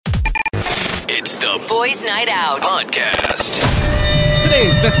It's the Boys Night Out podcast.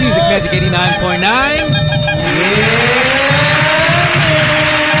 Today's best music, Magic 89.9.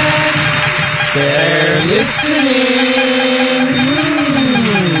 They're listening.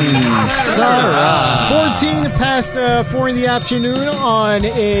 Sarah. 14 past 4 in the afternoon on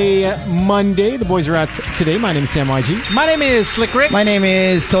a Monday. The boys are out today. My name is Sam YG. My name is Slick Rick. My name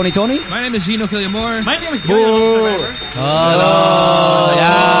is Tony. My name is Gino Killiamore. My name is Joey. Hello.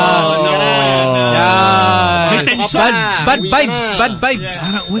 Bad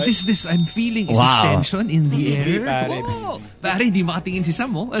vibes. What is this I'm feeling? Is this tension in the air? Pare, hindi makatingin si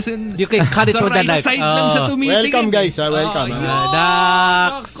Sam, As in, You can cut it sa with right that side lang sa tumitingin. Welcome, guys. Welcome.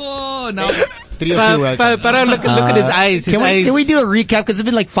 Dax. Now, Three of you, welcome. Pero look at his eyes. His eyes. Can we do a recap? Because it's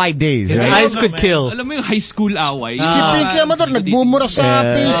been like 5 days. His Right? eyes could kill. alam mo yung high school away? Si Pinky Amador, nagmumura sa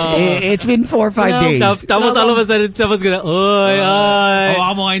Facebook. It's been 4 or 5 days. Tapos all of a sudden, someone's gonna, oy.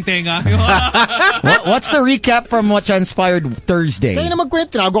 Hawakan mo nga yung tenga. What's the recap from what transpired Thursday? Kaya na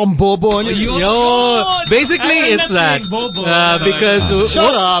magkwento. Tinago kang bobo. Yo, basically I'm it's not that. saying bobo. Because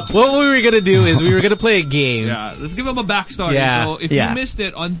Shut up. what we were gonna do is we were gonna play a game. Yeah, let's give him a backstory. Yeah. So, if you missed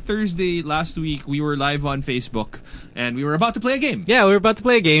it, on Thursday last week, we were live on Facebook, and we were about to play a game. Yeah, we were about to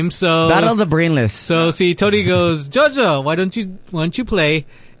play a game. So Battle of the Brainless. So see, Tony goes, Jojo, why don't you play?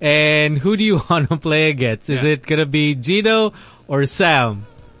 And who do you want to play against? Is it gonna be Gino or Sam?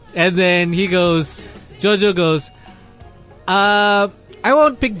 And then Jojo goes, I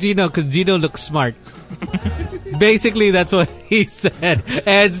won't pick Gino because Gino looks smart. Basically, that's what he said.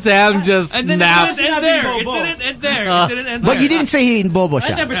 And Sam just And then snapped. it didn't end there. But you didn't say in Bobo I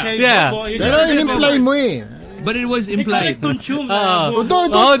siya. never said Yeah. bobo. You Pero never said in-imply bobo. mo eh. But it was They call it implied. consume. Na-consume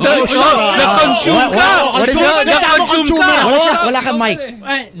ka! What is it? Na-consume ka! Wala ka mic.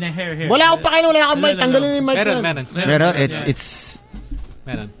 Here. Wala akong pakialam, wala akong mic. Tanggalin mo yung mic Meron, yan. meron. Pero it's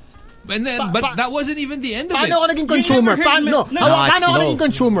Meron. And then, but that wasn't even the end of it. Paano ako naging consumer? You never heard Paano? me- No, Paano it's ako low. naging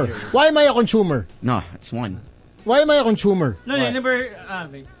consumer? Why am I a consumer? no, it's one. Why am I a consumer? No, you never.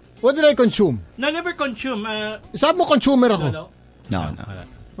 Wait. What did I consume? No, never consume. Sabi mo consumer ako. No. No.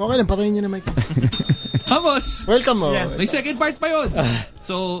 Okay lang, patayin niyo na mic. Vamos! Welcome. Yeah. May second part pa yun.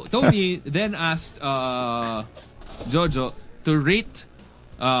 So, Tony then asked Jojo to rate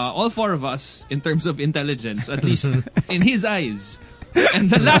all four of us in terms of intelligence, at least in his eyes.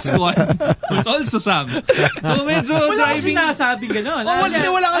 And the last one was also Sam. So, medyo Wala driving... akong sinasabing gano'n. wala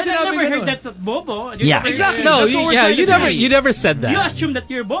kang I sinabing never gano'n. heard that's bobo. You Yeah. never- Exactly. No, That's what we're trying to say. you never said You that. assume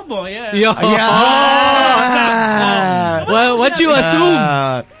that you're bobo. Yeah. Yo. Well, what you assume?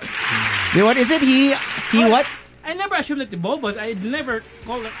 What is it? He what? I never assume that the bobos. I never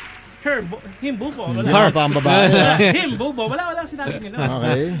call him bobo. Wala. Her pa ang babae. Him bobo. Wala sinabing gano'n.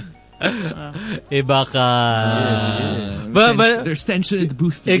 Okay. Iba ka. But There's tension in the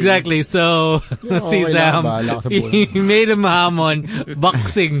booth today. exactly. So si okay Sam, lang, bahala ka sa he made him hamon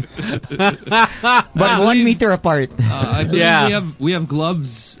boxing. But 1 meter apart. I believe Yeah. we have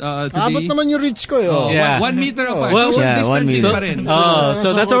gloves Abot today. naman yung reach ko eh. Oh. Yeah. 1 meter apart. Well, Social yeah, 1 distancing meter. pa rin. So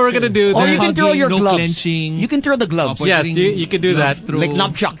that's what we're gonna do. Or No you can throw hugging, your no gloves. clenching. You can throw the gloves. Yes, you can do that. Like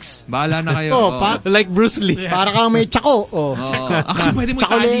nunchucks. Bahala na kayo. Oh, Like Bruce Lee. Para kang may tsako. Oh. Actually, pwede mo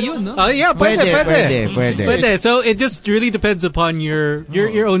tali yun, no? Oh yeah, Pwede. So it just really depends upon your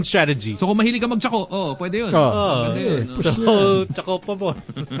own strategy. So kung mahilig ka magtsako, pwede yun. Oh. So tsako pa mo.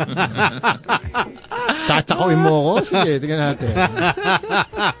 Tsatsakoin mo ako? Sige, tingnan natin.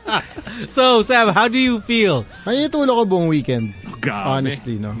 So Sam, how do you feel? May initulog ko buong weekend. Grabe.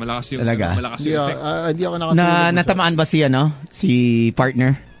 Honestly, no? Malakas yung, Talaga? malakas Hindi, yung effect. hindi ako nakatulog. Natamaan ba si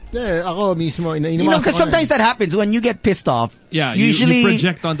partner? Yeah, ako mismo. You know, because sometimes that happens when you get pissed off. Yeah, usually you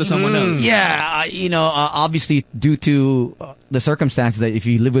project onto someone else. Yeah, obviously due to the circumstance that if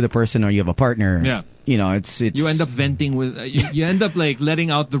you live with a person or you have a partner, Yeah. It's You end up venting with, you end up like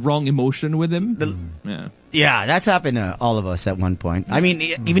letting out the wrong emotion with him. Yeah, that's happened to all of us at one point. I mean,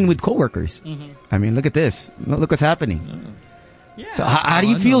 even with coworkers. I mean, look at this. Look what's happening. Yeah. So how do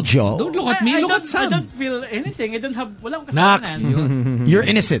you feel, Joe? Don't look at me, look at I Sam. don't feel anything. I don't have. Wala akong Nax. kasalanan. You're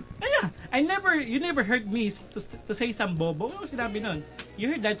innocent. Yeah, you never heard me to say some bobo. Wala akong sinabi nun.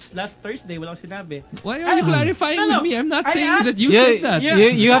 You heard that last Thursday. Wala akong sinabi. Why are you clarifying with me? I'm not I saying asked- that you said that. Yeah.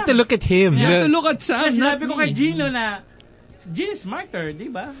 You have to look at him. You have to look at Sam, Kasi not sinabi ko kay me. Gino na Gino is smarter,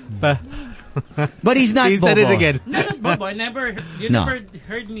 di ba? But he's not He said bobo. it again. No, not bobo. You No. never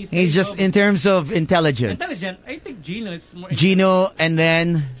heard me say He's just bobo. in terms of intelligence. Intelligent. I think Gino is more Gino and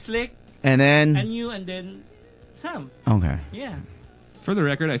then slick, and then and you, and then Sam. okay. Yeah. For the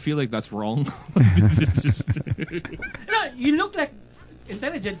record, I feel like that's wrong. No, you look like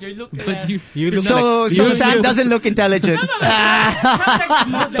intelligent. You look. You look So Sam doesn't look intelligent.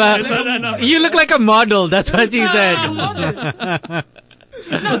 But you look like a model. That's what she said.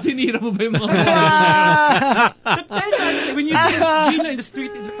 So tinira mo ba yung mga But then, when you see Gino in the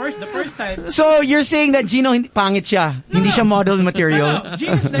street the first time. So you're saying that Gino pangit siya, hindi siya model material. No,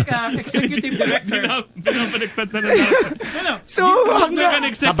 Gino's like an executive director. Pinapaligtad na natin. No. So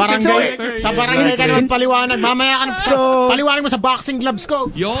Sa barangay ka naman paliwanag. Mamaya ka paliwanag mo sa boxing gloves ko.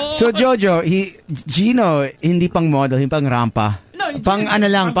 Yo! So Jojo, Gino hindi pang model, hindi pang rampa. No, Pang ano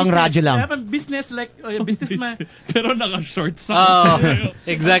lang, pang radyo lang. Pang business like businessman. Pero naka-shorts.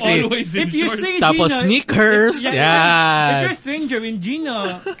 Exactly. Always in If you shorts. see Tapos Gino, sneakers. if you're a stranger, when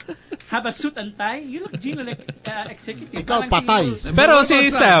Gino have a suit and tie, you look Gino like executive. Ikaw, Parang patay. Pero What si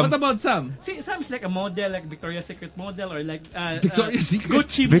about Sam. What about Sam? Sam's like a model, like Victoria's Secret model or like Victoria's Secret?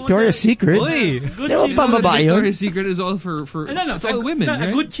 Gucci model. Victoria's Secret? Uy. Gucci Di ba model. babae yun? Victoria's Secret is all for No, it's all women, no, right?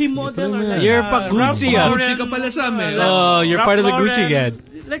 a Gucci model or like You're pa Gucci, Ralph ah. Lauren, Gucci ka pala, Sam, eh. Oh, you're Ralph part of the Lauren, Gucci gang.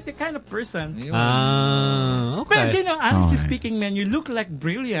 Like the kind of person. Ah, But okay. you know, honestly Okay. speaking, man, you look like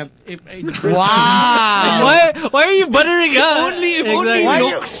brilliant. Wow. Why are you buttering up? If Exactly. only Why-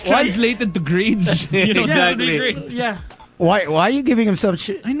 looks why- translated to grades. You know, Exactly. grades. Yeah. Why are you giving him some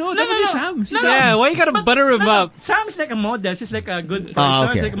shit? I know, that was si Sam. Si No, Sam. Yeah, why you gotta butter him up? Sam's like a model. She's like a good person. Ah,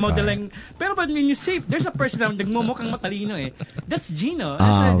 okay. She's like modeling. Pero when you see, there's a person na nagmumukhang matalino eh. That's Gino.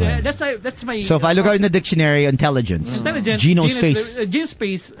 Ah, okay. That's my... So if I look out in the dictionary, intelligence, Gino's face. Gino's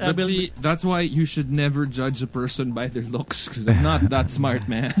face. But see, that's why you should never judge a person by their looks, because I'm not that smart,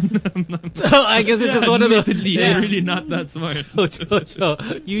 man. So I guess it's just one of the. Admittedly, I'm really not that smart. So,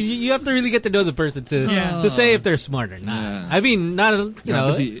 you have to really get to know the person to say if they're smart or not. Yeah. I mean, not you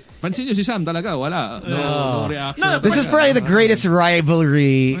know. Kasi, pansin nyo si Sam talaga, wala. No reaction. No, This is probably the greatest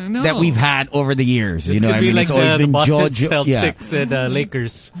rivalry I know. that we've had over the years. This You know, could I be mean, like it's always the been Boston Jojo. Yeah. Celtics and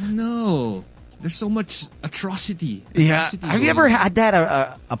Lakers. No. There's so much atrocity. Yeah. Atrocity Have you going ever on. had that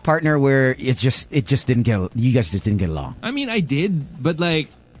a partner where it just didn't get, you guys just didn't get along? I mean, I did, but like,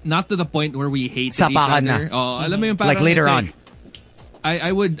 not to the point where we hated each Sapakan other. na. Oh, alam mo yung parang, Like later it's on.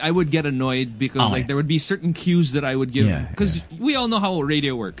 I would get annoyed because Okay. like there would be certain cues that I would give, Yeah, because we all know how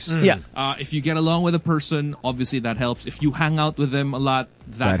radio works. Yeah. If you get along with a person, obviously that helps. If you hang out with them a lot,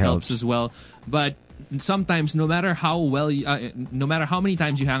 that helps as well. But sometimes, no matter how well, no matter how many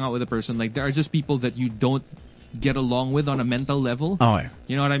times you hang out with a person, like there are just people that you don't get along with on a mental level. Okay.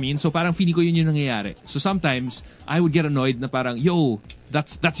 You know what I mean? So parang feeling ko yun yung nangyayari. So sometimes I would get annoyed na parang, yo,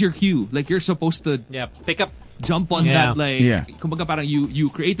 that's your cue. Like you're supposed to Yeah, pick up. jump on Yeah. that, like, Yeah. kumbaga parang you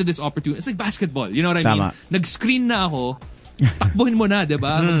created this opportunity. It's like basketball, you know what I Tama. mean? Nag-screen na ako, takbuhin mo na,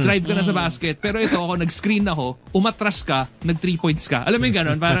 diba? Mag-drive ka na sa basket. Pero ito ako, nag-screen ako, umatras ka, nag-3 points ka. Alam mo yung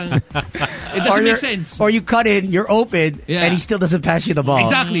ganon? Parang, it doesn't make sense. Or you cut in, you're open, Yeah. and he still doesn't pass you the ball.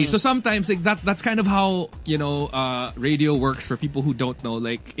 Exactly. So sometimes like that's kind of how, you know, radio works for people who don't know.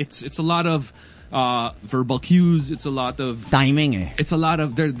 Like it's a lot of verbal cues, it's a lot of Timing eh. it's a lot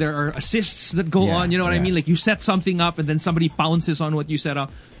of there are assists that go Yeah, on, you know what I yeah. mean? Like you set something up and then somebody pounces on what you set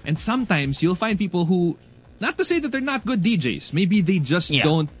up. And sometimes you'll find people who, not to say that they're not good DJs, maybe they just Yeah.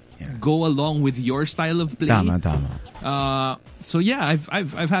 don't Yeah. go along with your style of play. Tama. So yeah,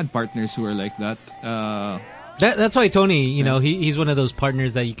 I've had partners who are like that. That's why Tony, you know, he's one of those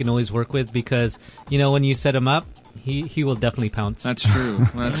partners that you can always work with because, you know, when you set him up, he will definitely pounce. That's true.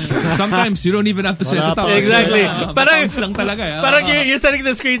 That's true. Sometimes you don't even have to set it up. Exactly. Parang Parang- lang talaga. Parang you're setting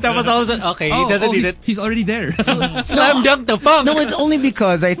the screen, tapos all of a sudden, okay, he doesn't need it. He's already there. Slam dunk the funk. No, it's only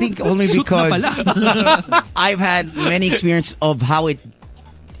because I think Shoot na pala. I've had many experience of how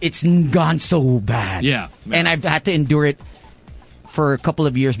it's gone so bad. Yeah. And I've had to endure it for a couple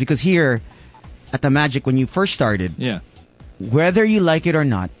of years because here at the Magic when you first started, Yeah. whether you like it or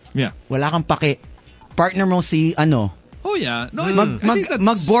not, Yeah. wala kang pake. Partner mo si ano, Oh yeah. No, I think that's-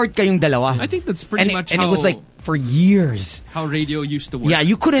 mag-board kayong dalawa. I think that's pretty much and how it was like for years. how radio used to work. Yeah,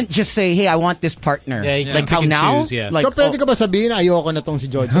 you couldn't just say, "Hey, I want this partner." Yeah, you can like pick how and now, choose, yeah. like So, pwede ka ba sabihin, ayoko na tong si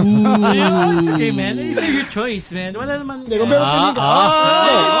Jojo? Yeah, it's okay, man. It's your choice, man. Wala naman. Hindi, kung meron pili ka.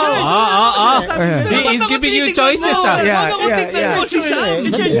 He's giving you choices, No, ah. Yeah, wag ako yeah, tignan yeah. mo si Sam.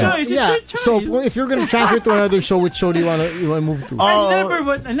 It's your Yeah. choice. It's Yeah. your choice. So, if you're gonna transfer to another show, which show do you wanna move to?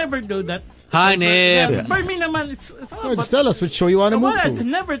 I never do that. Hanip. For me naman, it's No, all about... just tell us which show you wanna move Wala, to.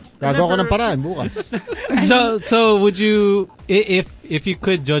 never... Gagawa ko ng paraan bukas. So would you, if you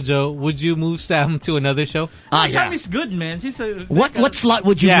could, Jojo, would you move Sam to another show? Sam is good, man. She's a... What slot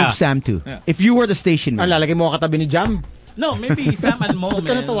would you Yeah. move Sam to Yeah. if you were the station Ang man? lalagay mo katabi ni Jam? No, maybe Sam and Mo, Ba't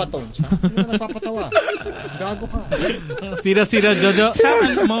ka man. natawa, Tones? Hindi ka nagpapatawa. Gago ka. Sino, Jojo? Sam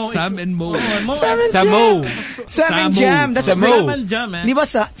and Mo. Sam and Mo. Samo. Sam and Samu. Jam. That's Samo. Sam and Jam, man. Di ba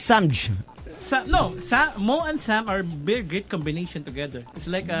Samj? Mo and Sam are very great combination together. It's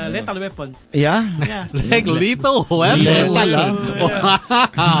like a lethal weapon. Yeah. Yeah. Like lethal weapon.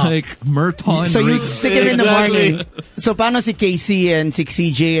 Like Merton. So you Riggs, stick it in the Exactly. morning. So paano si Casey and si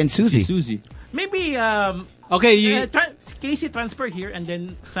CJ and Susie? Susie. Maybe Okay, you... Casey transfer here and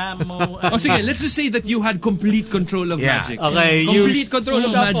then Sam, Mo. And Oh, sige, let's just say that you had complete control of Yeah. Magic. Okay, Complete you control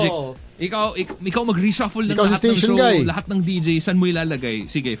of shuffle. Magic. Ikaw mag-reshuffle ng Ikaw si lahat ng station show, guy. lahat ng DJ, saan mo ilalagay?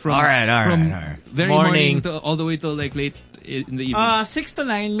 Sige, from Alright. very morning to all the way till like late in the evening. 6 to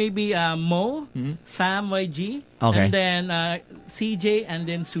 9, maybe Mo, Sam, YG, Okay. and then CJ, and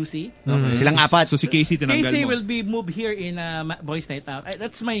then Susie. Silang apat. So si Casey tinanggal Casey mo. will be moved here in Boys Night Out.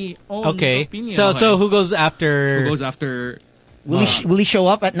 That's my own Okay. opinion. So who goes after... Who goes after... Will he show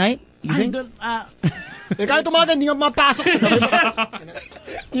up at night? You I think? don't, Eh, kahit umaga, hindi nga mapasok sa gabi.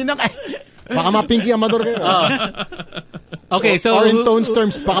 Yun ang... Baka ma-Pinky Amador kayo. Okay, so... Or in who- Tones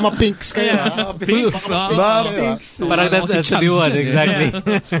terms, baka ma-Pinks kayo. ha? Pinks, Parang that's a new one, exactly.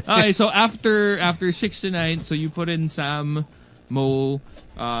 Okay, so after 6 to 9, so you put in Sam, Mo,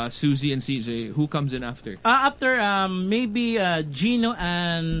 Susie, and CJ. Who comes in after? after maybe Gino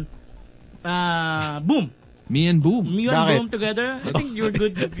and Boom. Me and Boom. Me and Bakit? Boom together. I think you're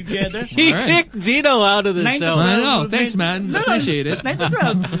good together. He Alright. kicked Gino out of the 9 to show. 12. I know. Thanks, man. Appreciate it. 9 to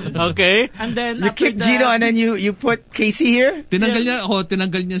 12. Okay. And then You after kick that, Gino and then you put Casey here?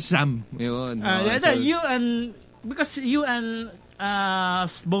 Tinanggal niya Sam. Yun. So- you and because you and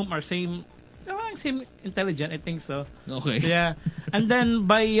Boom are same intelligent, I think so. Okay. Yeah. And then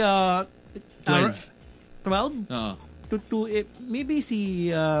by 12 Oh. to maybe si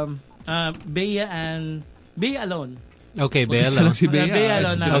Bea and Bea alone. Okay, Isa Bella. lang si Bea. Bea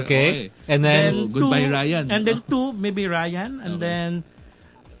alone na. Okay. And then... goodbye, Ryan. And then 2 maybe Ryan, and Okay. then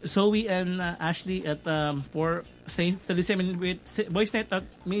Zoe and Ashley at for say the same with Boys Night Out,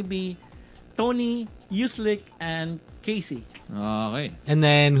 maybe Tony, Uslick, and Casey. Okay. And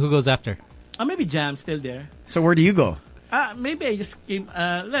then who goes after? Maybe Jam still there. So where do you go? Maybe I just came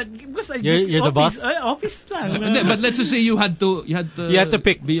because I You're the boss? Office lang. Hindi, but let's just say you had to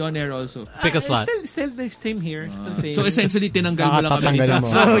pick. be on air also. Pick a slot. Still the same here. Still the same. So essentially tinanggal mo lang kami ni Tatanggalin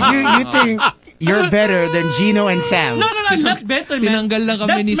Sam. mo. So you think you're better than Gino and Sam? No, I'm not better, man. Tinanggal lang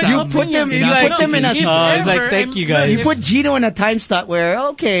kami ni That's Sam. my You put them- opinion. you put them in a- If it's like, ever thank you, I'm- guys. You put Gino in a time slot where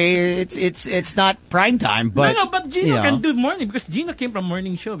it's not prime time, but But you Gino know. can do morning because Gino came from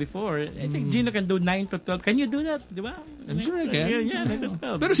morning show before. I think Gino can do 9 to 12. Can you do that? Di ba? I'm sure I can. Yeah, 9 to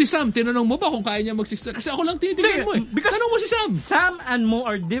 12. Pero si Sam, tinanong mo ba kung kaya niya mag-6? Kasi ako lang tinitingnan mo eh. Because- Tanong mo si Sam. Sam and Mo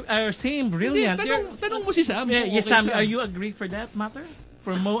are same, Hindi, brilliant. tanong mo si Sam. Yeah, kung yes, okay Sam, siya. are you agree for that matter?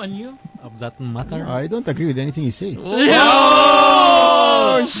 For Mo and you? Of that matter? I don't agree with anything you say.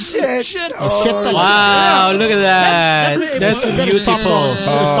 Oh shit! Shit. Oh, shit talaga. Wow, look at that. That's You better stop beautiful. talking.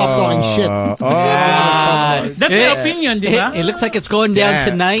 Better stop talking shit. That's my opinion, di ba? It looks like it's going down Yeah.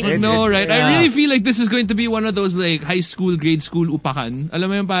 tonight. No, right? Yeah. I really feel like this is going to be one of those like high school, grade school upakan. Alam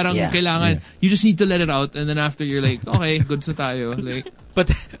mo yung parang Yeah. kailangan, you just need to let it out and then after you're like, okay, goods na tayo. Like, But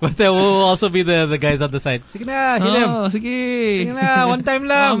there will also be the guys on the side. Sige na, hit him. oh, sige. Sige na, one time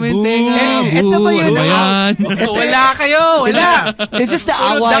lang. Mente nga. Ito ba Boo, yun? ano ba yan? Wala kayo, wala. Is this the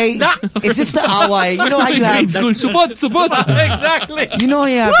away? Is this the away? You know how you have Grade school, supot, supot. Exactly. you know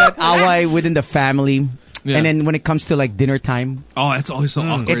how you have that away within the family, Yeah. and then when it comes to like dinner time, Oh, it's always so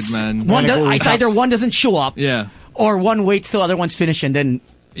awkward, it's man. it's either one doesn't show up, Yeah. or one waits till other one's finished, and then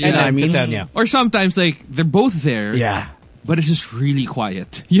you know what I mean? Sit down, yeah. Or sometimes like they're both there. Yeah. But it's just really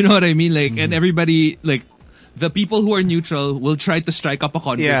quiet. You know what I mean? Like, and everybody, like, the people who are neutral will try to strike up a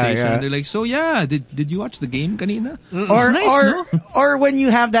conversation. Yeah. And they're like, so yeah, did you watch the game kanina? Or nice, or when you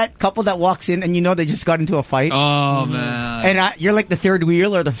have that couple that walks in and you know they just got into a fight, Oh, man. and you're like the third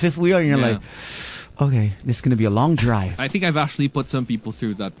wheel or the fifth wheel, and you're Yeah. like, okay, this is gonna be a long drive. I think I've actually put some people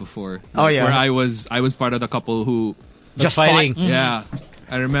through that before. Oh, yeah. Where I was part of the couple who, Just fighting. fought. yeah.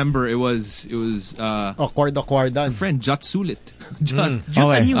 I remember it was Awkward. friend Jat Sulit. Jat. You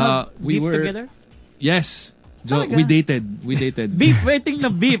Okay. and you have we beef were- together? Yes. Talaga? We dated. Beef, waiting na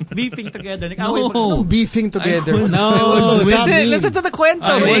beefing together. No. Beefing together. I was- No, What does that mean? listen to the cuento.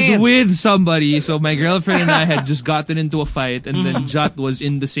 I was man. with somebody, so my girlfriend and I had just gotten into a fight, and then Jat was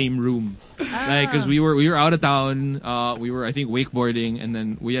in the same room, like because we were out of town. We were I think wakeboarding, and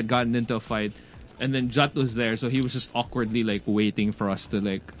then we had gotten into a fight, And then Jut was there, so he was just awkwardly like waiting for us to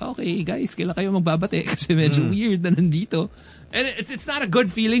like, okay guys, kailan kayo magbabate? Kasi medyo weird na nandito. And it's not a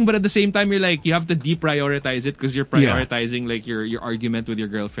good feeling, but at the same time, you're like, you have to deprioritize it because you're prioritizing like your argument with your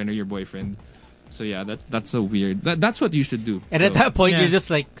girlfriend or your boyfriend. So yeah, that's so weird. That's what you should do. And at that point, you're just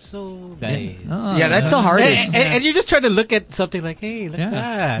like, so guys. Yeah, that's the hardest. And you're just trying to look at something like, hey, look at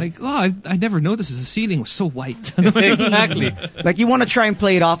that. Like, I never noticed the ceiling was so white. Exactly. Like you want to try and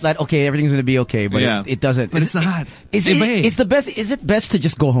play it off that okay, everything's gonna be okay, but it doesn't. But it's not. Is it best to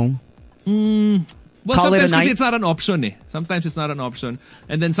just go home? Well, Call it a sometimes night? it's not an option. Sometimes it's not an option,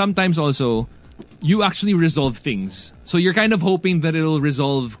 and then sometimes also you actually resolve things. So you're kind of hoping that it'll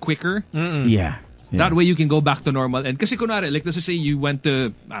resolve quicker. Yeah. That way you can go back to normal. And kasi kunwari, like let's just say you went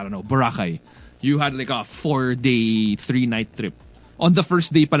to, I don't know, Boracay. You had like a 4-day, 3-night trip. On the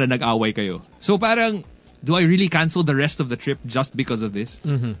first day pala nag-away kayo. So parang, do I really cancel the rest of the trip just because of this?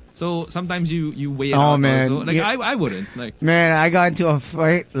 So sometimes you weigh it out. Man. Also. Like I wouldn't. Like Man, I got into a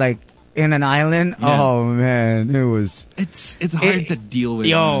fight like in an island. Yeah. Oh man, it was. It's hard to deal with.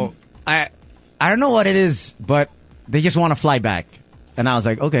 Yo, man. I don't know what it is, but they just want to fly back. And I was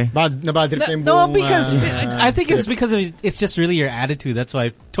like, okay. Bad trip yung No, buong, because I think it's because it's just really your attitude. That's why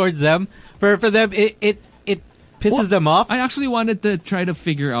towards them, for them, it pisses them off. I actually wanted to try to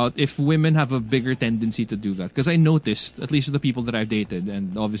figure out if women have a bigger tendency to do that. Because I noticed, at least with the people that I've dated,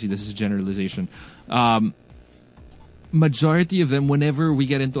 and obviously this is a generalization, majority of them, whenever we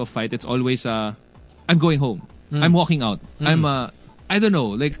get into a fight, it's always, I'm going home. I'm walking out. I'm, I don't know,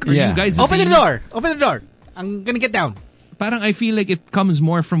 like, are you guys the Open same? the door. I'm gonna get down. Parang I feel like it comes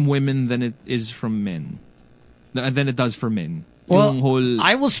more from women than it is from men. Than it does for men. Well, Yung whole,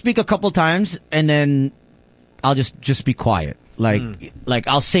 I will speak a couple times and then I'll just be quiet. Like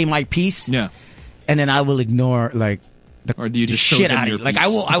I'll say my piece. yeah. And then I will ignore like the, Or do you the just show shit them out of your you. Like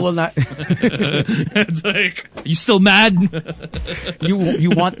piece? I will not. It's like, are you still mad? you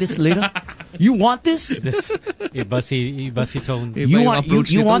want this later? You want this? This bussy tones. You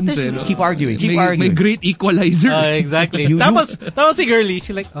want this? Keep arguing. Keep arguing. May great equalizer. Exactly. You- that was a girly.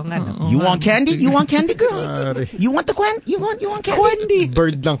 She like, oh, nga no. You want candy? You want candy, girl? You want the you want candy?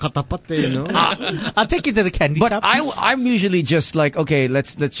 bird lang katapat eh, no? I'll take you to the candy But shop. I'm usually just like, okay,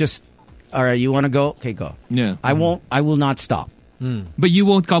 let's just. All right, you want to go? Okay, go. Yeah. I will not stop. But you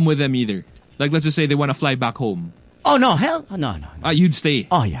won't come with them either. Like, let's just say they want to fly back home. Oh no, hell no. You'd stay.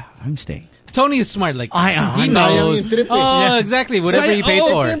 Oh yeah, I'm staying. Tony is smart. Like, I he am. Sayang knows. yung trip eh. Oh, exactly. Whatever he paid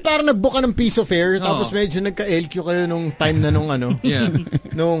Ito for. yung parang nag-book ka ng piso fare, tapos medyo nagka-LQ kayo nung time na nung ano, Yeah.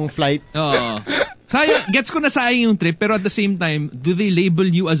 nung flight. Sayang, gets ko na sayang yung trip, pero at the same time, do they label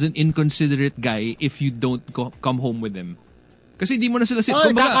you as an inconsiderate guy if you don't come home with them? Kasi hindi mo na sila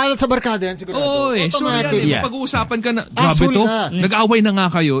Kakalat sa barkada yan, sigurado. Oo so Automatic. yan, pag-uusapan ka na, grabe Asshole to, ka. nag-away na nga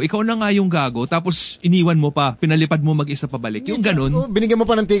kayo, ikaw na nga yung gago, tapos iniwan mo pa, pinalipad mo mag-isa pabalik. Yung ganun. Oh, binigyan mo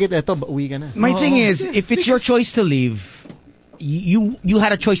pa ng ticket, eto, uwi ka na. My thing is, if it's your choice to leave, you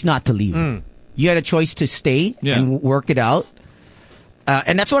had a choice not to leave. You had a choice to stay and work it out.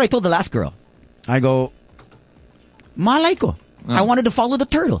 And that's what I told the last girl. I go, malay ko. I wanted to follow the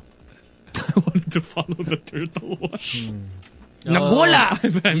turtle. I wanted to follow the turtle. Nagula.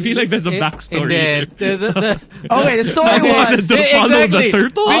 I feel like there's a backstory. Okay, the story was to follow the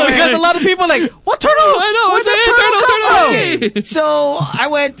turtle? Because a lot of people are like, what turtle? I know. Where's What's the turtle come from? Okay. So I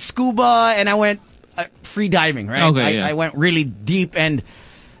went scuba and I went free diving, right? Okay, I went really deep and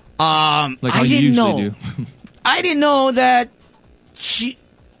Like how I you didn't usually know. do. I didn't know that she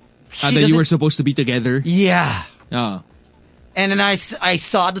And that you were supposed to be together. yeah. Oh. And then I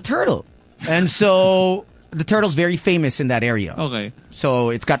saw the turtle. And so the turtle's very famous in that area. Okay. So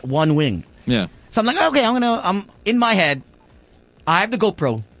it's got one wing. Yeah. So I'm like, okay, I'm in my head. I have the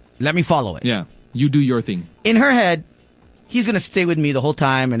GoPro. Let me follow it. Yeah. You do your thing. In her head, he's going to stay with me the whole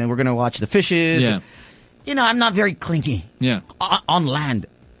time and then we're going to watch the fishes. Yeah. You know, I'm not very clingy. Yeah. On land.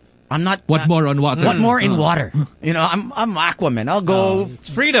 I'm not. What more on water? What more in water? You know, I'm Aquaman. I'll go. It's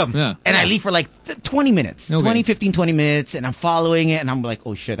freedom. Yeah. And I leave for like 20 minutes. Okay. 20 minutes. And I'm following it. And I'm like,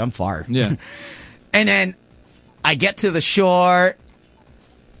 oh shit, I'm far. Yeah. And then I get to the shore.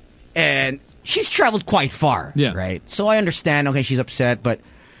 And she's traveled quite far. Yeah. Right? So I understand, okay, she's upset.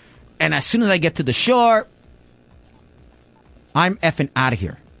 And as soon as I get to the shore, I'm effing out of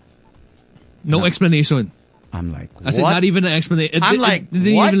here. No explanation. I'm like, As in, what? not even an explanation. I'm like, it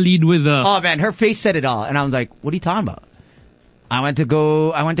didn't what? even lead with Oh man, her face said it all, and I was like, "What are you talking about?" I went to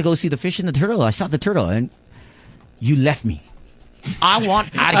go see the fish and the turtle. I saw the turtle, and you left me. I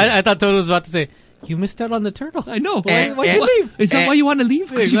want out of here. I thought Toto was about to say, you missed out on the turtle. I know. Why'd you leave? Is that why you want to leave?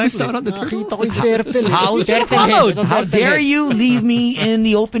 Because you missed Exactly. out on the turtle? Nakita ko yung turtle. How dare you leave me in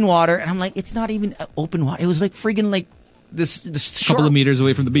the open water? And I'm like, it's not even open water. It was like friggin' like this short. Couple of meters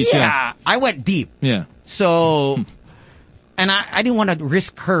away from the beach. Yeah, I went deep. Yeah. So, and I didn't want to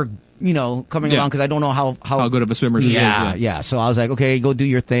risk her, coming along because I don't know how good of a swimmer she is. Yeah. So I was like, okay, go do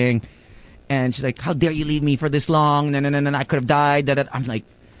your thing. And she's like, how dare you leave me for this long? And then I could have died. I'm like,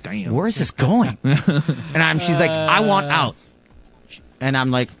 damn. Where is this going? And she's like, I want out. And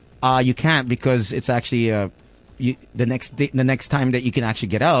I'm like, you can't because it's actually the next time that you can actually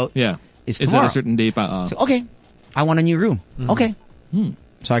get out. Yeah. Is Is tomorrow. there a certain day pa? So, okay, I want a new room. Okay.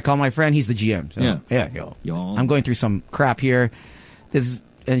 So I call my friend. He's the GM. So, Yeah. Yo. I'm going through some crap here. He's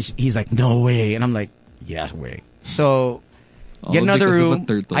like, no way. And I'm like, yes way. So get another because of a room. I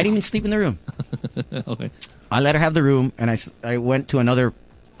turtle. didn't even sleep in the room. Okay. I let her have the room, and I went to another.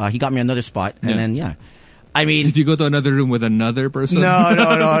 He got me another spot, and then I mean, Did you go to another room with another person?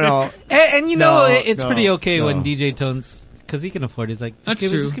 no. And it's No, pretty okay no. when DJ Tones, because he can afford it. He's like, That's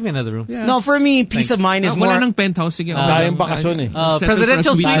just true. give me another room. Yeah. No, for me, peace of mind is Wala more. ng penthouse. Sige. Sayang bakasyon eh. Settle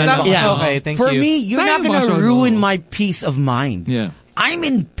Presidential for a suite sweet lang? night. Yeah. Okay, thank For you. me, you're not Sayang gonna bakasyon, ruin no. my peace of mind. Yeah. I'm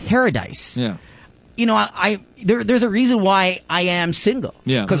in paradise. Yeah. There's a reason why I am single.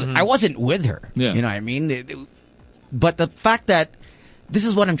 Yeah. Because I wasn't with her. Yeah. You know what I mean? But the fact that this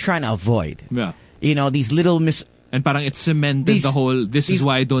is what I'm trying to avoid. Yeah. These little And parang it cemented These- the whole, this is these-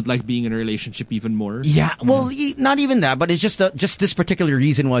 why I don't like being in a relationship even more. Yeah, well, not even that, but it's just this particular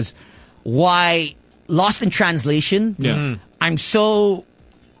reason was why Lost in Translation. Yeah. I'm so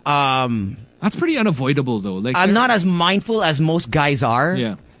That's pretty unavoidable though. Like I'm not as mindful as most guys are.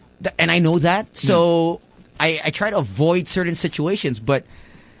 Yeah. And I know that. So I try to avoid certain situations, but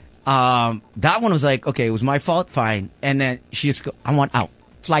that one was like, okay, it was my fault, fine. And then she just go, I want out.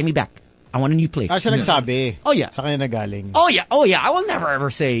 Fly me back. I want a new place. Siya nagsabi. Oh, yeah. Sa kanya nagaling. Oh yeah. I will never ever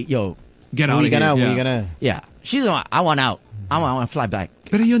say, yo, get out Uwi of ka here. na, Yeah. uwi ka na. yeah. She's like, I want out. I want to fly back.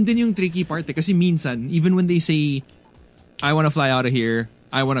 Pero yun din yung tricky part eh. Kasi minsan, even when they say, I want to fly out of here,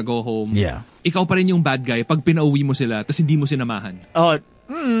 I want to go home. Yeah. Ikaw pa rin yung bad guy pag pinauwi mo sila tapos hindi mo sinamahan. Oh,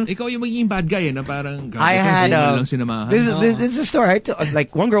 Ikaw yung magiging bad guy eh, na parang I had lang sinamahan. this is a story.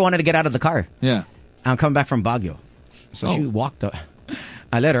 Like one girl wanted to get out of the car. Yeah. I'm coming back from Baguio, so she walked up.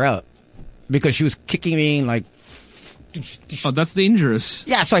 I let her out because she was kicking me like. Oh, that's dangerous.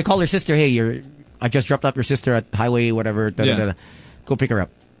 Yeah, so I called her sister. Hey, I just dropped off your sister at highway, whatever. Yeah. Go pick her up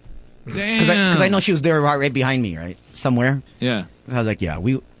Damn. because I know she was there right behind me, right somewhere. Yeah. I was like, yeah,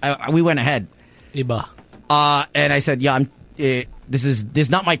 we went ahead. Iba. And I said, yeah, this is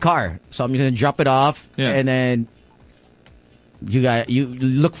not my car, so I'm gonna drop it off, Yeah. and then you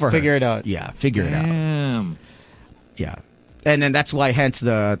look for her. Figure it out. Yeah, figure it out. Damn. Yeah, and then that's why hence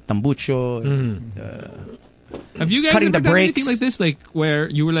the tambucho. Have you guys Cutting ever the done brakes. anything like this? Like where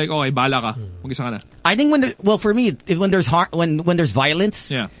you were like, oh, ay bala ka. Mag-isa ka na. I think for me, when there's when there's violence,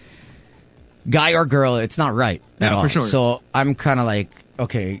 Yeah. guy or girl, it's not right at Yeah, all. for sure. So I'm kind of like,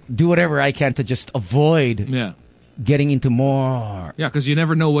 okay, do whatever I can to just avoid Yeah. getting into more. Yeah, because you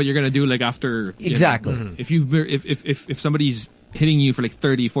never know what you're gonna do. Like after you know, Exactly. if somebody's hitting you for like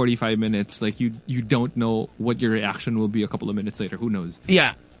 30, 45 minutes, like you don't know what your reaction will be a couple of minutes later. Who knows?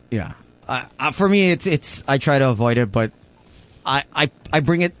 Yeah. For me, it's I try to avoid it, but I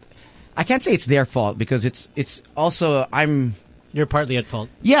bring it. I can't say it's their fault because it's also You're partly at fault.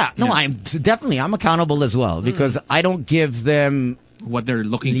 I'm accountable as well because I don't give them. What they're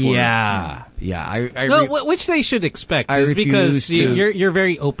looking for. Yeah. No, which they should expect I is because refuse to- you're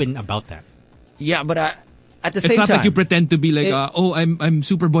very open about that. Yeah, but at the It's same not time, like you pretend to be like, I'm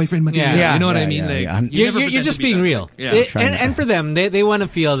super boyfriend material. Yeah. You know what I Yeah, mean? yeah, Like yeah. you never You're pretend just to be being that. real. Yeah. And for them, they want to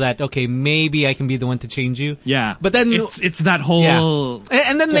feel that, okay, maybe I can be the one to change you. Yeah. But then it's that whole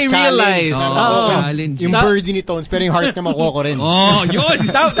And then they Challenge. realize, challenge. Yung birdie ni Tones, pero yung heart na makuha ko rin. Oh, yun.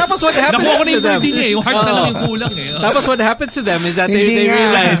 that was what happens Nakuha ko na to yung them. birdie niya. Yung heart na lang yung kulang eh. That was what happens to them is that they Hindi nga.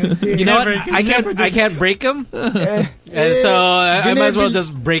 realize, you know what, Never I can't break them, and so I might as well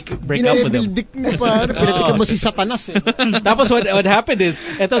just break up with them. Ginay-bildik mo pa. Pinatikan mo si Satanas eh. That was what happened is,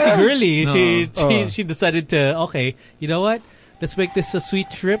 eto si Girlie, she decided to, okay, you know what, let's make this a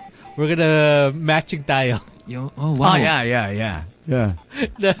sweet trip. We're gonna matching tayo. Yo, oh wow. Oh yeah.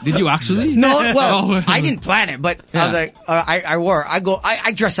 Did you actually? No, well, Oh. I didn't plan it, but I was like,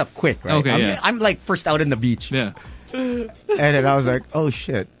 I dress up quick, right? Okay, I'm like first out in the beach, Yeah. and then I was like, oh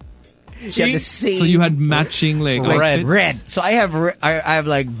shit. She had the same. So you had matching like red. So I have I have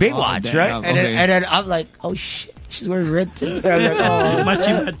like Baywatch, damn, right? okay. And then I'm like, oh shit, she's wearing red too. And I was like, oh.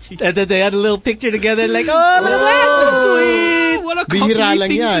 Machi. And then they had a little picture together, like, oh, look at that, so sweet. wala Bihira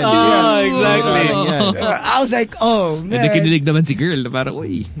lang yan. Exactly. I was like, oh, man. Hindi kinilig naman si girl. Parang,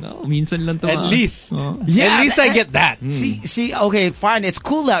 uy, no, minsan lang to. At least. Yeah, At least I get that. See, okay, fine. It's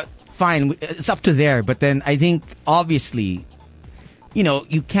cool that, fine. It's up to there. But then I think, obviously, you know,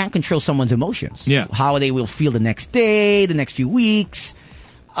 you can't control someone's emotions. Yeah. How they will feel the next day, the next few weeks.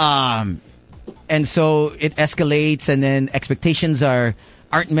 And so it escalates, and then expectations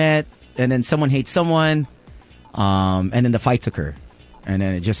aren't met, and then someone hates someone, and then the fights occur. And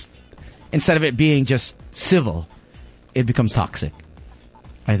then it just, instead of it being just civil, it becomes toxic.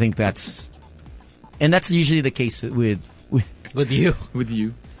 I think that's usually the case with you.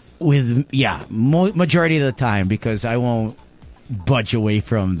 majority of the time, because I won't budge away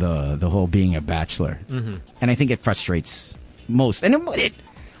from the whole being a bachelor. And I think it frustrates most. And it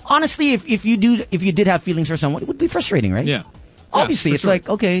honestly, if you did have feelings for someone, it would be frustrating, right? Yeah. Obviously, it's like,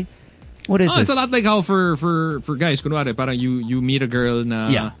 okay, what is this? It's a lot like how for guys, kunwari, parang you meet a girl na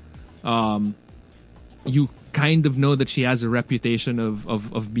you kind of know that she has a reputation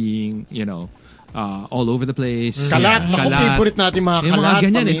of being, you know, all over the place. Kalat. Ako, favorite natin mga kalat. Mga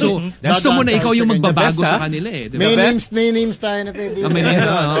ganyan eh. So, gusto mo na ikaw yung magbabago sa kanila eh. Diba? May names tayo na pwede. May names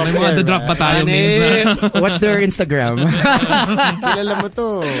na. May mga drop pa tayong names na. What's their Instagram? Kilala mo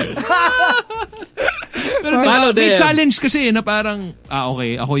to. Pero may challenge kasi na parang,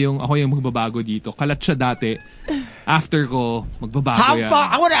 okay, ako yung magbabago dito. Kalat siya dati. After ko, magbabago How far?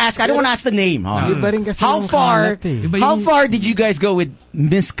 I want to ask. I don't want to ask the name. Iba rin kasi How yung far? kalat eh. How far did you guys go with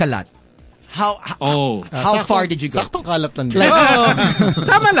Miss Kalat? How far did you go? Saktong kalat lang.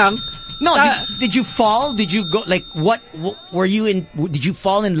 Tama lang. No, did you fall? Did you go, like, what were you in? Did you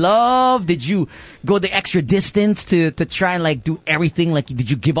fall in love? Did you go the extra distance to try and, like, do everything? Like, did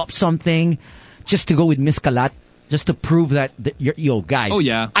you give up something just to go with Miss Kalat? Just to prove that yo, guys. Oh,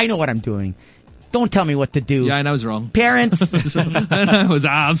 yeah. I know what I'm doing. Don't tell me what to do. Yeah, and I was wrong. Parents. And I was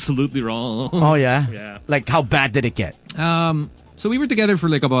absolutely wrong. Oh, yeah? Yeah. Like, how bad did it get? So we were together for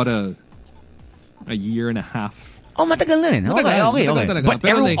like about a year and a half. Oh, matagal na rin. Okay. Talaga. But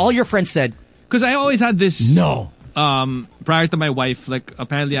Pero all your friends said, because I always had this. no. Prior to my wife, like,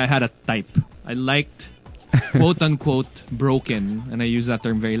 apparently I had a type. I liked, quote unquote, broken, and I use that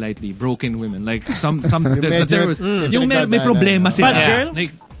term very lightly. Broken women, like some. There was yung may problema sila. Bad girl?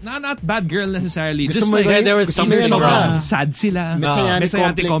 Like, not bad girl necessarily. Gusto Just mo like ba- there was gusto mo something yun, wrong. sad sila. Messianic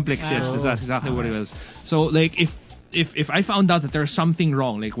complex. complex. Yes, that's exactly what it was. So like if I found out that there was something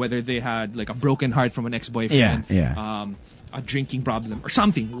wrong, like whether they had like a broken heart from an ex-boyfriend, a drinking problem or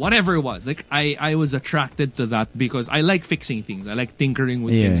something, whatever it was, like I was attracted to that because I like fixing things. I like tinkering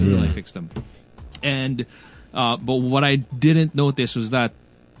with things until I fix them. And but what I didn't notice was that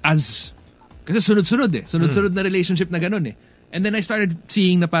kasi sunod-sunod na relationship na ganun eh. And then I started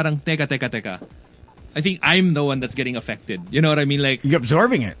seeing na parang teka. I think I'm the one that's getting affected. You know what I mean? Like, You're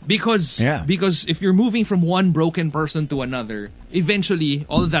absorbing it. because if you're moving from one broken person to another, eventually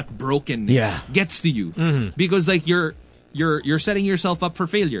all of that brokenness gets to you. Because like you're setting yourself up for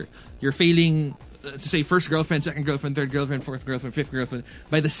failure. You're failing, to say first girlfriend, second girlfriend, third girlfriend, fourth girlfriend, fifth girlfriend.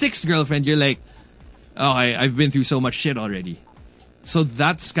 By the sixth girlfriend, you're like, oh, I've been through so much shit already. So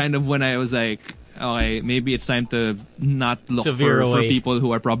that's kind of when I was like, okay, maybe it's time to not look for people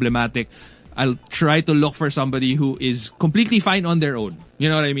who are problematic. I'll try to look for somebody who is completely fine on their own. You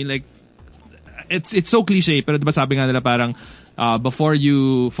know what I mean? Like, it's so cliche, pero diba sabi nga nila parang, before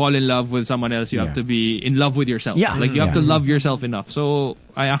you fall in love with someone else, you have to be in love with yourself. Yeah. Like, you have to love yourself enough. So,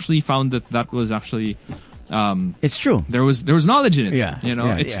 I actually found that was actually, it's true. there was knowledge in it. Yeah. You know,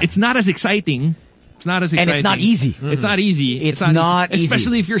 Yeah. it's not as exciting. It's not as exciting. And it's not easy. It's not easy. It's not easy.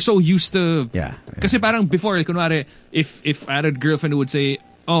 Especially if you're so used to... Yeah. Kasi parang before, kunwari, if I had a girlfriend who would say,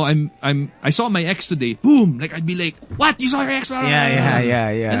 oh, I saw my ex today. Boom! Like, I'd be like, what? You saw your ex?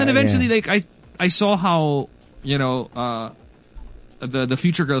 Yeah. And then eventually, like, I saw how, you know, the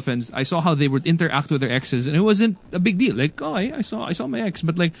future girlfriends, I saw how they would interact with their exes, and it wasn't a big deal. Like, oh, I saw my ex,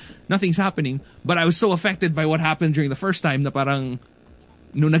 but like, nothing's happening. But I was so affected by what happened during the first time na parang,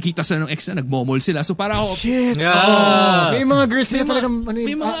 nung nakita sa ng ex na, nagmomol sila. So para ako... Shit! Yeah. May mga girls sila talagang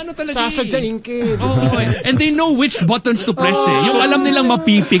may mga ano talaga sasadyain ka eh. Oh, and they know which buttons to press eh. Yung alam nilang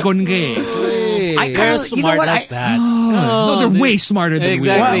mapipikon ka eh. I kind of, you know what? No, they're way smarter than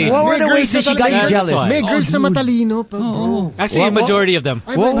Exactly. we What were the ways that she got you jealous? May girls na matalino pa, bro. Actually, a majority of them.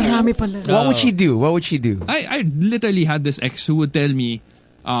 Ay, marami pala. What would she do? I literally had this ex who would tell me,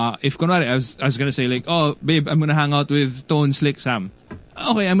 if kunwari, I was gonna say like, oh, babe, I'm gonna hang out with Tone, Slick, Sam.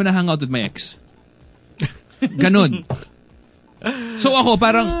 Okay, I'm gonna hang out with my ex. Ganon. So ako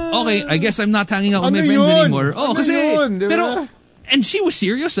parang, okay, I guess I'm not hanging out with my friends anymore. Oh, kasi, yun, diba? pero, and she was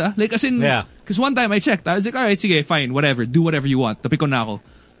serious like as in, Because one time I checked, I was like, alright, sige, fine, whatever, do whatever you want. Tapik ko na ako.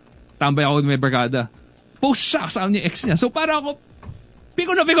 Tambay ako with my barkada. Post siya kasama niya ex niya. So para ako,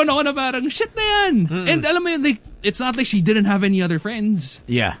 pikon ako na parang, shit na yan. And alam mo yun, like, it's not like she didn't have any other friends.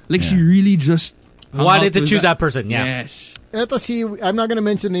 Yeah. Like she really just wanted to choose that person. Yeah. Yes. Eto I'm not gonna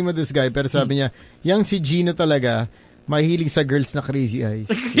mention the name of this guy, pero sabi niya, yang si Gino talaga, mahilig sa girls na crazy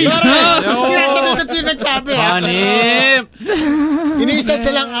eyes. Sabi ko nagsabi. Hanip! Iniisa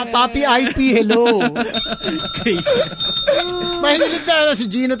silang Papi IP, hello. Crazy. Mahilig na si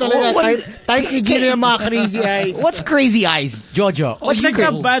Gino talaga. Type ni Gino yung mga crazy eyes. What's crazy eyes, Jojo? What's like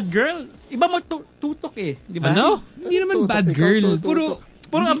a bad girl? Iba magtutok eh. Di ba? Ano? Hindi naman bad girl. Puro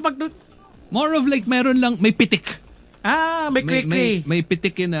ang pagtutok. more of like meron lang, may pitik. May cray-cray. May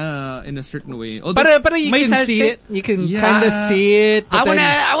pitik in a certain way. Pero you can see it. You can kind of see it. I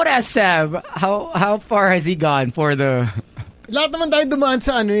wanna ask Sam, how far has he gone for the... Lahat naman tayo dumaan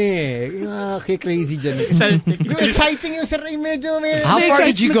sa crazy dyan. Exciting yung sir, medyo How far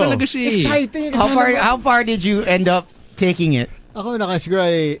did you go? Exciting. How far did you end up taking it? Ako nakasiguro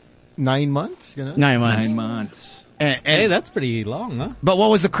ay 9 months. Gano'n? 9 months. 9 months. Hey, that's pretty long, huh? But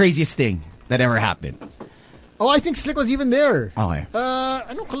what was the craziest thing that ever happened? Oh, I think Slick was even there. Okay.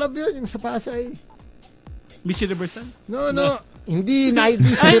 Anong club yun? Yung sa Pasay? Miss Universal? No. Hindi night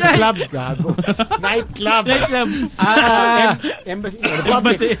strip club. Gago. Nightclub. Embassy.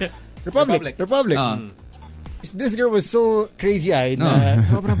 Republic. This girl was so crazy-eyed na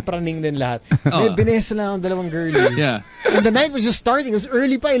sobrang praning din lahat. May bineso lang ang dalawang girlie. Yeah. And the night was just starting. It was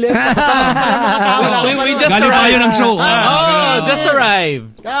early pa, 11. We just Galing tayo arrived. ng show. Just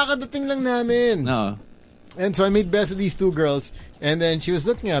arrived. Kakadating lang namin. No. And so I made best of these two girls. And then she was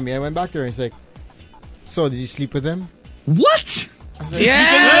looking at me. I went back to her and she's like, so, did you sleep with them? What?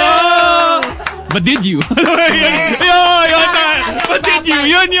 Yeah! But did you? But did you?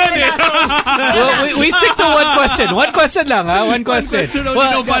 Yun eh. Well, we stick to one question. One question lang, ha? One question.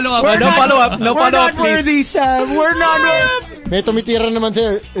 Well, no follow-up. No follow-up, please. Worthy, Sam. We're not worthy. May tumitira naman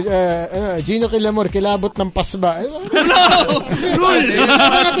sa'yo, Gino Killamor, kilabot ng pasba. Rule!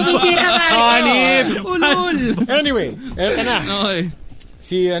 Ano tumitira ka? Ulul! Anyway, eto na. Okay.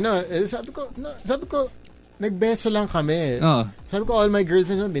 Sabi ko, nagbeso lang kami. Oh. Sabi ko, all my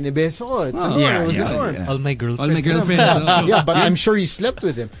girlfriends, binibeso ko. It's the norm. It was the norm. All my girlfriends. All my girlfriends. Yeah, but I'm sure you slept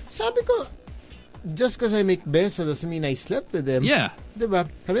with him. Sabi ko, just because I make beso doesn't mean I slept with them. Yeah. Diba?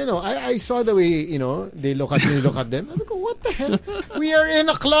 Sabi, I saw the way, they look at me, Sabi ko, what the hell? We are in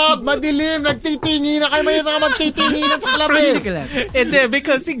a club, madilim, nagtitingi na kayo, may magtitingi na sa club eh. And then,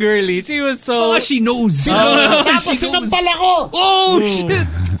 because si girly, she was so... She knows. Tapos sinampal ako. Oh, shit!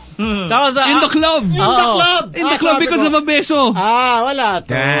 That was in the club. In the club because of a beso. Wala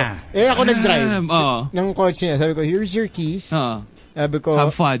to. Ako nag-drive Oh. ng coach niya. Sabi ko, here's your keys. Sabi ko,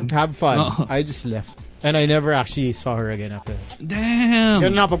 Have fun. I just left. And I never actually saw her again after that. Damn.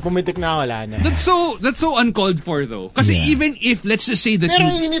 Ganun na, pag pumitik na, wala na. That's so uncalled for though. Kasi even if, let's just say that Pero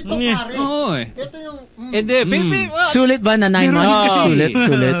init to, pare. Oh, eh. Ito yung... And then, Sulit ba na 9 months? Sulit.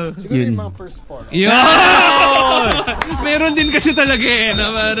 Siguro yung mga first four. Yeah. Meron din kasi talaga eh.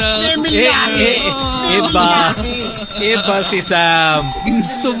 Na parang... Iba si Sam.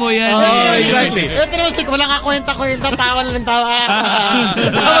 Gusto mo yan Exactly. Ito naman, wala ka kwenta-kwenta, tawa lang tawa.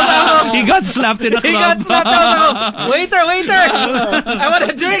 He got slapped in a club. Waiter! I want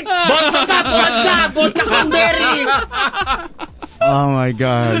a drink! Vodka cranberry! Oh my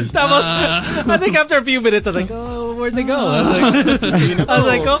God. I think after a few minutes, I was like, oh, where'd they go? I was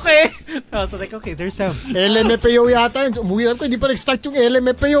like, okay, there's Sam. LMFAO yata. Umuwi ako, hindi pa nag-start yung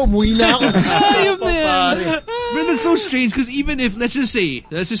LMFAO. Umuwi na ako. But that's so strange because even if, let's just say,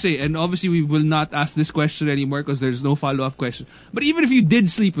 and obviously we will not ask this question anymore because there's no follow-up question. But even if you did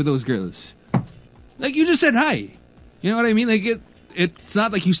sleep with those girls, like you just said hi. You know what I mean? Like it's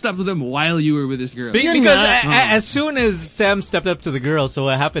not like you slept with them while you were with this girl. Because as soon as Sam stepped up to the girl, so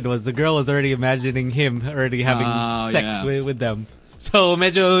what happened was the girl was already imagining him already having sex with them. So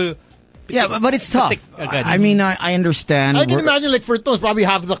medyo... Yeah, but it's tough. I mean, I understand. I can imagine like for Tones, probably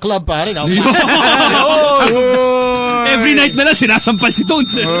half the club pa rin. Every night na lang sinasampal si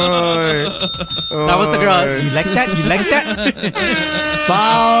Tones. That was the girl. You like that?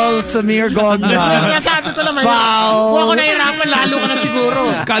 Foul, Samir Gonda. Sabi ko naman, Foul. kung ako nahirapan, lalo ka na siguro.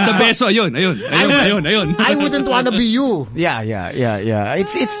 Kada beso, ayun. I wouldn't wanna be you. Yeah.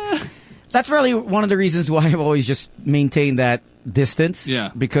 It's that's really one of the reasons why I've always just maintained that distance.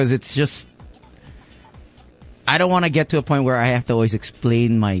 Yeah. Because it's just, I don't want to get to a point where I have to always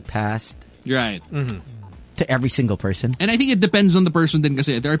explain my past. Right. To every single person. And I think it depends on the person din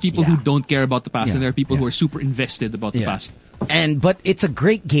kasi. There are people who don't care about the past and there are people who are super invested about the past. But it's a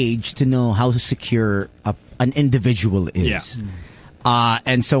great gauge to know how secure an individual is. Yeah.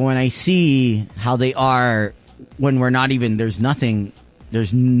 And so when I see how they are when we're not even, there's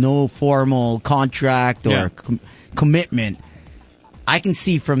no formal contract or commitment, I can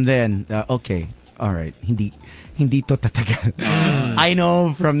see from then, okay, all right, hindi to tatagal. I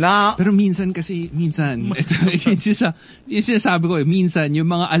know from now. Pero minsan, ito, yung sinasabi ko minsan, yung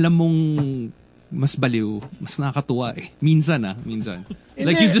mga alam mong mas baliw, mas nakakatuwa eh. Minsan.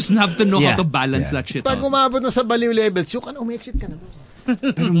 Like, you just have to know how to balance that shit. Pag umabot na sa baliw levels, you can exit ka na doon.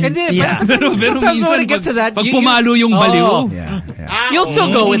 Pero minsan, pag pumalo yung baliw, you'll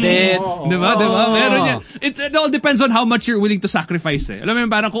still go with it. Diba? Meron yan. It all depends on how much you're willing to sacrifice eh. Alam mo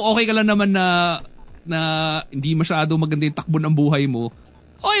yun, parang kung okay ka lang naman na hindi masyado maganda yung takbo ng buhay mo,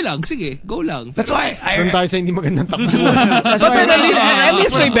 okay lang, sige, go lang. That's why Doon tayo sa hindi magandang takbo. That's why at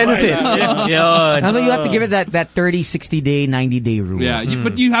least may benefits. That's why you have to give it that 30, 60 day, 90 day rule. Yeah,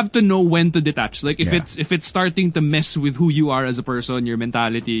 but you have to know when to detach. Like if it's starting to mess with who you are as a person, your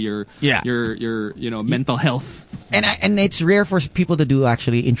mentality, your mental health. And it's rare for people to do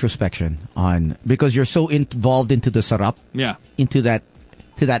actually introspection because you're so involved into the sarap. Yeah. Into that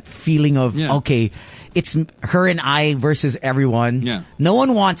feeling of okay, it's her and I versus everyone. Yeah. No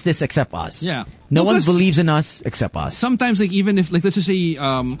one wants this except us. Yeah. No one believes in us except us. Sometimes, like, even if, like, let's just say,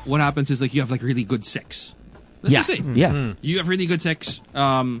 what happens is, like, you have, like, really good sex. Let's just say. Yeah. You have really good sex.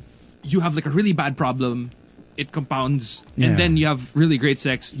 You have, like, a really bad problem. It compounds. And then you have really great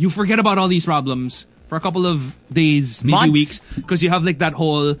sex. You forget about all these problems for a couple of days, maybe Months. weeks. Because you have, like, that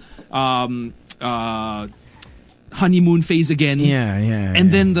whole honeymoon phase again. Yeah.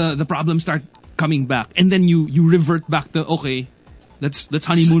 And then the problems start coming back, and then you revert back to okay, let's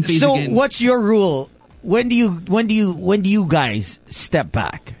honeymoon phase again. So what's your rule? When do you guys step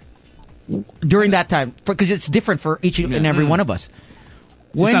back during that time? Because it's different for each and every one of us.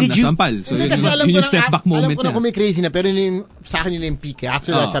 When did you? Nasampal. So Hindi kasi yun yung step back moment alam ko na kung may crazy na, pero sa akin yun yung peak.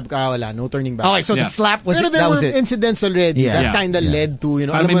 After that, sabi ko, wala, no turning back. Okay, so the slap was pero it? there That was were it. incidents already that kind of led to,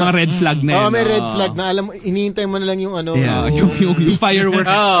 Parang may mga red flag na yun. may red flag na alam mo, iniintay mo na lang yung yung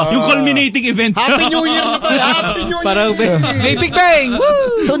fireworks, yung culminating event. Happy New Year na to! Happy New Year! Parang may Big Bang!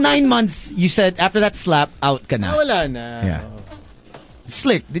 Woo! So 9 months, you said after that slap, out ka na. Wala na. Yeah.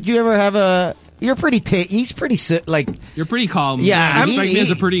 Slick, did you ever have a? You're pretty. He's pretty like. You're pretty calm. Yeah, you strike me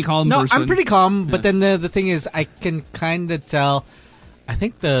as a pretty calm person. No, I'm pretty calm, but then the thing is, I can kind of tell. I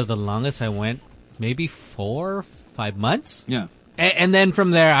think the longest I went, maybe 4 or 5 months. Yeah. And then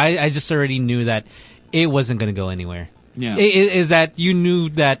from there, I just already knew that it wasn't going to go anywhere. Yeah. Is that you knew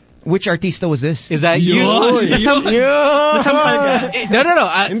that? Which artista was this? Is that you? Yo. No.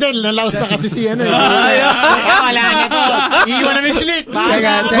 Hindi, nalaos na kasi si ano eh. Wala na to. Iiwan na ni Slick.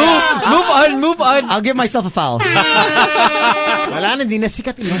 Move on. I'll give myself a foul. Wala na, di na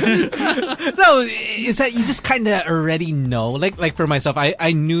sikat. No, is that you just kind of already know. Like for myself,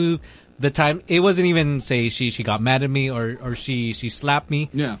 I knew the time. It wasn't even say she got mad at me or she slapped me.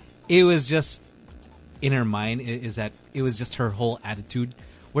 Yeah. It was just in her mind is that it was just her whole attitude.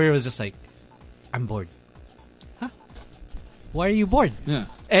 Where it was just like, I'm bored. Huh? Why are you bored? Yeah.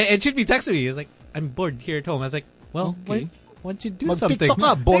 And she'd be texting me. It's like, I'm bored here at home. I was like, well, Okay. why don't you do something? Mag-TikTok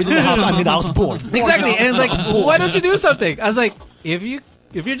ka, bored in the house. I'm in the house, bored. Exactly. And it's like, why don't you do something? I was like, if you're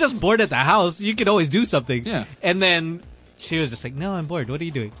just bored at the house, you can always do something. Yeah. And then she was just like, no, I'm bored. What are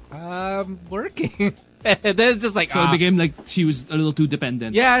you doing? I'm working. And then it's just like, So it became like she was a little too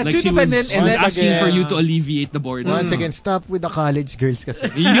dependent. Yeah, like too she dependent, Was and then asking again- for you to alleviate the boredom. Once again, stop with the college girls kasi.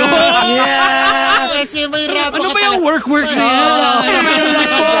 Yeah. Kasi may rap Ano ba yung work na yan?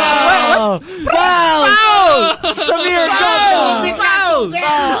 Wow. Samir, go.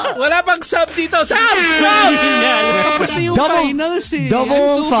 wala pang sub dito. Sub! Tapos na yung finals eh.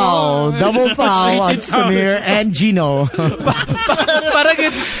 Double foul on Samir and Gino. Parang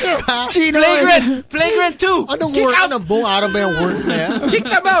it's Gino. flagrant 2. Anong work? Anong buong araw ba yung work na yan? Kick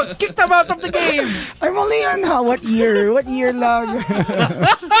them out of the game. I'm only on what year? What year lang?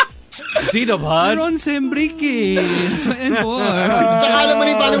 Dito ba? Pero on sem break eh. So, Saka alam mo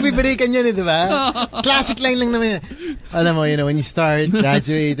rin paano bibreakan yan eh, di ba? Classic line lang naman yan. Alam mo, when you start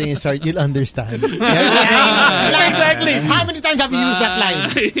graduating, you'll understand. Exactly. How many times have you used that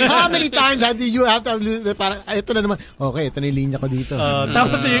line? How many times have you have to use that? Parang, ito na naman. Okay, ito na yung linya ko dito.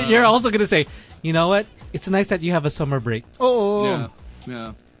 Tapos you're also gonna say, you know what? It's nice that you have a summer break. Oo.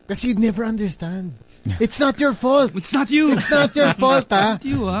 Yeah. Kasi you'd never understand. It's not your fault. It's not you. It's not your fault, ha?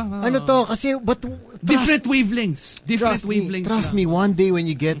 You Ano to? Kasi, but different wavelengths. Trust me, one day when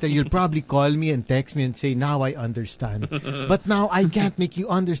you get there, you'll probably call me and text me and say, now I understand. But now I can't make you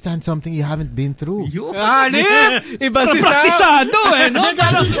understand something you haven't been through. Iba si Sam. Praktisado no?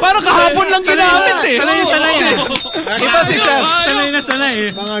 Parang kahapon lang ginamit eh. Sanay. Iba si Sam.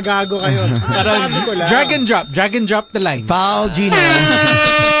 Sanay. Mga gago kayo. Sabi ko lang. Drag and drop the line. Foul, Gino.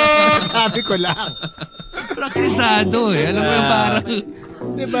 Sabi ko lang. Praktisado eh. Alam mo yung parang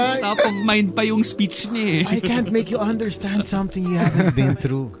Diba? top of mind pa yung speech niya eh. I can't make you understand something you haven't been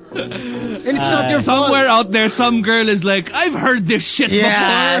through. And it's not your fault. Somewhere out there, some girl is like, I've heard this shit before.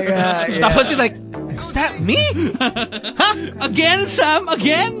 Tapos she's like, is that me? Huh? Again, Sam?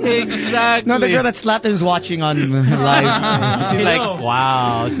 Again? Exactly. No, the girl that Slaton's watching on live. She's like,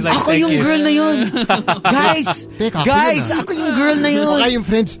 wow. She's like, Ako yung girl na yun. Guys, ako yung girl na yun. Baka yung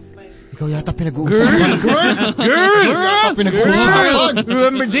friends, ikaw yata pinag-uusapan. Girl! Pinag-uusapan.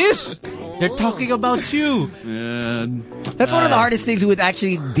 Remember this? They're talking about you. That's one of the hardest things with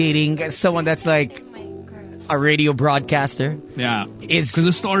actually dating someone that's like a radio broadcaster. Yeah. Is because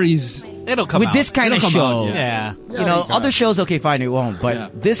the stories... It'll come with out. this kind of show. Yeah. You know, other shows, okay, fine, it won't.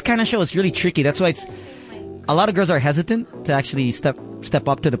 But this kind of show is really tricky. That's why it's a lot of girls are hesitant to actually step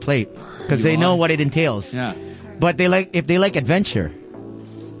up to the plate because they know what it entails. Yeah. But if they like adventure.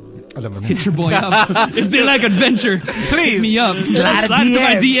 Hit your boy up. If they like adventure, please hit me up. Slide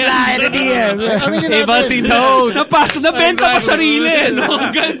a DM. Iba si Toad. Nabenta pa sarili. No,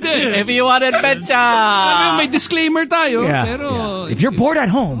 ganda. If you want adventure. May disclaimer tayo. Yeah. Pero if you're bored at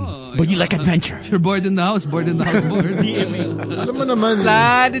home, but you like adventure. If you're bored in the house, bored. Alam mo naman.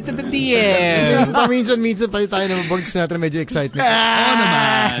 Slide into the DM. Minsan pa tayo na board kasi natin medyo excitement. Oo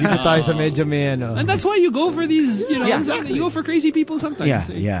naman. Dito tayo sa medyo may ano. And that's why you go for these, you know, exactly. you go for crazy people sometimes.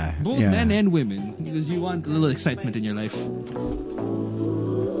 Yeah. Both men and women, because you want a little excitement in your life.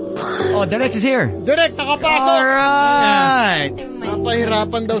 Oh, Direct is here. Direct, nakapasok! Alright!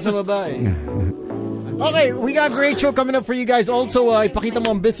 Napahirapan daw sa babae. Okay, we got a great show coming up for you guys. Also, ipakita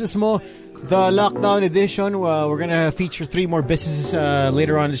mo ang business mo. The lockdown edition. We're gonna feature 3 more businesses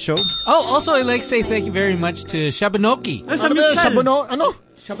later on the show. Oh, also I'd like to say thank you very much to Shabunoki.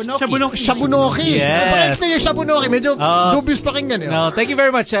 Shabunoki. Yes. Pa-explain yung Shabunoki. Medyo dubious pakinggan. No, thank you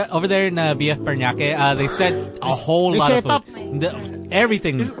very much. Over there in BF Paranaque, they said a whole lot of food.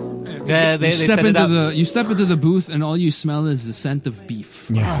 Everything. They set it up. You step into the booth and all you smell is the scent of beef.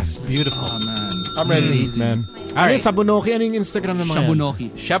 Yes, beautiful. Oh, man. I'm ready to eat, man. All right. Shabunoki. Ano yung Instagram ng mga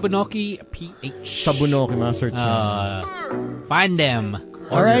Shabunoki. PH. Shabunoki, mga search. Find them.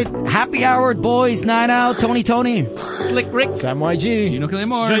 All right. Happy hour, boys. Night out. Tony. Slick Rick. Sam YG. Gino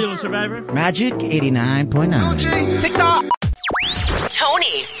Claymore. Joy Survivor. Magic 89.9. TikTok.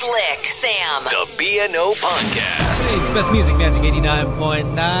 Tony, Slick, Sam. The BNO Podcast. It's best music, Magic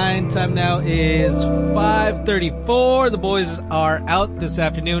 89.9. Time now is 5:34. The boys are out this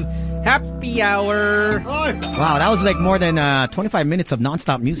afternoon. Happy hour. Wow, that was like more than 25 minutes of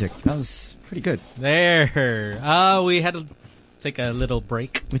nonstop music. That was pretty good. There. We had to take a little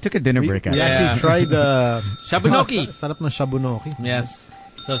break. We took a dinner break. We actually tried Shabunoki. Sarap ng Shabunoki. Yes.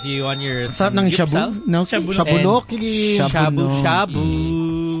 So if you on your Sarap ng shabu? No, Shabunoki.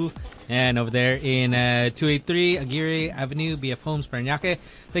 Shabu. And over there in 283 Aguirre Avenue, BF Homes, Paranaque.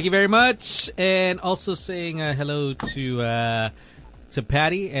 Thank you very much. And also saying hello to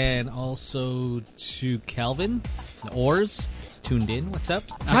Patty and also to Calvin, the Oars, tuned in. What's up?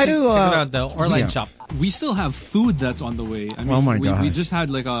 Hi to check it out, the Oarline shop. We still have food that's on the way. I mean, oh my we gosh. just had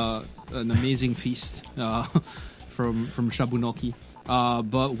like an amazing feast from Shabunoki.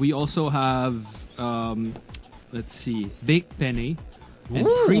 But we also have, let's see, baked penne and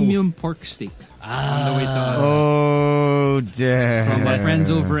premium pork steak on the way to us. Oh, damn. From my friends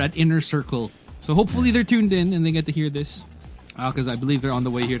over at Inner Circle. So hopefully they're tuned in and they get to hear this. Because I believe they're on the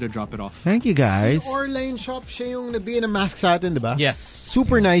way here to drop it off. Thank you, guys. Oarline shop, siya yung nabigyan ng mask sa atin, diba? Yes.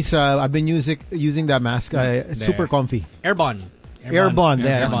 Super nice. I've been using that mask. It's super comfy. Airborne. Airborne.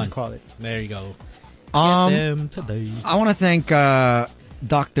 That's what you call it. There you go. I want to thank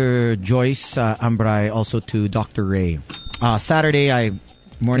Dr. Joyce Ambray, also to Dr. Ray. Saturday, I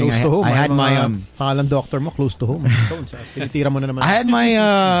had my pangalan doctor mo close to home. Tinitira mo na naman. I had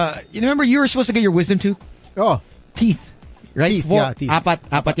my you remember you were supposed to get your wisdom tooth? Oh, teeth. Right? Teeth, yeah, teeth.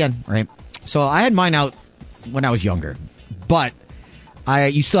 Apat yan, right? So I had mine out when I was younger. But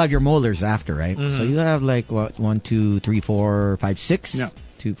you still have your molars after, right? Mm-hmm. So you have like what 1, 2, 3, 4, 5, 6? Yeah.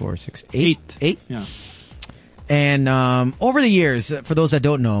 2, 4, 6, 8. 8? Yeah. And over the years, for those that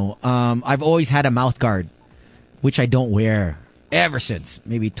don't know, I've always had a mouth guard, which I don't wear ever since.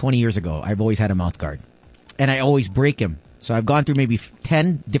 Maybe 20 years ago, I've always had a mouth guard. And I always break him. So I've gone through maybe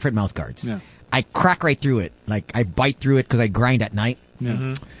 10 different mouth guards. Yeah. I crack right through it. Like I bite through it because I grind at night. Yeah.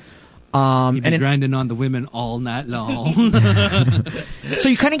 Mm-hmm. You've been grinding on the women all night long. So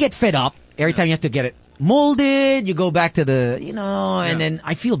you kind of get fed up every time you have to get it molded. You go back to the, and then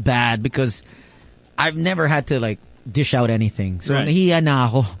I feel bad because I've never had to like dish out anything. So nahiya na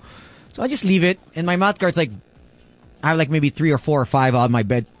ako. So I just leave it, and my mouth guard's like, I have like maybe 3 or 4 or 5 on my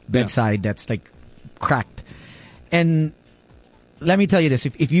bedside that's like cracked. And let me tell you this: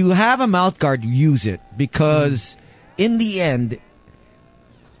 if you have a mouth guard, use it because in the end,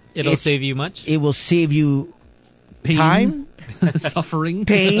 It'll save you much? It will save you time, suffering,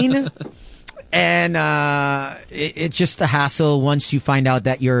 pain, and it's just a hassle once you find out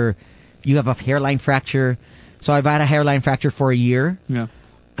that you have a hairline fracture. So I've had a hairline fracture for a year. Yeah.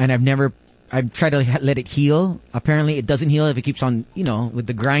 And I've tried to let it heal. Apparently it doesn't heal if it keeps on, with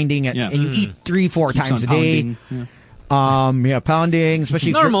the grinding and you eat 3-4 times a day. Pounding. Yeah. Pounding,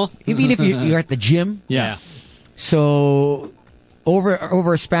 especially normal. Even if you're at the gym. Yeah. So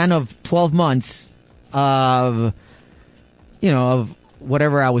over a span of 12 months of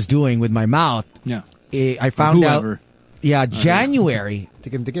whatever I was doing with my mouth, I found out. Yeah, January.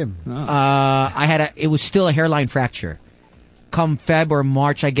 Tikim. It was still a hairline fracture. Come Feb or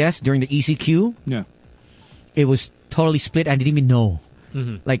March, I guess, during the ECQ. Yeah. It was totally split. I didn't even know.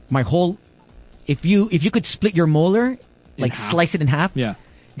 Mm-hmm. Like my whole, if you could split your molar, like half. slice it in half. Yeah.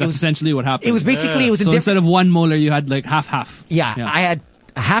 That's essentially what happened. It was basically, it was so instead of one molar, you had like half. Yeah, I had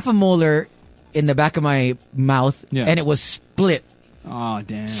half a molar in the back of my mouth, and it was split. Oh,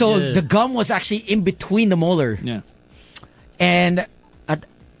 damn. So the gum was actually in between the molar. Yeah. And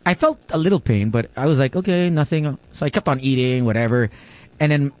I felt a little pain, but I was like, okay, nothing. So I kept on eating, whatever.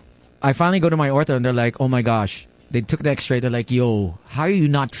 And then I finally go to my ortho, and they're like, oh my gosh. They took the x-ray. They're like, yo, how are you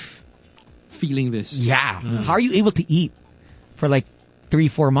not feeling this? Yeah. How are you able to eat for like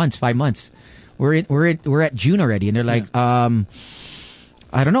 3-4 months, 5 months? We're at June already. And they're like, I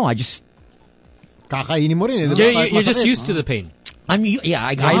don't know. I just... Kakainin mo rin. You're just used to the pain. I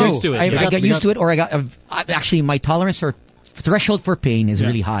got used to it. I got used to it, or actually my tolerance or threshold for pain is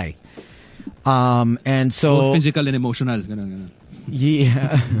really high. And so both physical and emotional. Ganun.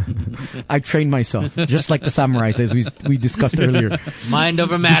 Yeah, I trained myself just like the samurais as we discussed earlier. Mind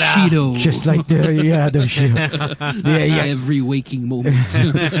over matter. Bushido. Just like the Bushido. Yeah. Every waking moment.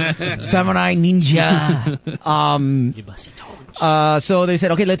 Samurai ninja. So they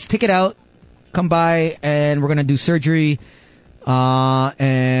said, okay, let's take it out. Come by, and we're gonna do surgery.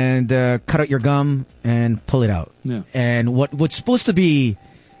 And cut out your gum and pull it out. Yeah. And what's supposed to be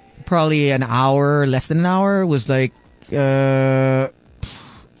probably an hour, less than an hour, was like an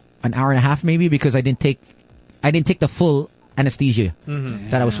hour and a half maybe, because I didn't take the full anesthesia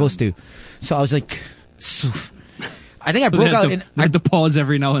that I was supposed to. So I was like, I think I broke out. I had to pause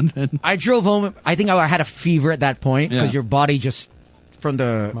every now and then. I drove home. I think I had a fever at that point because your body just from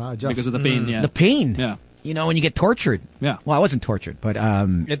because of the pain. Yeah. The pain. Yeah. When you get tortured. Yeah. Well, I wasn't tortured, but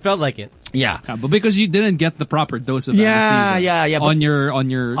it felt like it. Yeah. But because you didn't get the proper dose of anesthesia. Yeah.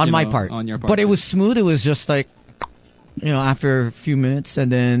 On my part. On your part. But it was smooth. It was just like, after a few minutes,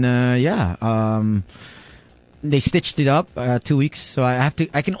 and then they stitched it up 2 weeks. So I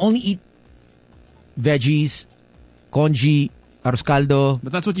can only eat veggies, congee, arroz caldo.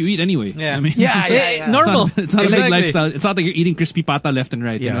 But that's what you eat anyway. Yeah. I mean, normal. It's not a big lifestyle. It's not like you're eating crispy pata left and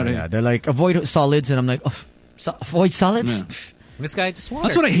right. Yeah. They're like, avoid solids, and I'm like, avoid solids. Yeah. This guy just water.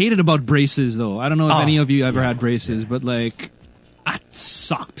 That's what I hated about braces, though. I don't know if any of you ever had braces, but like, that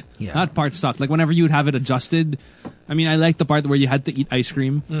sucked. Yeah. That part sucked. Like whenever you'd have it adjusted. I mean, I liked the part where you had to eat ice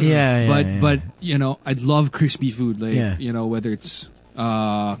cream. But I'd love crispy food. Like whether it's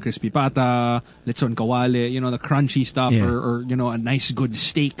crispy pata, lechon kawale, the crunchy stuff, or a nice good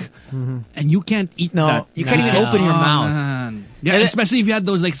steak, and you can't eat that. You can't even open your mouth. Man. Yeah, especially if you had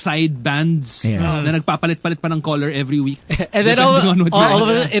those like side bands na nagpapalit-palit pa ng color every week. And then all of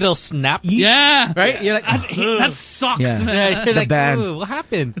it, it'll snap. Yeah, right. You're like, that sucks, man. man. You're like, bands. what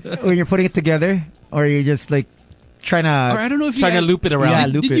happened? When you're putting it together, or you're just like trying to. Or I don't know if trying to loop it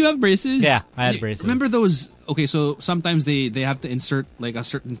around. Yeah, Did you have braces? Yeah, I had braces. Remember those? Okay, so sometimes they have to insert like a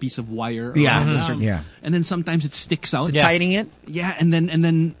certain piece of wire. Yeah. And then sometimes it sticks out. Tightening it. Yeah, and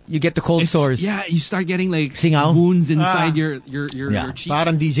then You get the cold sores. Yeah, you start getting like Singaw? wounds inside your cheek.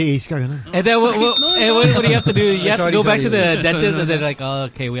 Parang DJ Ace ka, gano'n. And then what do you have to do? You have to go back to the sorry. dentist, and they're like, oh,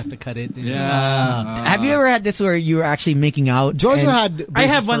 okay, we have to cut it. Yeah. Have you ever had this where you were actually making out? Giorgio and- had I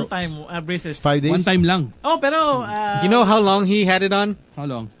have braces one for time braces. 5 days. One time lang. Oh, pero You know how long he had it on? How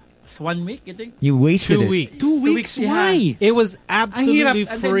long? it's 1 week, I think. You wasted 2 it. weeks. 2 weeks. weeks, yeah. Why? It was Ang hirap. absolutely And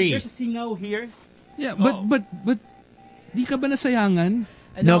then free. there's a singaw here. Yeah, but di ka ba nasayangan?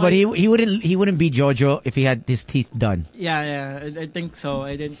 No, but he wouldn't be Jojo if he had his teeth done. Yeah, I think so.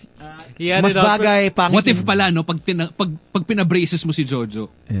 I didn't. He had Mas it out bagay pangit. What if pala, no, pag pinabraces mo si Jojo,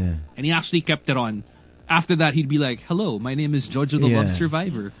 Yeah. and he actually kept it on, after that, he'd be like, hello, my name is Jojo the Yeah. Love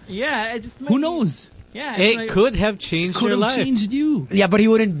Survivor. Yeah, it's just Who knows? Yeah, It could have changed Could your have life. changed you. Yeah, but he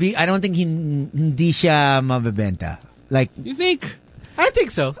wouldn't be. I don't think hindi siya mabebenta. Like You think? I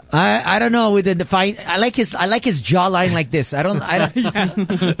think so. I don't know with the fine. I like his jawline like this. I don't. I'm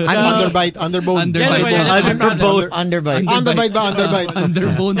Underbite, underbone. Underbone. underbite. Underbite ba? Underbite.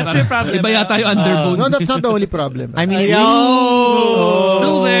 Underbone. That's your problem. Iba yata yung underbone. No, that's not the only problem. I mean, if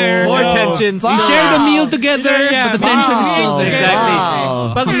Still there. More tension. We share the meal together, Yeah, but the tension is still wow. there. Exactly.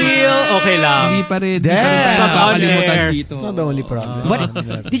 Wow. Pag meal, okay lang. Hindi pa rin. Damn. Hindi pa rin kakalimutan On air. dito. It's not the only problem.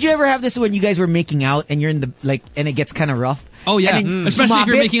 But did you ever have this when you guys were making out and you're in the and it gets kind of rough? Oh yeah, And then especially if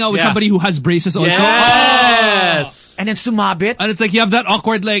you're sumabit? making out with Yeah. somebody who has braces also. Yes. And then sumabit. And it's like you have that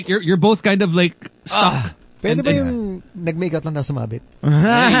awkward, like you're both kind of like stuck. Pwede ba yung nag-make out lang na sumabit?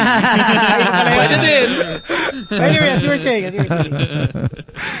 Pwede din. Anyway, as you were saying.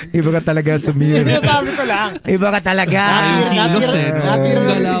 Iba ka talaga sumir. Sabi ko lang. Iba ka talaga. Natira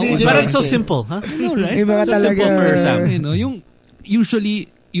na si DJ. Parang so simple, huh? Iba ka So talaga. simple for Sam. You know, yung usually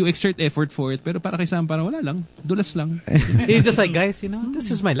you exert effort for it, pero para kay Sam parang wala lang, dulas lang. He's just like, guys, this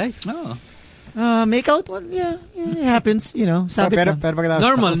is my life. Oh. Make out? Well, yeah, it happens. You know, sabit Pero lang. pagkatapos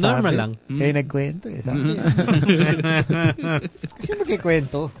Normal nakasabit, lang. Eh, nagkwento eh. Sabi niya. Kasi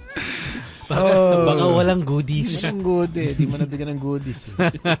magkikwento. Baka walang goodies. Walang good eh. Di mo nabigyan ng goodies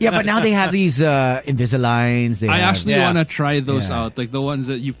eh. Yeah, but now they have these Invisaligns. They I have, actually Yeah. want to try those Yeah. out, like the ones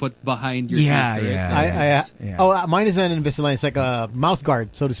that you put behind your Yeah, teeth. yeah. Right? Yeah. Oh, mine is an Invisalign. It's like a mouth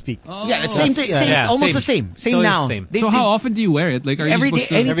guard, so to speak. Yeah, it's same thing. Yeah. Same, Yeah, almost same. the same. Same So it's now. same. So how often do you wear it? Like, are Every you day,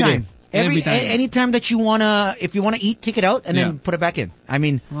 supposed to? anytime. Every time. Anytime that you wanna, if you wanna eat, take it out and Yeah. then put it back in. I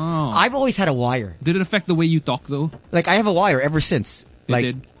mean, Oh. I've always had a wire. Did it affect the way you talk though? Like I have a wire ever since. It Like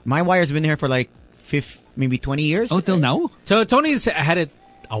did? my wire's been here for like maybe 20 years. Oh, till now? So Tony's had it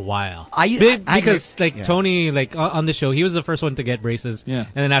a while. I- because yeah. Tony, like on the show, he was the first one to get braces.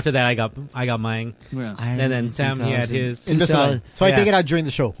 Yeah. And then after that, I got mine. Yeah. And then Sam, he had his. Invisalign. So I Yeah. take it out during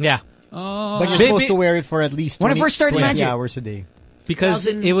the show. Yeah. Oh. But you're Ba- supposed ba- to wear it for at least When I 20, first started 20 Magic. hours a day. Because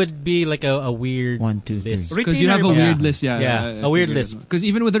 2000 it would be like a weird 1, 2, 3. list. Because you have a Retainer, weird yeah. list, yeah. Yeah, a weird list. Because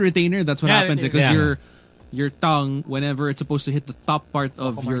even with a retainer, that's what Yeah, happens. retainer. Because Yeah. your tongue, whenever it's supposed to hit the top part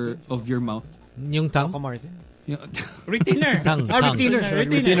of your mouth. Yung tongue? Ako, Martin. Retainer. Tongue. Retainer.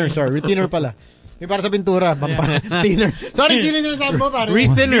 Retainer. Retainer pala. Yung para sa pintura. Retainer. Sorry, sino yung sinasabi mo, pare?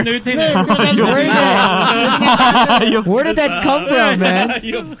 Rethinner. Hindi, sinasabi mo, retainer. Where did that come from, man?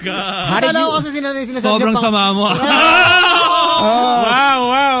 How did Akala ko you? kasi sinasabi Sobrang niya sama mo.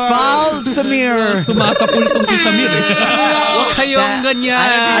 Foul, Samir. Tumatapultong si Samir eh. Huwag kayong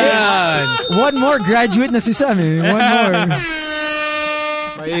ganyan. One more graduate na si Sam eh. One more.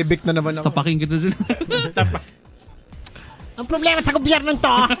 May ibig na naman ako. Tapaking kita dyan. Ang problema sa gobyerno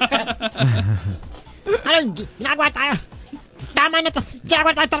to. Anong ginagawa tayo? Tama na to.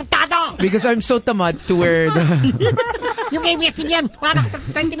 Ginagawa tayo tarantado. Because I'm so tamad to wear the... Yung ABS-CBN, wala na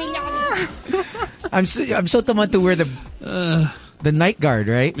 20 million. I'm so tamad to wear the night guard,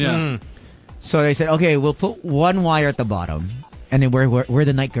 right? Yeah. So they said, okay, we'll put one wire at the bottom, and then wear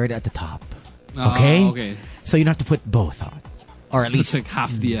the night guard at the top. Okay? Okay. So you don't have to put both on, or at It's least like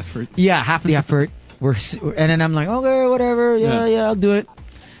half the effort. yeah, half the effort. And then I'm like, okay, whatever, yeah, I'll do it.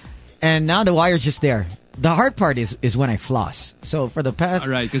 And now the wire's just there. The hard part is when I floss. So for the past,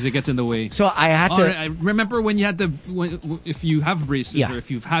 All right, because it gets in the way. so I had to. I remember when you had to, if you have braces Yeah. or if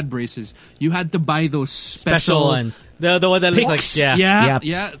you've had braces, you had to buy those Special ones. The one that looks like, yeah.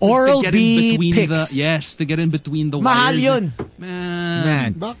 Yeah. Oral to get B in between picks. to get in between the Mahal wires. yun.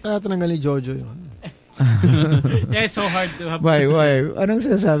 Man. Bakit tinanggal ni Jojo yun? Yeah, it's so hard to have. Why? Anong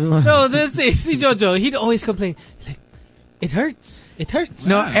sinasabi mo? No, this see Jojo, he'd always complain, like, it hurts. It hurts.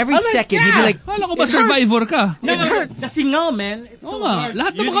 No, every I'm like, second he'd be like, Kala ko ba survivor ka? No, kasi nga, man. It's so Oo nga. hard.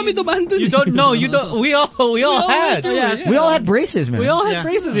 Lahat naman kami dumaan dun. You don't know. You don't. We all had. Yeah, we all had braces, man. We all had Yeah.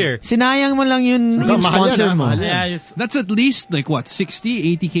 braces here. Sinayang mo lang yung Mahal sponsor yan, mo. mahal yan. Yeah, That's at least like what,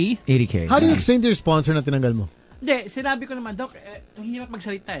 60, 80K? 80K. How do you explain to your sponsor na tinanggal mo? Hindi, sinabi ko naman, Doc, ang hirap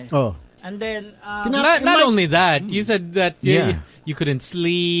magsalita eh. Oh. And then, Not only that, you said that Yeah. you couldn't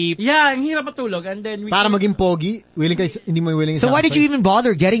sleep. yeah, ang hirap matulog. And then, Para maging pogi, hindi mo willing So why did you even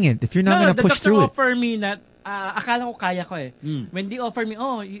bother getting it if you're not gonna the push doctor through it? offer me na, akala ko kaya ko eh. When they offer me,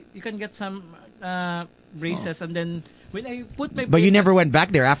 you can get some braces and then when I put my But you braces- never went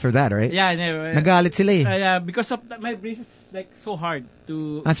back there after that, right? Yeah, I never. Nagalit sila eh. Yeah, because of my braces is like so hard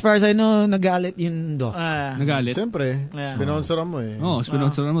to. As far as I know, nagalit yung doc. Nagalit? Siyempre, Yeah. spinonsoran mo eh. Oh,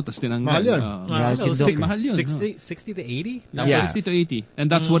 spinonsoran mo, tapos tinanggal. Mahal yun. Nagalit yung doc. Mahal yun. 60 to 80? That Yeah. was 60 to 80. And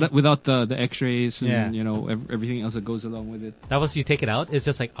that's what without the x-rays and, Yeah. you know, everything else that goes along with it. That was you take it out? It's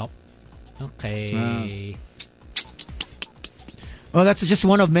just like, oh, okay. Oh, that's just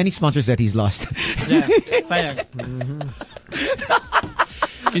one of many sponsors that he's lost. Yeah, sayang.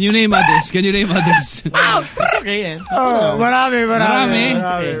 Can you name others? It's okay, eh. Oh, marami. Marami.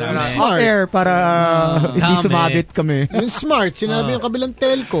 Out there para hindi Dami. sumabit kami. Yung smart, sinabi yung kabilang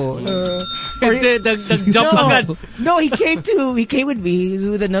telco. Hindi, nag-jump agad. No, he came with me. He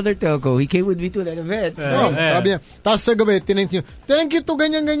was with another telco. He came with me to that event. Sabi niya. Tapos sa gabi, tinanong niya, thank you to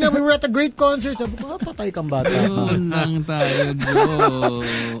ganyan-ganyan. We were at a great concert. Sabi ko, patay kang bata. Yun lang tayo, Joe.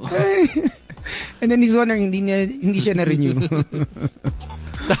 And then he's wondering, hindi siya na-renew.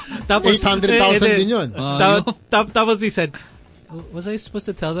 Tapos, 800,000 din yun. Tapos he said, was I supposed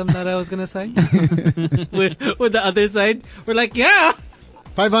to tell them that I was gonna sign? with the other side? We're like, yeah!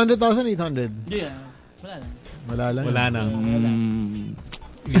 500,000, 800. Yeah. Wala lang. Wala lang. Wala na.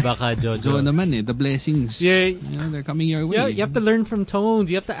 Iba ka, Jojo. Joe naman the blessings. Yeah. You know, they're coming your way. Yeah, you have to learn from Tones.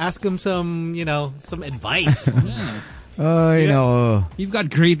 You have to ask him some advice. You know. You've got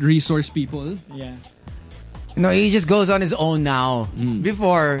great resource people. Yeah. No, he just goes on his own now.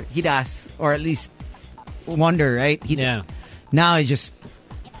 Before, he'd ask, or at least wonder, right? Yeah. Now, he just...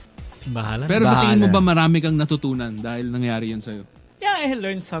 Bahala. Pero sa tingin mo ba marami kang natutunan dahil nangyari yun sa'yo? Yeah, I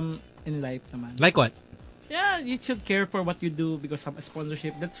learned some in life naman. Like what? Yeah, you should care for what you do because of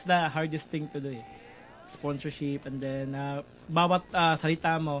sponsorship. That's the hardest thing to do. Sponsorship, and then bawat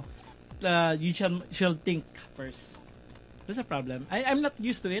salita mo, you should think first. That's a problem. I'm not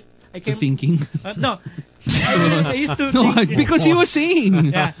used to it. Thinking? No. I used to think. Because he was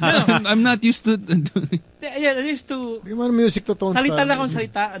saying. Yeah, no. I'm not used to... Yeah, I used to... Bigyan mo ng music to Tones. Salita lang akong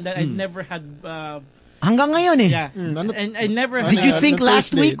salita, and then I never had... Hanggang ngayon eh. Yeah. And I never had... Did you think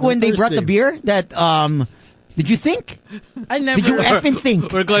last Thursday, week when they brought the Thursday. beer that, did you think? I never... Did you effing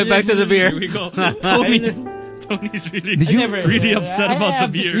think? We're going back to the beer. Here we go. Tony's really, Did you really upset about the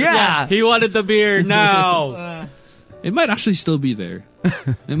beer. Yeah. He wanted the beer now. It might actually still be there.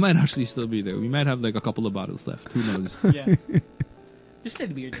 We might have like a couple of bottles left. Who knows? Yeah. Just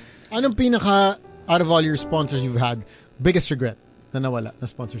still weird. Anong pinaka, out of all your sponsors you've had, biggest regret na nawala na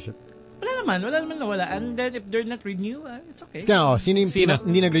sponsorship? Wala naman nawala. And then if they're not renew, it's okay. Kaya sino yung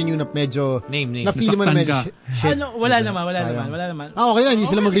hindi nag-renew na medyo, Name. na-feel mo na medyo Nasaktan shit. Wala naman. Okay lang, hindi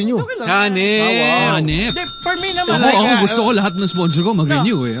sila mag-renew. Okay lang. Hanip. Hindi, for me naman, Ako gusto ko lahat ng sponsor ko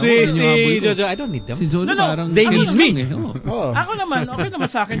mag-renew eh. Si Jojo, I don't need them. Si Jojo No, parang... they need me. Oh. ako naman, okay naman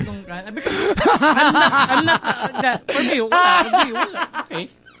sa akin kung because I'm not for me, wala. Okay.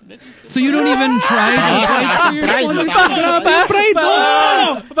 So you don't even try to fight for your sponsor? Pride mo!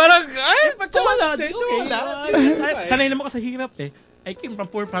 Parang, Pag wala, okay. Sanay naman ako sa hirap eh. I came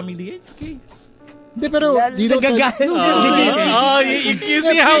from poor family. It's okay. Hindi, pero, you don't... you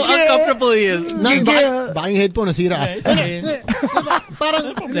see how uncomfortable he is. Baka yung headphone nasira.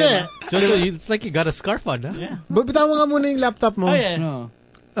 Parang, hindi. Jojo, it's like you got a scarf on, huh? Yeah. Bitawan nga muna yung laptop mo. Oh, yeah.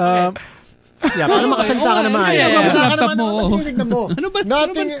 Yeah, para makasalita ka na maayos. Sa laptop mo. Tingnan mo.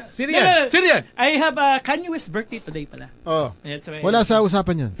 Nothing. Serious. I have a Kanye West birthday today pala. Oh. Yeah, that's why- Wala sa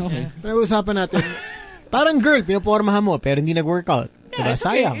usapan yan. Okay. Pinag-uusapan natin. Parang girl, pinopormahan mo, pero hindi nag-workout. Diba? it's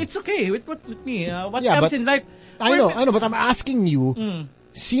Sayang. okay. It's okay with me. What Yeah, comes but- in life. I know, but I'm asking you,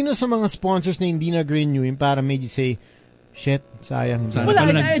 sino sa mga sponsors na hindi nag-renew yung para made you say, shit, sayang. Wala, I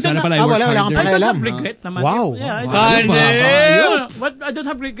don't Sana pala Ah, I work wala kang harder. I don't Alam. have regret naman. Wow. Yeah, but I don't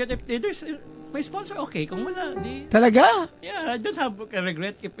have regret if there's my sponsor okay. Kung wala, di... Talaga? Yeah, I don't have a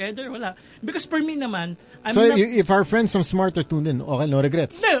regret if either wala. Because for me naman, I'm So not... if our friends from Smarter tuned in, okay, no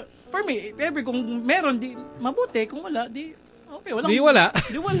regrets. No, for me, if ever kung meron, di mabuti. Kung wala, di... Okay, wala. Di wala.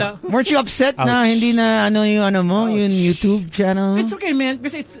 Di wala. Weren't you upset na hindi na yung YouTube channel? It's okay, man.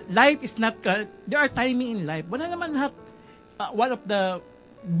 Because life is not... there are timing in life. Wala naman lahat... one of the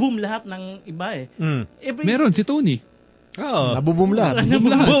boom lahat ng iba eh. Meron, si Tony. Oh. Nabuboom lahat.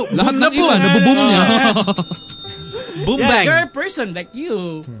 Lahat ng iba, nabuboom niya. Boom Yeah, bang. you're a person like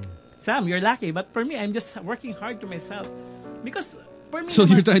you. Sam, you're lucky. But for me, I'm just working hard to myself. Because for me... So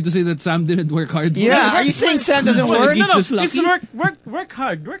you're trying to say that Sam didn't work hard for Yeah, it? are you saying Sam doesn't work? He's just lucky? It's work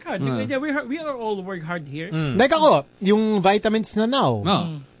hard. Yeah, we are all work hard here. Like ako, yung vitamins na now,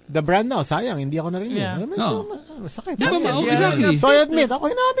 Oh. the brand now, sayang, hindi ako na-renew. Yeah. Sakit. Di ba, Yeah. exactly. So I admit, ako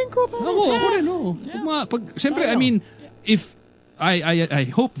hinabing ko. Ako rin, no. Siyempre, I mean, if I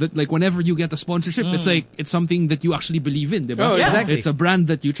hope that like whenever you get a sponsorship, it's like it's something that you actually believe in, diba? Oh, exactly. It's a brand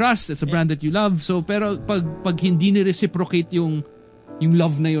that you trust, it's a brand that you love. So pero pag hindi ni reciprocate yung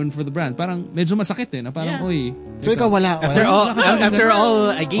love na yun for the brand, parang medyo masakit na parang oy. So ikaw wala. After all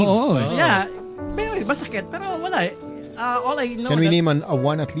I gave. Yeah. Pero masakit, pero wala eh. All I know. Can we name a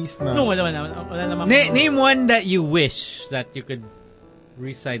one at least? Na? No, wala naman. Name one that you wish that you could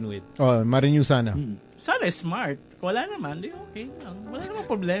re-sign with. Oh, ma-renew sana. Sana smart. Wala naman. Di okay lang. Wala namang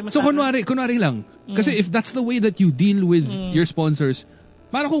problema. So sana. kunwari lang. Kasi if that's the way that you deal with your sponsors,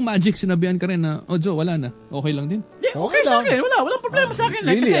 parang kung Magic sinabihan ka rin na, Joe, wala na. Okay lang din. Di, okay sa akin. Walang problema sa akin.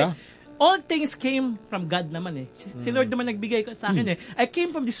 Really, kasi all things came from God naman eh. Si Lord naman nagbigay ko sa akin eh. I came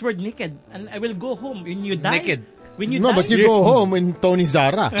from this word naked and I will go home when you die. Naked. When you No, die. but you go home in Tony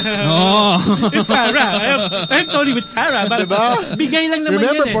Zara. It's Sarah. I'm Tony with Sarah. But Diba? bigay lang naman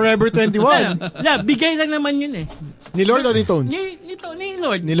Remember, yun eh. Forever 21. Yeah, bigay lang naman yun eh. Ni Lord o ni Tones? Ni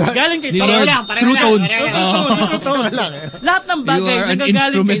Lord. Ni Lord. Galing kay Ni Lord. Lord. True Tones. True Tones. Lahat ng bagay You are an nagagaling kay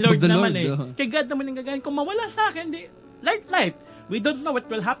instrument Lord of the naman Lord. eh. Kay God naman nagagaling. Kung mawala sa akin, life. We don't know what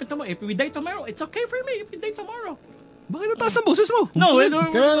will happen tomorrow. If we die tomorrow, it's okay for me if we die tomorrow. Bakit nataas ang boses mo? No,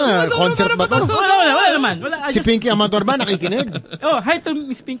 Kaya nga, concert ba to? Wala naman. Si Pinky Amador ba nakikinig? Oh, hi to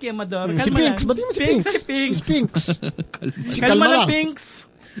Miss Pinky Amador. Si Pinks, ba't di mo si Pinks? Si Pinks. Si Pinks. Si Kalma Kalma lang, lang.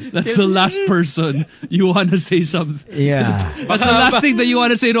 Pinks. That's the last person you want to say something. Yeah. That's the last thing that you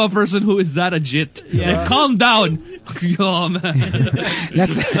want to say to a person who is that a jit. Yeah. Like, calm down. Oh, man.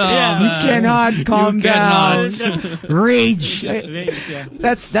 That's Yeah. you cannot calm You cannot. down. Rage. Yeah.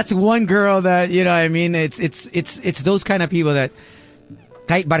 That's one girl that I mean. It's those kind of people that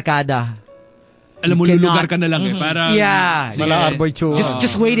kahit barkada. Alam mo, You lulugar cannot- ka na lang eh. Para, Yeah. Sige. Mala Arboy Chua.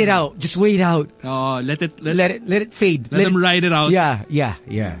 Just wait it out. Just wait out. Oh, let it Let it fade. let them ride it out. Yeah.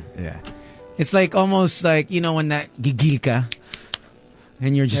 It's like almost like when that gigil ka,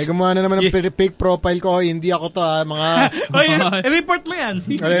 and you're Eh, just gumawa na naman ng fake profile ko. Hindi ako to mga... Oy, report mo yan.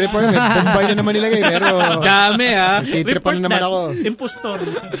 Report mo. Bombay na naman nilagay. Pero... Dami Titripan na naman ako. Impostor.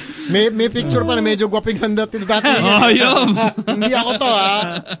 May picture pa na medyo gwaping sandat dati. Oh, yun. Hindi ako to,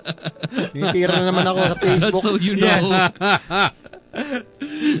 ha? Tinitira na naman ako sa Just Facebook. so you know.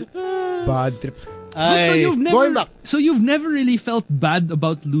 Bad trip. So Going back. you've never really felt bad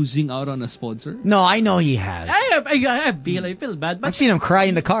about losing out on a sponsor? no. I know he has. I feel bad. But I've seen him cry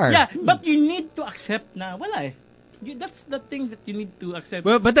in the car. yeah, but you need to accept na wala eh. That's the thing that you need to accept.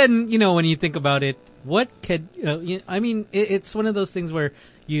 But then, when you think about it, what could, I mean, it's one of those things where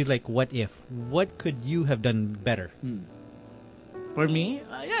you like, what if? What could you have done better? For me,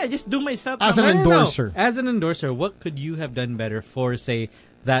 just do myself. As an endorser. As an endorser, what could you have done better for, say,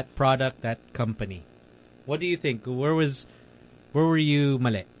 that product, that company? What do you think? Where were you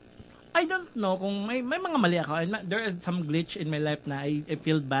mali? I don't know kung may mga mali ako. There is some glitch in my life na I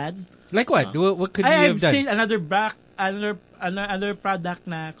feel bad. Like what? What could you I've have done? seen another product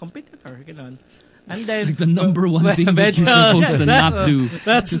na competitor, gano'n. And then Like the number one thing that Medyo- you're supposed to not do.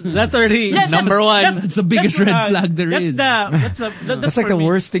 That's already Yeah, number one. That's the biggest red flag there is. That's That's like for the me.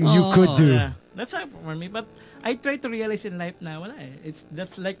 worst thing you could do. Yeah, that's not for me. But I try to realize in life na wala eh.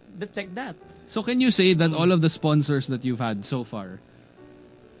 That's like that. So can you say that all of the sponsors that you've had so far,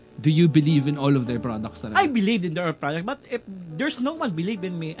 do you believe in all of their products? I believe in their product, but if there's no one believe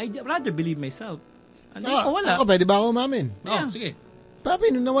in me, I'd rather believe myself. Ano, wala. Ako, pwede ba ako umamin? Oh, sige.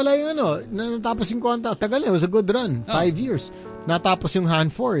 Papi, nung nawala yung natapos yung konta, tagal na, it was a good run. 5 years. Natapos yung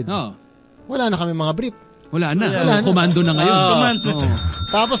Hanford. Oh. Wala na kami mga brief. Wala na. Wala na. Komando na ngayon. Komando. Oh.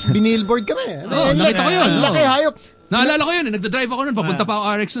 Tapos binillboard kami. nakita ko yun. Laki, hayop. Naalala ko yun. Nagda-drive ako nun. Papunta pa ako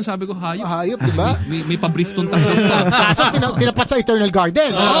RX nun. Sabi ko, hayop. Hayop, di ba? May pa-brief tong tatlo. Kaso tinapat sa Eternal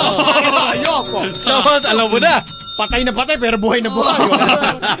Garden. Hayop. Tapos, alam mo na. Patay na patay, pero buhay na buhay.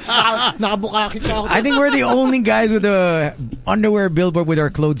 Nakabukakit ka ako. I think we're the only guys with the underwear billboard with our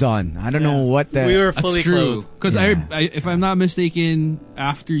clothes on. I don't know what the. We were That's fully true. clothed. Because Yeah. if I'm not mistaken,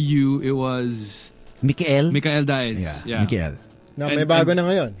 after you, it was Mikael. Mikael Daes. Yeah, Mikael. No, may bago na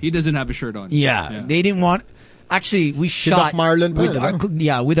ngayon. He doesn't have a shirt on. Yeah, they didn't want. Actually, we shot Doc Marlon pa, with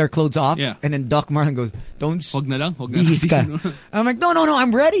no? with our clothes off. Yeah. And then Doc Marlon goes, "Don't Wag na lang. Wag na lang. bihis ka." I'm like, "No,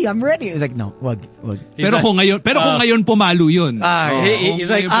 I'm ready. I'm ready." He's like, "No, wag." Pero kung ngayon pumalo yun. He's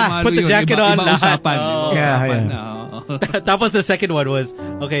like, Kung ngayon put the pumalo jacket yun, on. Iba usapan. Oh. Iba Yeah, usapan yeah. na, oo. Tapos the second one was,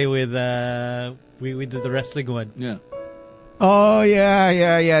 okay, with, we did the wrestling one. Yeah. Oh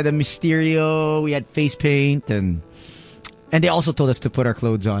yeah. The Mysterio. We had face paint and they also told us to put our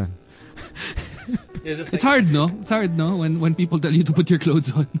clothes on. It's hard, no? It's hard, no? When people tell you to put your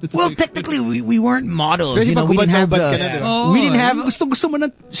clothes on. It's Well, like- technically, we weren't models. Especially pag we didn't have hubad-hubad the. ka na, di ba? Oo, we didn't have. Gusto mo na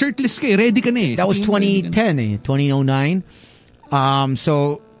shirtless ka eh. Ready ka na eh. That was Tingin ka, ready ka na. 2010, 2009.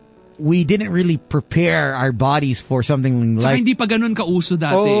 So we didn't really prepare our bodies for something Saka like hindi pa ganun kauso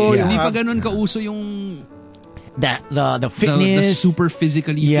dati. Oh, yeah. Hindi pa ganun kauso yung that. The the fitness, super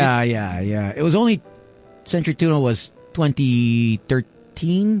physically fit. Yeah. It was only Century Tuna was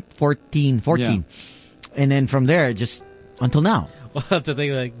 2013, 14, and then from there just until now. Well, that's the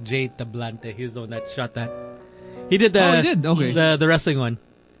thing, like Jay Tablante, he was the one that shot that. He did the Oh, he did? Okay. the wrestling one.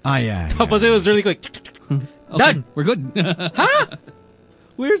 Yeah. Tapos it was really quick. Okay, Done. we're good.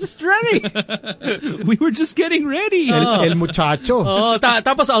 We were just ready. We were just getting ready. El Muchacho. Oh,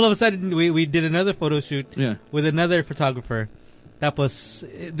 tapos all of a sudden we did another photo shoot Yeah. with another photographer. Tapos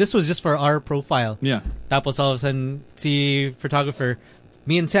this was just for our profile. Yeah. Tapos all of a sudden si photographer,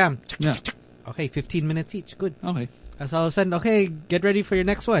 me and Sam. Yeah. Okay, 15 minutes each. Good. Okay. That's all of a sudden, okay, get ready for your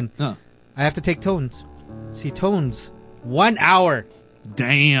next one. Oh. I have to take Tones. See, Tones, 1 hour.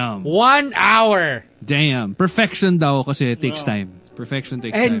 Damn. 1 hour. Damn. Perfection daw kasi it takes time. Perfection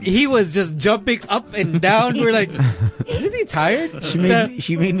takes And time. he was just jumping up and down. We're like, isn't he tired?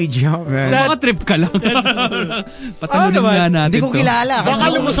 She made me jump, man. Baka trip ka lang. Patalunin naman. nga natin Hindi ko to. kilala. Baka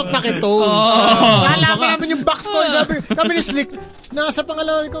lumusot na kay Tones. Nalaman namin yung backstory. Sabi ni Slick, nasa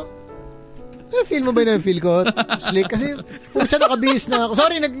pangalawa ko, feel mo ba yung feel ko? Slick, kasi siya nakabihis na ako.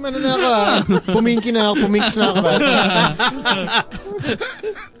 Sorry, puminki na ako, puminks na ako.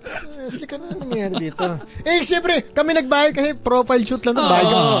 Slick, ano nangyari dito? Siyempre, kami nagbayad kasi profile shoot lang.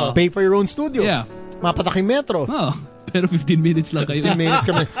 Bayad pay for your own studio. Yeah. Mapataking metro. Oh, pero 15 minutes lang kayo. 15 minutes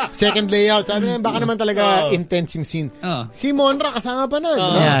kami. Second layout. Sabi na, baka naman talaga intense yung scene. Si Monra, kasama pa na.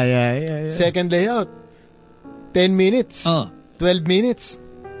 Yeah. Second layout. 10 minutes. 12 minutes.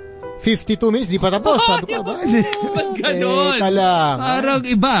 52 minutes, di pa tapos. Sabi ko, ba? Ba't ganon? Teka lang. Parang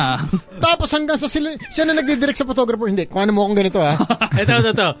iba. Tapos hanggang sa siya na nagdidirect sa photographer. Hindi, kung ano mo akong ganito, ha?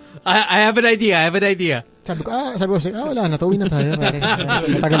 Ito. I have an idea. Sabi ko, wala na, tawin na tayo.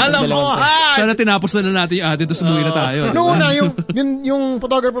 Alam mo, ha? Sana tinapos na natin yung atin, tapos umuwi na tayo. Noong una, yung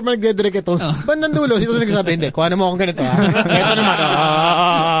photographer pa nagdidirect ito, bandang dulo, ito nagsasabi, hindi, kung ano mo akong ganito, ha? Ito naman,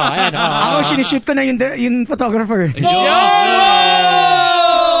 ayan, Ako, sinishoot ko na yung photographer.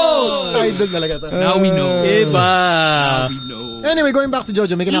 Idol talaga to. Now we know. Iba. Now we know. Anyway, going back to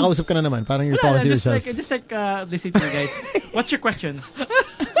Jojo, may kinakausap ka na naman. Parang you're talking to yourself. Just like listen to you guys. What's your question?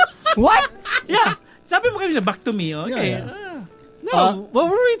 What? Yeah. Sabi mo kanina, back to me. Okay. Yeah. No, what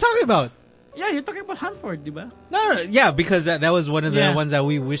were we talking about? Yeah, you're talking about Hanford, di ba? No, yeah, because that was one of the ones that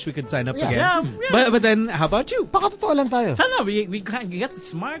we wish we could sign up again. Yeah. But then, how about you? Baka totoo lang tayo. Sana we can get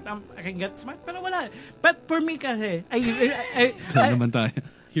smart. I can get smart, pero wala. But for me kasi, Saan naman tayo?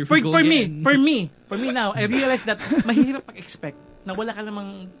 Here we go for again. me now, I realize that mahirap pag-expect na wala ka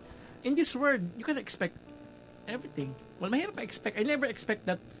namang, in this world, you can expect everything. Well, mahirap pag-expect. I never expect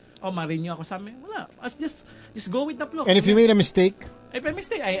that, marinyo ako sa amin. Wala. Just go with the flow. And if you made a mistake, I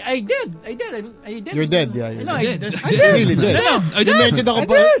did. I did. You're dead. Yeah, No, I did. Really dead. You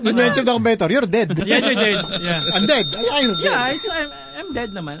mentioned the competitor. You're dead. Yeah, you're dead. Yeah. I'm dead. I'm dead. Yeah, I'm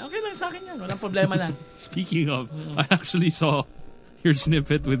dead naman. Okay lang sa akin yan. Walang problema lang. Speaking of, I actually saw your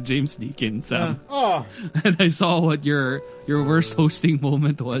snippet with James Deacon, Sam. And I saw what your worst hosting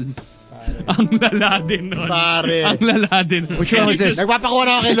moment was. Ang lala din nun. Pare. Ang lala din. Which one was this? Nagpapakuha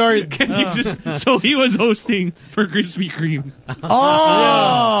na ako kay Lord. So he was hosting for Krispy Kreme.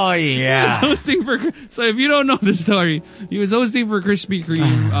 Oh, yeah. So if you don't know the story, he was hosting for Krispy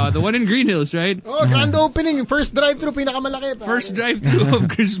Kreme, the one in Green Hills, right? Grand opening. First drive-thru, pinakamalaki. First drive-thru of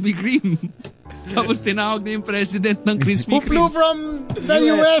Krispy Kreme. Tapos tinawag na yung president ng Krispy Who Kreme. flew from the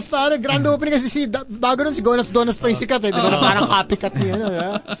US, pare. Grand opening kasi bago nun si Donuts pa yung sikat, eh. Di ba na parang copycat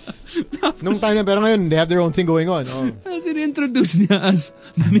niya, Nung time na, pero ngayon, they have their own thing going on. As in-introduce niya as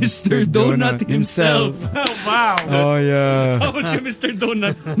Mr. Donut himself. Oh, wow. Oh, yeah. Tapos si Mr.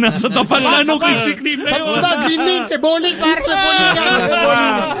 Donut nasa tapat na nung Krispy Kreme na Sa yun. ba, Green Links, bowling, para sa bowling yan.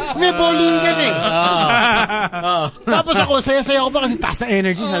 May bowling yan, eh. Tapos ako, saya-saya ko pa kasi taas na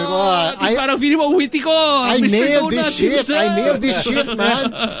energy. Sabi ko, Parang feeling mo, witty ko. I Mr. nailed Donut this shit. himself. I nailed this shit, man.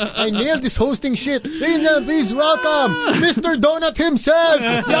 I nailed this hosting shit. Please welcome Mr. Donut himself.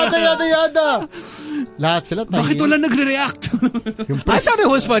 Yada, yada, yada. Lahat sila tayo. Bakit wala nagre-react? I thought it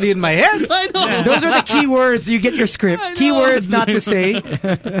was funny in my head. I know. Those are the key words. You get your script. Key words not to say.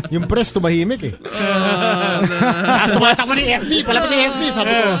 Yung press tumahimik, eh. Tapos tumatakbo ni FD. Palapit ni FD.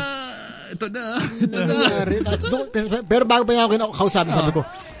 Sabi ko, Ito na. pero bago pa niya ako kausapin, sabi ko,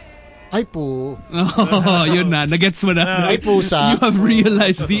 ay po. Oh, yun na. Nagets mo na. Ay pusa. You have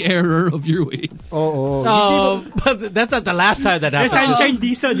realized the error of your ways. Oo. Oh, but that's not the last time that happened. Sunshine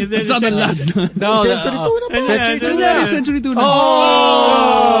Dizon. It's not the last. No, Century 2 na ba? Century 2 na. Century 2 na.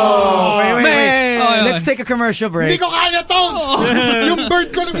 Oh, Wait. Let's take a commercial break. Hindi ko kaya, Tones! Yung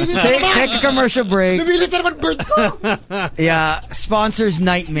bird ko lumilita naman! Take a commercial break. Lumilita naman bird ko! Yeah, sponsor's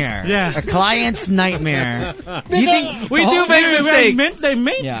nightmare. Yeah. A client's nightmare. You think We do make mistakes. They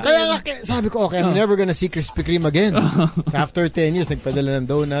meant. Yeah. Kaya sabi ko, okay, I'm never gonna see Krispy Kreme again. After 10 years, nagpadala ng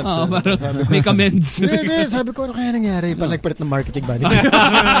donuts. Parang Sabi ko, make amends. Hindi, sabi ko, ano kaya nangyari? Parang nagpalit ng marketing ba?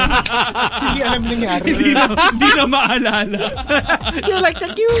 Hindi alam nangyari. Hindi na maalala. You're like,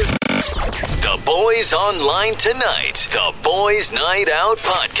 thank you. The Boys Online Tonight. The Boys Night Out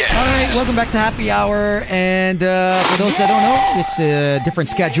Podcast. All right, welcome back to Happy Hour. And for those that don't know, it's a different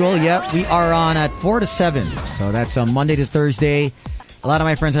schedule. Yeah, we are on at 4 to 7. So that's on Monday to Thursday. A lot of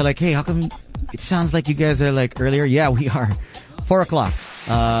my friends are like, hey, how come it sounds like you guys are like earlier? Yeah, we are. 4 o'clock.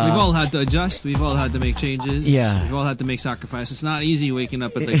 We've all had to adjust. We've all had to make changes. Yeah. We've all had to make sacrifices. It's not easy waking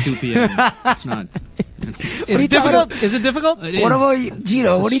up at like 2 p.m. It's not. It's difficult. Is it difficult? It What is. about you,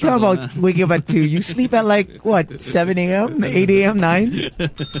 Gino? What are you talking struggle, about waking up at 2? You sleep at like, what, 7 a.m., 8 a.m., 9?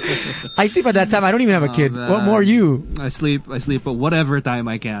 I sleep at that time. I don't even have a kid. man. What more are you? I sleep at whatever time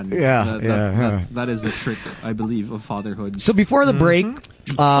I can. Yeah, That is the trick, I believe, of fatherhood. So before the break,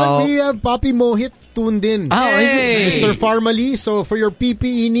 We have Papi Mohit tuned in. Hey. Mr. Farmally. So for your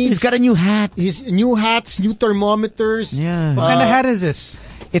PPE needs, he's got a new hat. his new hats, new thermometers. Yeah. What kind of hat is this?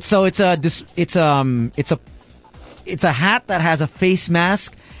 It's a hat that has a face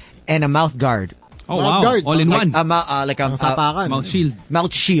mask and a mouth guard. Oh, Mouth wow. guard. All in one. Like a Sapakan. Mouth shield.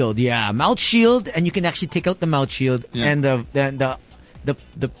 mouth shield. Yeah, mouth shield, and you can actually take out the mouth shield Yeah. and the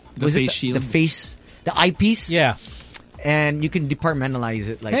was it face shield. the face, the eyepiece. Yeah. And you can departmentalize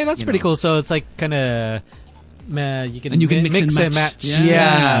it. Like, Hey, that's you pretty know. cool. So it's like kind of, you can, And you can mix and and match. match.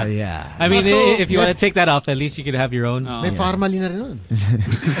 Yeah. Yeah. I mean, Also, if you want to take that off, at least you could have your own. Oh. May Farmally na rin nun.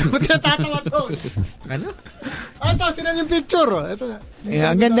 Ba't natatawa to? Ano? Ito, sinan yung picture. Oh. Ito na.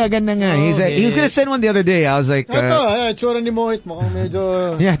 Yeah, ganda nga. He was gonna send one the other day. I was like, Ito, tsura ni Mohit. Mukhang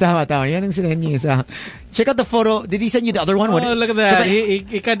medyo... yeah, tama. Yan ang sinend niya isa. Check out the photo. Did he send you the other one? Oh, look at that.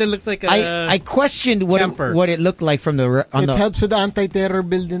 He kind of looks like a... I questioned what it looked like from the It helps with the anti-terror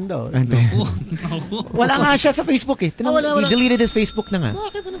bill din daw. Wala nga siya sa Facebook eh. wala. He deleted his Facebook na nga.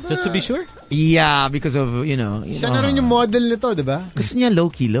 Just to be sure? Yeah, because of, you know. Siya na rin yung model nito, di ba? Gusto niya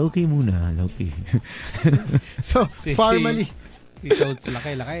low-key muna. Low-key. So, Farmally. Si Toads,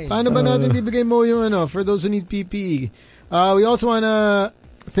 laki. Paano ba natin bibigay mo yung for those who need PPE? We also wanna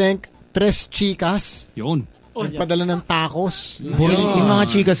thank Tres Chicas. Yun. Nagpadala ng tacos. Yung mga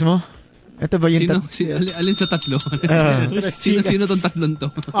chikas mo? Ito ba yung Alin sa tatlo? Sino tong tatlong to?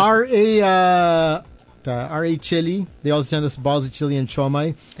 RA Chili. They also send us balls of chili and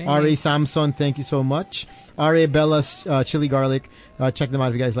chomai. RA Samson, thank you so much. RA Bella's chili garlic. Check them out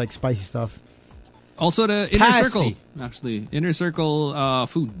if you guys like spicy stuff. Also, the Inner Passy. Circle, actually. Inner Circle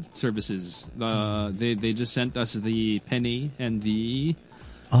food services. They just sent us the penne and the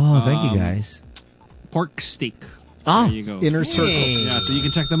thank you guys. pork steak. Oh, There you go. Inner Circle. Yeah, so you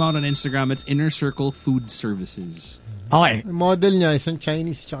can check them out on Instagram. It's Inner Circle Food Services. Okay. Model niya, isang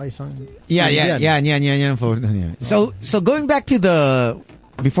Chinese tsaka isang... Yeah. So going back to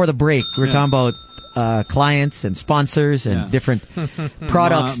before the break, we were talking about clients and sponsors and different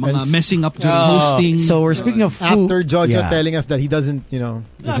products. Mga messing up during hosting. So we're speaking of food. After Jojo telling us that he doesn't, He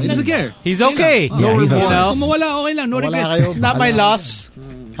doesn't care. He's okay. Yeah, he's okay. know? Kung mawala, okay lang. No Wala regret. kayo. Not my loss.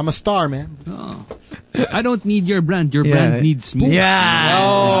 I'm a star, man. I don't need your brand. Your brand needs me. Yeah.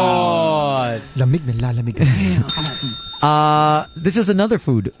 Oh. Lamig na lalamig. This is another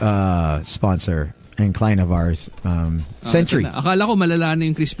food sponsor and client of ours, Century. Akala ko malala na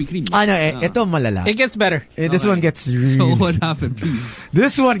yung Krispy Kreme. Ito malala. It gets better. This one gets really... So what happened, please?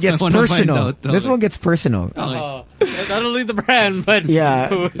 This one gets I wanna find personal. out. This one gets personal. Not only the brand, but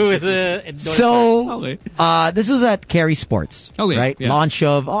with the endorsement. So, this was at Carey Sports, right? Yeah. Launch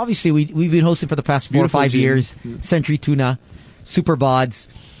of, obviously, we've been hosting for the past 4 or 5 years. Century Tuna, Super Bods.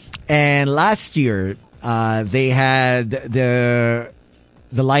 And last year, they had the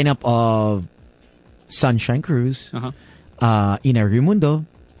lineup of Sunshine Cruz, Ina Raimundo,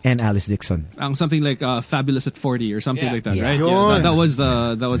 and Alice Dixon. Something like Fabulous at 40 or something like that, right? Yun. That was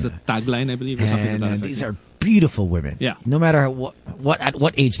the tagline, I believe, or something like that. And these are beautiful women. Yeah. No matter at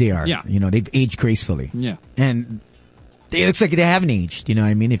what age they are. Yeah. They've aged gracefully. Yeah. And it looks like they haven't aged. You know what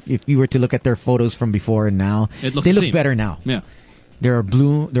I mean? If you were to look at their photos from before and now, It looks they the look same. better now. Yeah. They're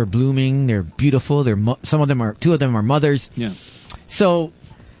blooming, they're beautiful, two of them are mothers. Yeah. So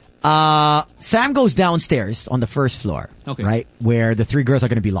Sam goes downstairs on the first floor, right, where the 3 girls are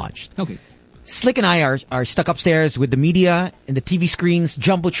going to be launched. Okay. Slick and I are stuck upstairs with the media and the TV screens,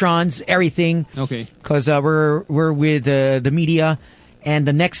 jumbotrons, everything. Okay. Because we're with the media, and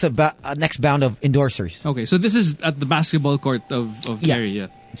the next bound of endorsers. Okay, so this is at the basketball court of Gary. Yeah.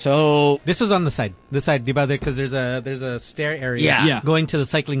 So This was on the side, diba? Because there's a stair area Yeah. going to the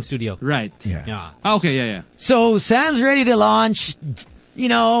cycling studio. Right. Yeah. Okay. Yeah. So Sam's ready to launch. You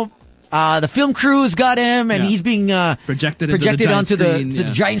know, the film crew's got him, and Yeah. he's being Projected into the giant onto screen, the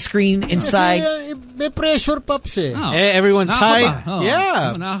yeah. giant screen inside. Kasi, may pressure, Pops eh. Oh. Everyone's Nakakaba. hype. Oh.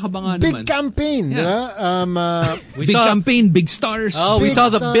 Yeah. Nakakaba nga Big naman. campaign, Yeah. diba? We Big saw, campaign, big stars. Oh, we Big saw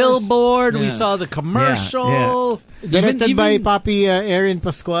the stars. billboard. We Yeah. saw the commercial. Directed by even- Papi Aaron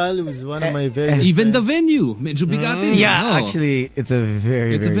Pascual, who's one of my very Even the venue, medyo bigatin. Yeah, Oh. actually, it's a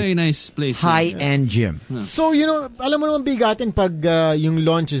very, It's a very nice place. high-end gym. So, alam mo naman bigatin pag yung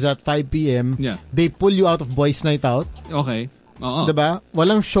launch is at 5 p.m. Yeah. They pull you out of Boys Night Out. Okay. Oo. Diba?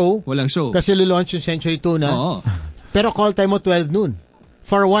 Walang show. Walang show. Kasi launch yung Century Tuna. Oo. Pero call time mo 12 noon.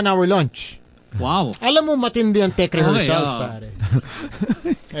 For a 1-hour launch. Wow. Alam mo matindi ang tech rehearsals, oo. pare.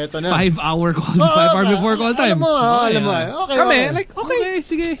 Eto na. 5-hour call. Oo, 5 hour before call time. Alam mo, alam mo. Okay, Kami, okay. like, okay.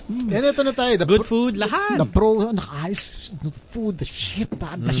 sige. And ito na tayo. Good food, lahat. The pro, nakaayos. The food, the shit,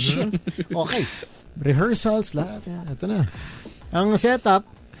 man. The shit. Okay. Rehearsals, lahat. Ito na. Ang setup,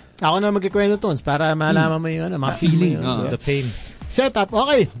 ako na magkikwento to para malaman mo yung mga feeling. The pain. Setup,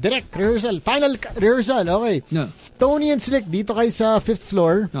 okay. Direct rehearsal. Final rehearsal, okay. No. Tony and Slick, dito kayo sa 5th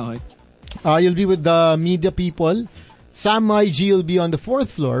floor. Okay. You'll be with the media people. Sam YG will be on the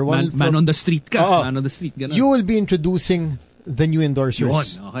 4th floor. Man on the street ka. Oo. Man on the street. Ganun. You will be introducing the new endorsers.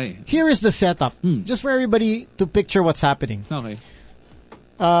 Yun. Okay. Here is the setup. Just for everybody to picture what's happening. Okay.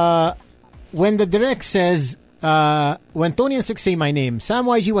 When the direct says, when Tony and Slick say my name, Sam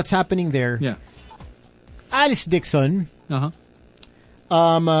YG, what's happening there? Yeah. Alice Dixon, Uh-huh.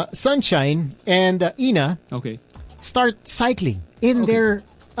 Sunshine, and Ina Okay. start cycling in their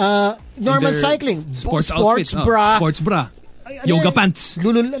normal Their cycling. Sports outfit. Oh, bra. Sports bra. Ano Yoga yan? pants.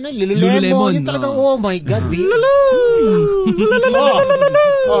 Lululemon. Lululemon, Yung talagang, oh. oh my God.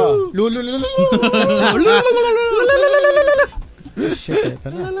 Shit, ito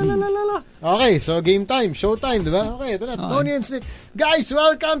na. Okay, so game time, show time, diba? Okay, ito na. Tony and Slick. Guys,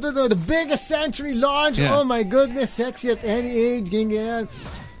 welcome to the biggest Century launch. Yeah. Oh my goodness, sexy at any age. Ganyan.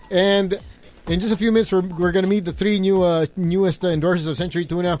 And in just a few minutes, we're going to meet the three newest endorsers of Century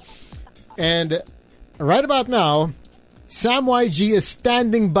Tuna. And right about now, Sam YG is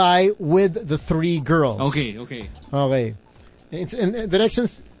standing by with the three girls. Okay. Okay. It's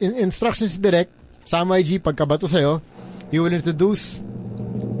instructions direct. Sam YG, pagkabato sa'yo, he will introduce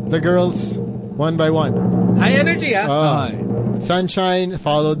the girls one by one. High energy, ah. Sunshine,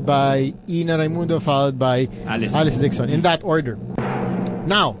 followed by Ina Raimundo, followed by Alice Dixon. In that order.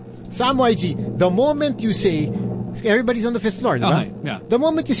 Now, Sam YG, the moment you say, everybody's on the 5th floor, diba? Okay, yeah. The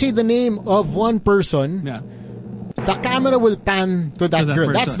moment you say the name of one person, Yeah. the camera will pan to that girl.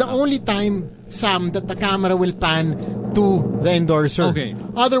 person, That's the only time, Sam, that the camera will pan to the endorser. Okay.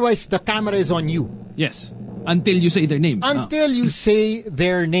 Otherwise, the camera is on you. Yes. Until you say their name. Until you say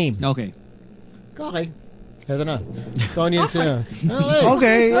their name. Okay. Okay. Ito na. Tony and Sina.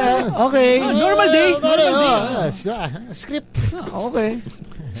 Okay. Okay. Normal day. Script. Okay.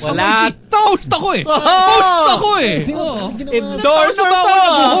 Wala. Host ako eh. Host ako eh. Endorser Ano ba pa.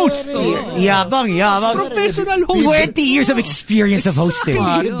 ako nag-host? Yabang. Professional host. 20 years of experience of hosting.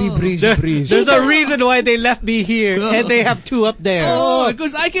 Be breeze. There's a reason why they left me here, and they have two up there. Oh,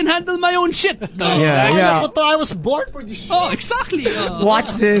 because I can handle my own shit. Yeah. I was born for this shit. Oh, exactly.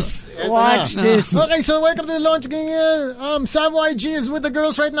 Watch this. Watch this. Okay, so welcome to the launch. Sam YG is with the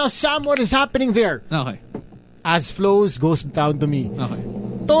girls right now. Sam, what is happening there? Okay. As flows goes down to me. Okay.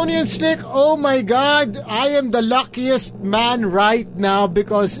 Tony and Slick, oh my God, I am the luckiest man right now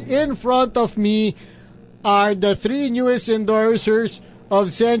because in front of me are the three newest endorsers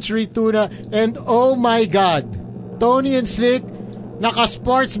of Century Tuna, and oh my God, Tony and Slick,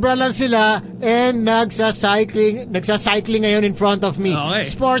 naka-sports bra lang sila and nagsacycling ngayon in front of me. Okay.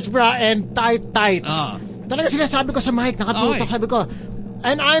 Sports bra and tights. Talaga sinasabi ko sa mic, nakatutok, sabi ko,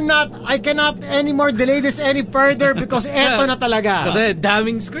 and I cannot anymore delay this any further because eto na talaga. Kasi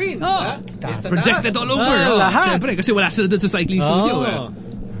daming screen. Projected all over. Lahat. Siyempre, kasi wala sila dun sa cycling studio.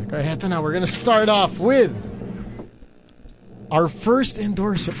 Okay, eto na. We're gonna start off with our first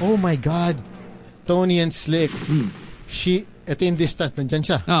endorser. Oh my God. Tony and Slick. Ito yung distance. Nandyan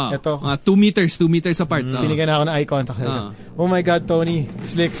siya. Ito. 2 meters apart. Binigyan ako ng eye contact. Oh my God, Tony.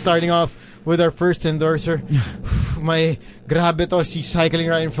 Slick, starting off with our first endorser. Grabe to. She's cycling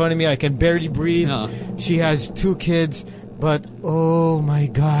right in front of me. I can barely breathe. She has 2 kids. But, oh my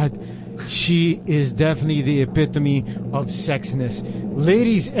God. She is definitely the epitome of sexiness.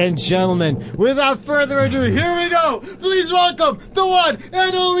 Ladies and gentlemen, without further ado, here we go. Please welcome the one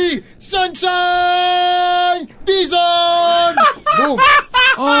and only Sunshine Dizon. Boom.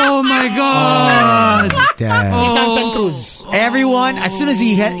 Oh my God! Sunshine Cruz. Everyone, as soon as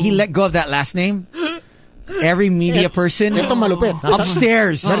he let go of that last name, every media person Ito malupit.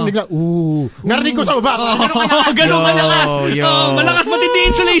 upstairs. Narinig lang, ooh. Narinig ko sa baba. Ganun malakas. Yo. Malakas matindi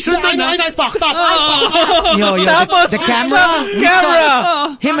insulation doon. I fucked up. Yo, Tapos, the camera.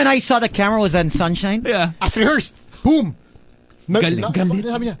 camera. Him and I saw the camera was on Sunshine. Yeah. As rehearsed. Boom. Galit.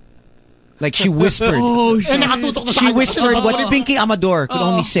 Sabi niya. Like she whispered. Oh shit! Nakatutok na sa She kanya. whispered what Pinky Amador could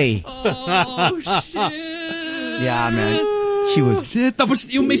only say. Oh shit! Yeah, man. She was. Shit. Tapos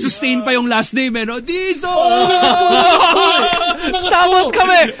yung may sustain pa yung last name, no? Dizon! Tapos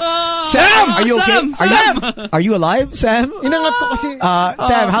kami. Sam, are you okay? Sam! Are you alive, Sam? Inangat ko kasi.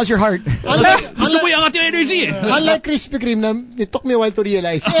 Sam, how's your heart? Gusto mo iangat yung energy eh. Unlike Krispy Kreme na it took me a while to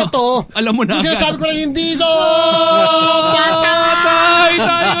realize. Ito. Alam mo na Yung agad. sinasabi ko lang yung Dizon! Patay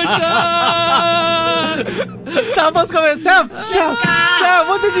tayo dyan! Tapos kami, Sam,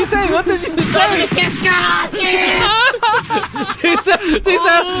 what did you say? What did you say? Si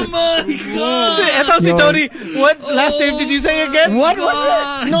Sam. Oh my God! Ito si Tony. What last name did you say again? What was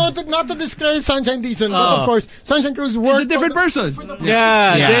that? No, not to discredit Sunshine Dizon, but of course, Sunshine Cruz worked. It's a different person.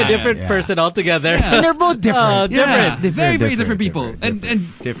 Yeah, Yeah, they're a different yeah. person altogether. And they're both different. Yeah, Different. very, very different people. And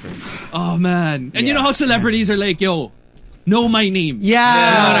Different. oh man, and you know how celebrities are like, yo, know my name. Yeah. You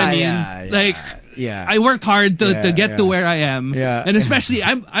know what I mean? Yeah, yeah. Like, Yeah. I worked hard to Yeah, get to yeah. where I am. Yeah. And especially,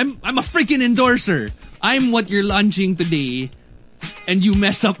 I'm a freaking endorser. I'm what you're launching today, and you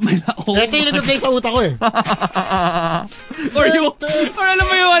mess up my whole. Ito yung nag-play sa utak ko eh. or alam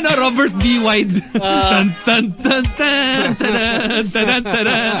mo yung Robert B. Wide. Tan tan tan tan tan tan tan.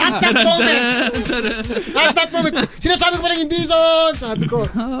 At that moment, sinasabi ko pa lang yung Dizon. Sabi ko,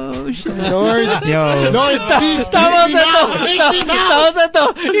 Oh shit. Lord, Lord, please Tapos take me now.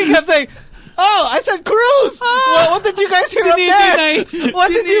 He kept saying, oh, I said Cruz. What did you guys hear up there? What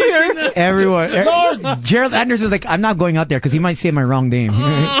did you hear? Everyone. Gerald Anderson was like, I'm not going out there because he might say my wrong name.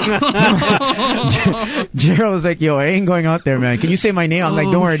 Gerald was like, yo, I ain't going out there, man. Can you say my name? I'm like,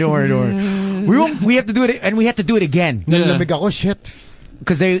 don't worry. We have to do it, and we had to do it again. Nalamig ako, shit.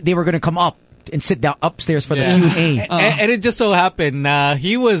 Because they were going to come up and sit down upstairs for the Q&A. And it just so happened,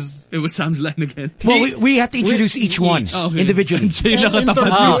 he was... It was Sam's line again. Well, we have to introduce each one individually.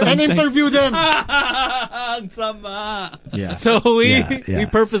 And interview them. Ang sama. Yeah. So we Yeah.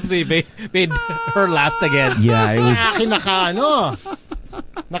 purposely made her last again. Yeah, it was Akin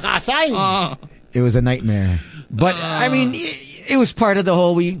naka-assign. it was a nightmare. But I mean, it was part of the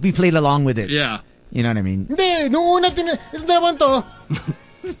whole. We played along with it. Yeah. You know what I mean? Hindi, nung una, ito naman to,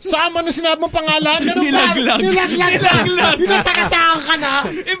 Sama nung sinabi mong pangalan, ganun ba? Nilaglag. Yung nasakasaan ka na.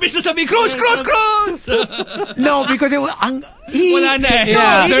 Imbis na sabi, Cruz! No, because it was... Wala na eh.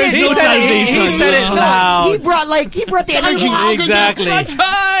 Yeah. There's no salvation. He said it loud. He brought the energy. Exactly.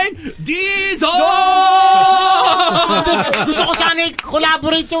 Sunshine! Dizon! Gusto ko sana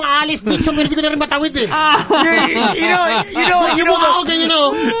i-collaborate yung Alice Dixon, pero hindi ko na rin matawid eh.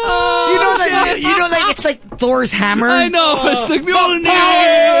 You know, like it's like Thor's hammer. I know. It's like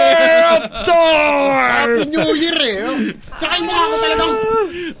Mjolnir. Thor. Happy New Year eh. Tsaka yung mukha ko talagang,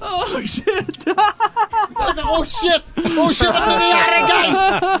 Oh, shit. talagang, oh shit, ano nangyayari guys?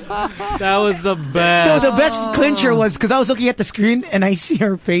 That was the best. No, the best clincher was because I was looking at the screen and I see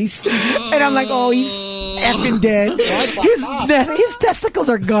her face, and I'm like, oh, he's effing dead. His testicles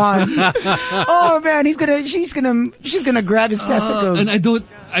are gone. Oh man, she's gonna grab his testicles. And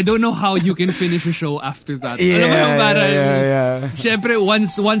I don't know how you can finish a show after that. Yeah. Syempre,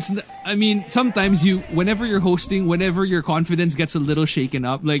 once, I mean, sometimes whenever you're hosting, whenever your confidence gets a little shaken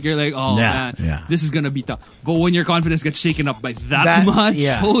up, like you're like, oh man, this is gonna be tough. But when your confidence gets shaken up by that much,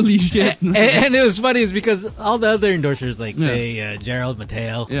 holy shit. And it was funny is because all the other endorsers, like say Gerald,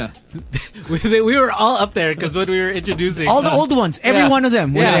 Mateo, we were all up there because when we were introducing all the old ones, every one of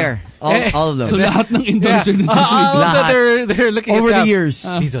them were there. All of them. So lahat ng endorser na all of them, they're looking over at the years.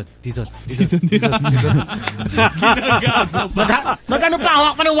 Dizon. Magano pa,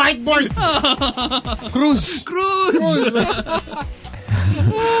 hawak pa ng whiteboard. Cruz. It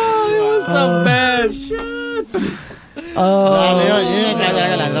was the best.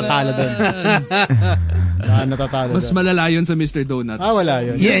 Natatalo doon. Natatalo Mas malala yun sa Mr. Donut. Wala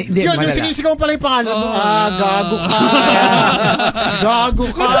yun. Yeah, hindi, Yun, yung malala. sinisigaw pala yung pangalan mo. Gago ka. Gago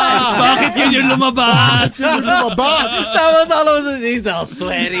ka. Bakit yun yung lumabas? That was all of us. He's all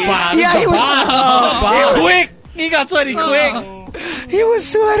sweaty. Yeah, he was quick. He got sweaty quick. He was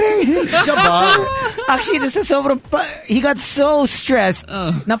sweating. Jabbar. Actually, this is he got so stressed.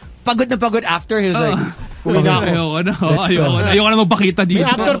 Na pagod after. He was like, Uwi na ako. Ayoko na magpakita May dito.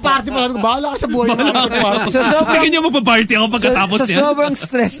 after party pa. Sabi ko, bahala ka sa buhay mo. After party. so sobrang, Sige niyo magpa-party ako pagkatapos so niya. sobrang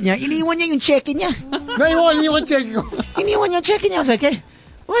stress niya, iniwan niya yung check-in niya. Naiwan yung check ko. Iniwan niya yung check-in niya. I was like, hey,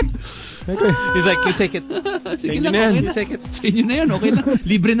 what? He's like, you take it. Sige lang, okay na. Sa inyo na yan, okay na.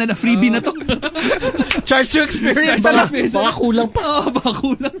 Libre na freebie na to. Charge to experience. Baka kulang pa. Oh, baka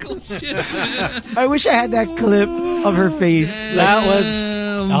kulang ko. Shit. I wish I had that clip of her face. That was,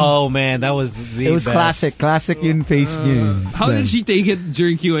 oh man, that was the It was best. classic. Classic yung face niya. How did she take it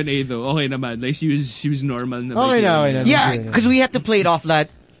during Q&A though? Okay naman. Like she was normal na. Okay na. Yeah, because we had to play it off that,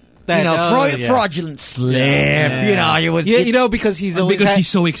 fraudulent slip. Yeah. You know, you would. Because he's always Because he's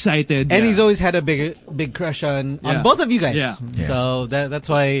so excited. and he's always had a big crush on both of you guys. Yeah. So that's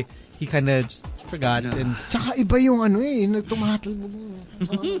why he kind of forgot. And Tsaka iba yung tumatal mo.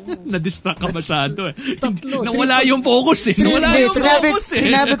 Na-distract ka masyado eh. Tatlo, Nawala yung focus eh. Nawala yung focus eh.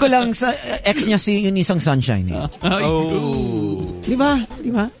 Sinabi ko lang sa ex niya yung isang sunshine eh. Di ba?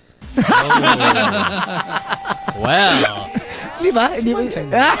 well, Di ba? Di ba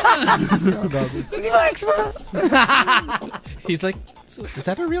ex mo? he's like, so, is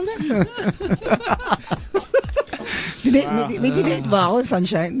that a real name? May dinate ba ako,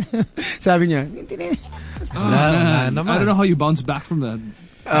 sunshine? Sabi niya, I don't know how you bounce back from that.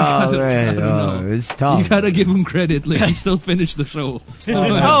 Oh, right. It's tough. You gotta give him credit. Like he still finished the show.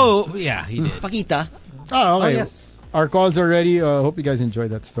 Oh, yeah, he did. Pakita. Oh, okay. yes. Our calls are ready. Hope you guys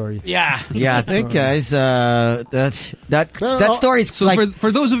enjoyed that story. Yeah. Yeah, I think guys, that story is So like,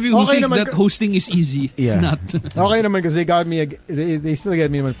 for those of you who Okay think naman that hosting is easy, Yeah. it's not. Okay naman because they got me. They still get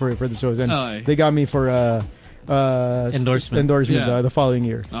me naman for the shows, and Okay. they got me for Endorsement. Yeah. the following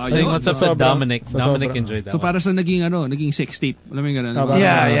year. Saying what's up with Dominic. Dominic enjoyed that So one. para sa naging sex tape. Alam mo yung ganun?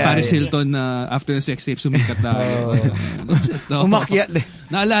 Yeah, Paris Hilton na after the sex tape sumikat na. umakyat.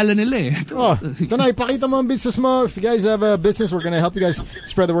 Naalala nila eh. Oh, ito na, ipakita mo ang business mo. If you guys have a business, we're gonna help you guys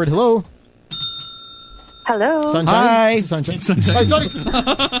spread the word. Hello. Hello. Sunshine? Hi. Sunshine. Ay, sorry.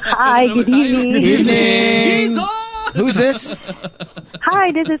 Hi, good evening. Good evening. Who's this?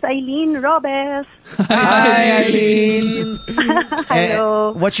 Hi, this is Eileen Robes. Hi, Eileen.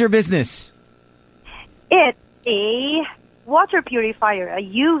 Hello. What's your business? It's a water purifier, a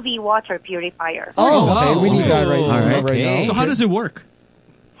UV water purifier. Oh, Okay, we need that right, All right. right now. So how does it work?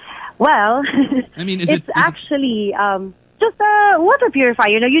 Well, I mean, is it's it actually just a water purifier.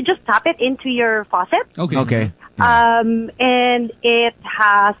 You know, you just tap it into your faucet, okay? and it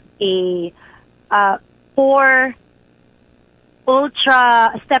has a 4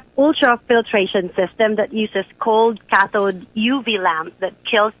 ultra filtration system that uses cold cathode UV lamp that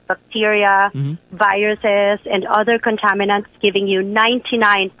kills bacteria, viruses, and other contaminants, giving you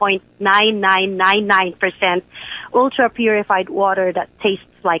 99.9999% ultra purified water that tastes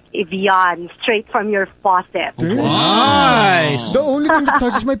like Evian straight from your faucet. Nice. The only thing that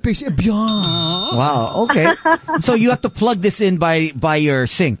touches my face, beyond. Wow. Okay. So you have to plug this in by your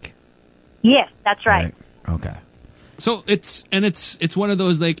sink. Yes, that's right. Okay. So it's one of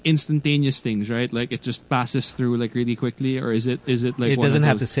those like instantaneous things, right? Like it just passes through like really quickly, or is it like It one doesn't of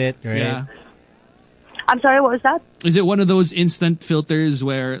have to those- sit, right? Yeah. I'm sorry, what was that? Is it one of those instant filters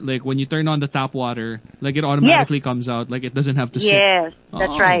where like when you turn on the tap water, like it automatically comes out, like it doesn't have to sit? Yes,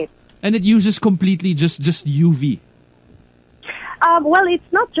 that's Oh. right. And it uses completely just UV. Well,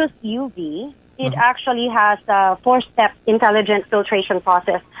 it's not just UV. It actually has a 4-step intelligent filtration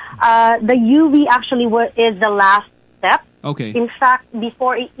process. The UV actually is the last step. Okay. In fact,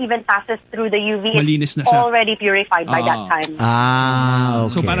 before it even passes through the UV, Malinis na it's siya. already purified by that time. Ah,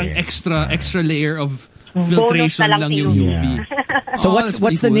 okay. So parang extra layer of Bonus filtration na lang lang si yung UV. UV. So Oh, what's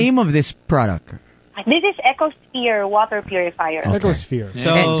that's the pretty name of this product? This is Ecosphere water purifier. Ecosphere.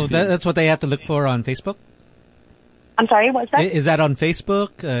 So that's what they have to look for on Facebook? I'm sorry, what's that? Is that on Facebook,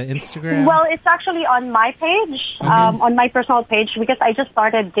 Instagram? Well, it's actually on my page, on my personal page, because I just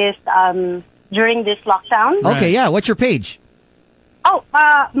started this during this lockdown. Okay, yeah. What's your page? Oh,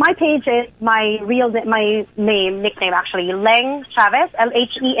 my page is my nickname actually, Leng Chavez,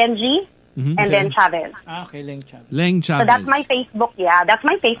 LHENG, and then Chavez. Okay, Leng Chavez. Leng Chavez. So that's my Facebook. Yeah, that's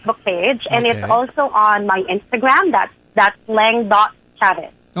my Facebook page, and Okay. it's also on my Instagram. That's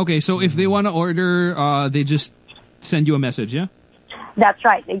Leng.Chavez. Okay, so if they want to order, they just send you a message, yeah? That's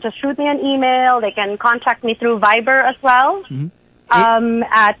right. They just shoot me an email. They can contact me through Viber as well.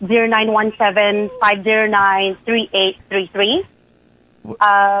 At 0917-509-3833.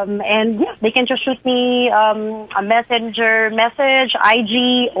 And yeah, they can just shoot me a messenger message,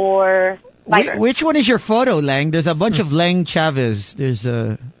 IG, or Viber. Which one is your photo, Lang? There's a bunch of Lang Chavez. There's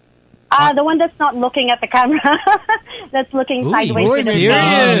a... The one that's not looking at the camera. That's looking sideways to the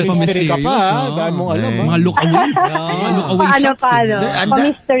mysterious. Mystery ka pa, ha? Dahil mo alam, ha? Mga look away. Mga look away Paano, shots. paano?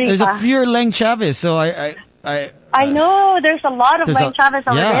 Pa-mystery There's pa. a few Lang Chavez, so I know, there's a lot of There's Lang Chavez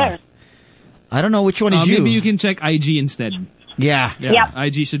over there. I don't know which one is you. Maybe you can check IG instead. Yeah. Yep.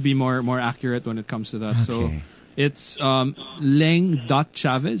 IG should be more accurate when it comes to that. So Okay. it's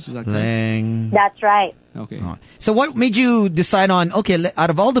Leng.Chavez. Is that correct? Lang. That's right. Okay. So what made you decide on, okay, out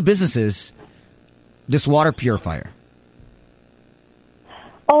of all the businesses, this water purifier?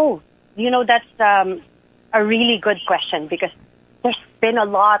 Oh, that's a really good question because there's been a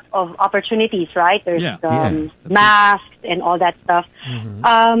lot of opportunities, right? There's masks and all that stuff.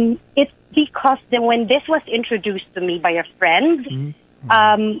 It's because when this was introduced to me by a friend,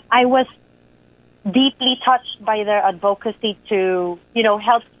 I was deeply touched by their advocacy to,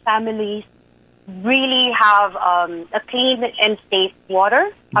 help families really have a clean and safe water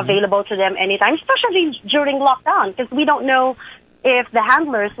available to them anytime, especially during lockdown, because we don't know if the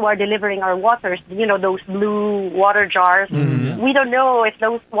handlers who are delivering our waters, those blue water jars, we don't know if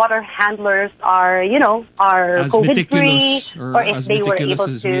those water handlers are, are As COVID-free meticulous or if as they were meticulous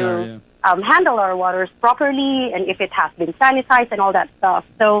able as we to are, handle our waters properly and if it has been sanitized and all that stuff.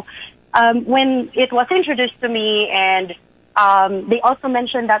 So when it was introduced to me and they also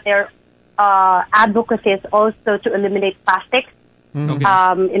mentioned that their advocacy is also to eliminate plastic in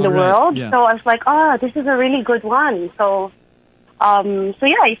the world. Yeah. So I was like, this is a really good one. So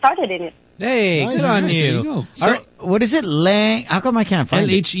I started in it. Hey, good on There you you. go. So, what is it? Lang? How come I can't find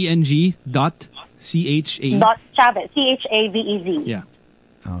it? LHENG.CHA. Chavez, Chavez. Yeah.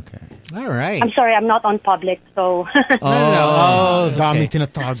 Okay. All right. I'm sorry, I'm not on public, so... Oh, Dami okay.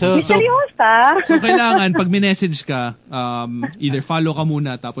 tinatago. So, Seryosa? So kailangan pag minessage ka, either follow ka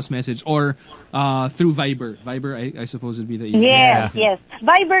muna tapos message or through Viber. Viber, I suppose would be the easiest. Yes.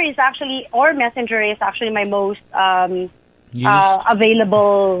 Viber is actually, or Messenger is actually my most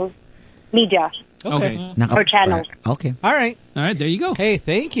available media Okay. or channel. Okay. all right. All right, there you go. Hey,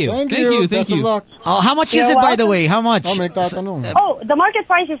 thank you. Thank Thank you. you, thank Best of you. luck. Oh, how much is You're it, by the welcome. way? How much? Oh, may nagtatanong. Oh, the market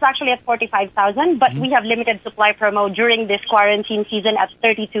price is actually at 45,000, but we have limited supply promo during this quarantine season at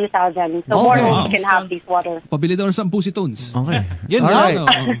 32,000. So more wow. homes can have these water. Pabili daw ng 10 pusitones. Okay. Yun All lang.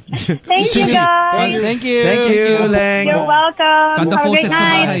 right. Thank you, guys. Thank you. Thank you, Lang. You're welcome. Kada Have a faucet great sa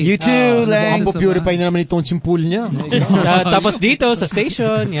night. bahay. You too, Lang. Ang pupurify na naman itong pool niya. Tapos dito sa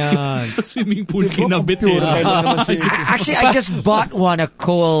station, yan. Sa swimming pool kinabit eh. Purify na naman siya. Actually, I just bought a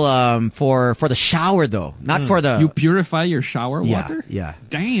coil for the shower though, not for the. You purify your shower yeah, water? yeah,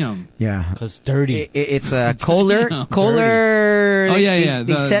 Damn. yeah. Because dirty. It's a Kohler. Damn, Kohler. Oh, yeah, they, yeah,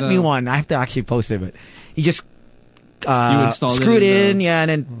 They the- sent me the- one. I have to actually post it, but you just You installed it screwed in in, the- yeah, and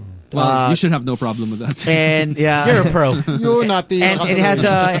then Well, you should have no problem with that. and yeah, You're a pro. Yun natin. and it has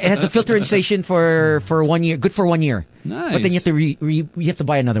a filter installation for 1 year, good for 1 year. Nice. But then you have to you have to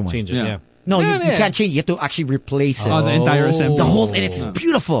buy another one. Change it, Yeah. yeah. No, you Yeah. can't change it. You have to actually replace it. Oh, the entire assembly. The whole, and it's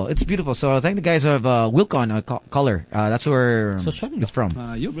beautiful. It's beautiful. So I thank the guys of Wilcon Color. That's where So shut it it's from.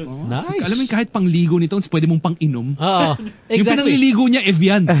 Yup. Nice. Alam mo yung kahit pang ligo nito, pwede mong pang inom. Oo. Yung Exactly. pinangliligo niya,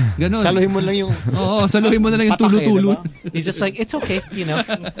 Evian. Ganon. Saluhin mo lang yung... Oo, saluhin mo na lang yung Patak eh, tulo-tulo. diba? He's just like, it's okay, you know.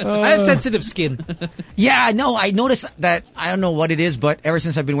 I have sensitive skin. Yeah, no, I noticed that. I don't know what it is, but ever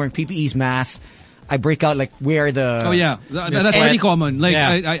since I've been wearing PPEs, masks, I break out like where the. Oh yeah, that's And- pretty common. Like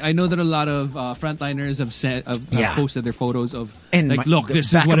Yeah. I know that a lot of frontliners have Yeah. posted their photos of and like, my, look, the this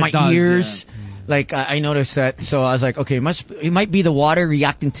is back what of it my does. ears. Like I noticed that, so I was like, okay, it might be the water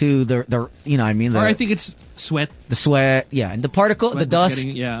reacting to the you know what I mean, Or I think it's sweat. the sweat, yeah, and the particle, Sweat the that's dust.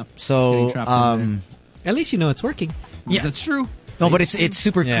 getting- yeah. So getting trapped in At least you know it's working. Yeah. That's true. no, but it's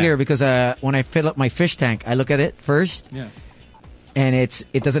super Yeah. clear because when I fill up my fish tank, I look at it first, Yeah. and it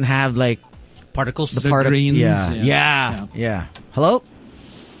doesn't have like Particles. the grains, yeah. Hello,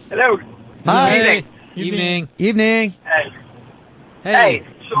 Hello. hi, Hey. Evening. evening. Hey.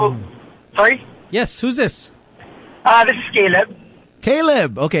 So, sorry? Yes, who's this? This is Caleb.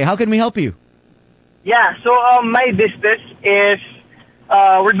 Caleb. Okay, how can we help you? Yeah, so my business is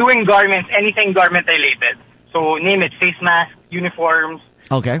we're doing garments, anything garment related. So name it, face mask, uniforms,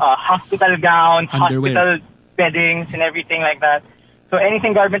 Okay. hospital gowns, Underwear. hospital beddings, and everything like that. So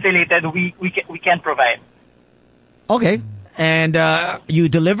anything garment related, we can provide. Okay. And you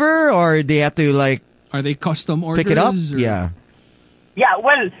deliver, or they have to like Are they custom orders? pick it up? or- Yeah. Yeah,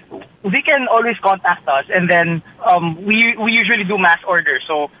 well, they can always contact us, and then we usually do mass orders.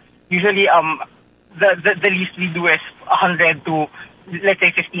 So usually the least we do is 100 to let's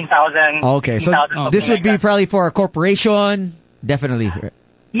say 15,000. Okay, so 15,000, this something would be like that. probably for a corporation. Definitely.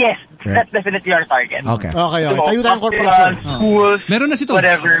 Yes, Right. that's definitely our target. Okay. Okay. So, Tayo tayong corporation. schools, Meron na si Tom.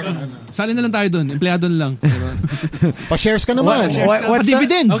 whatever. Sali na lang tayo doon. Empleyado na lang. Pa-shares ka naman. What's the,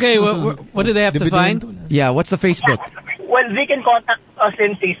 dividends? Okay, what do they have to find? yeah, what's the Facebook? Well, they can contact us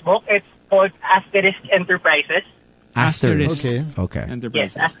in Facebook. It's called Asterisk Enterprises. Asterisk. Okay.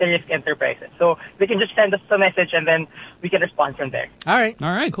 Enterprises. Yes, Asterisk Enterprises. So they can just send us a message and then we can respond from there. All right.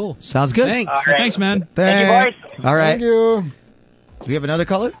 Cool. Sounds good. Thanks. All right. Thanks, man. Thank you, boys. All right. Thank you. Do we have another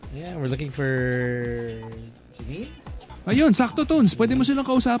caller? Yeah, we're looking for Janine? Ayun, sakto, Tones. Pwede mo silang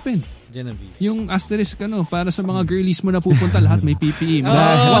kausapin. Genevieve. Yung asterisk, para sa mga girlies mo na pupunta, lahat may PPE.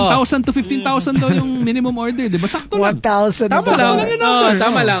 Oh. 1,000 to 15,000 daw yung minimum order, di ba? Sakto lang. 1,000. Tama lang yung number.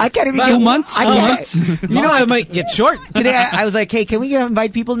 Tama lang. I can't even But- get 2 months? I 2 can't- months? You know, I might get short. Today I was like, hey, can we invite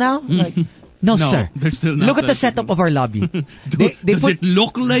people now? Like, no, No, sir. they're still not Look at the that setup of our lobby. they Does put it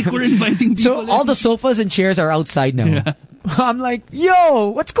look like we're inviting people? so all the sofas and chairs are outside now. I'm like, yo,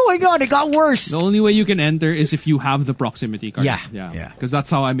 what's going on? It got worse. The only way you can enter is if you have the proximity card. Yeah. Because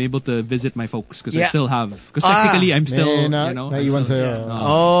that's how I'm able to visit my folks. Because Yeah. I still have. Because technically, I'm still. Naiwan sa'yo.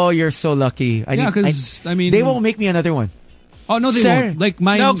 Oh, you're so lucky. Because I mean, they won't make me another one. Oh no, they Sir. won't. Like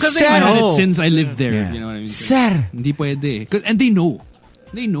mine. No, 'cause they mine had know. it since I lived there. Yeah. You know what I mean? Sir. Hindi pwede. And they know.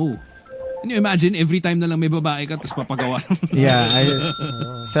 They know. Can you imagine every time na lang may babae ka tapos papagawa? Yeah.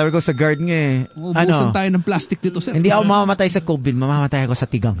 Sabi ko sa guard nga eh. Ubusan tayo ng plastic dito, sir. Hindi ako mamamatay sa COVID, mamamatay ako sa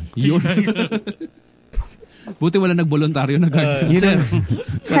tigang. Yun. Buti wala nagboluntaryo na guard.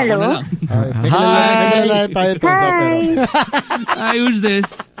 Hello. Hi. Tayo to. Hi, who's this?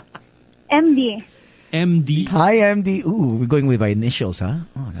 MD. MD. Hi, MD. Ooh, we're going with my initials, huh?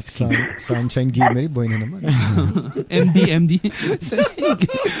 Oh, that's cute. Sunshine Gimery, boy na naman. MD.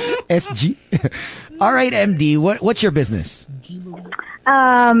 SG. All right, MD. What's your business?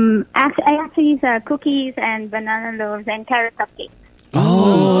 I actually sell cookies and banana loaves and carrot cupcakes.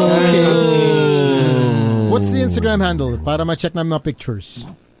 Oh. Okay. What's the Instagram handle? Para ma-check namin mga pictures.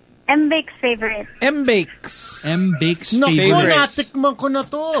 M-Bake's favorite. M-Bakes. M-Bake's Naku, favorite. natikman ko na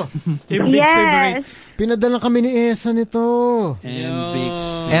to. Yes. Pinadala kami ni Esa nito.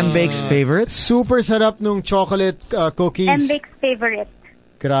 M-Bake's favorite? Super sarap nung chocolate cookies. M-Bake's favorite.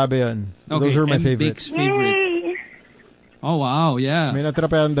 Grabe yan. Okay, Those are my M-Bake's favorites. favorite. Yay! Oh, wow, yeah. May natira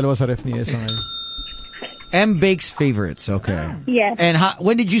pa yan dalawa sa ref ni Esa ngayon. M-Bake's favorites, okay. Yes. And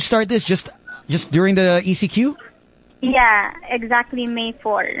when did you start this? Just during the ECQ? Yeah, exactly May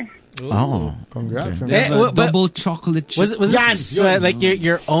 4. Oh, congrats. Okay. Double chocolate chip. Was this like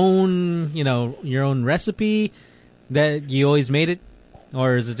your own, your own recipe that you always made it?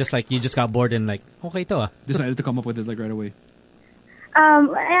 Or is it just like you just got bored and like, okay to decided to come up with it like right away?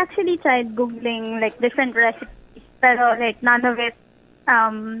 I actually tried Googling like different recipes, pero like none of it,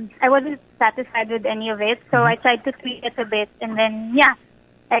 I wasn't satisfied with any of it. So I tried to tweak it a bit and then,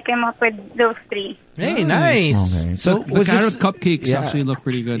 I came up with those 3. Hey, nice. Okay. So the carrot cupcakes actually look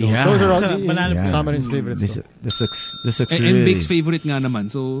pretty good. Yeah. Those are all Banana Samarin's favorites. This looks And really... M-Bake's favorite nga naman.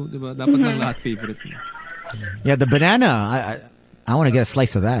 So, diba, dapat lang lahat favorite. Yeah, the banana. I want to get a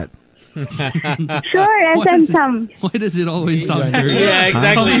slice of that. Sure, I'll send some. Why does it always sound dirty? Yeah,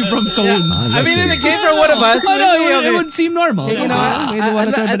 exactly. Coming from Tone. I mean, if it came from one of us, it would seem normal. You know, I want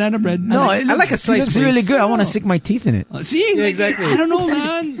to try banana bread. No, I like a slice. It looks really good. I want to stick my teeth in it. See? Yeah, exactly. I don't know,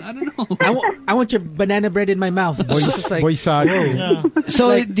 man. I don't know. I want your banana bread in my mouth. Boy sago. So,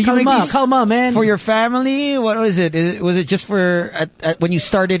 Like, do you make these come on, man. for your family? What was it? Was it just for when you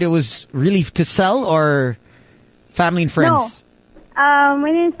started? It was really to sell or family and friends? No.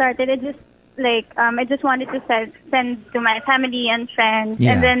 When I started, it just I just wanted to send to my family and friends.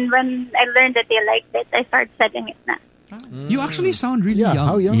 Yeah. And then when I learned that they liked it, I started selling it now. You actually sound really young.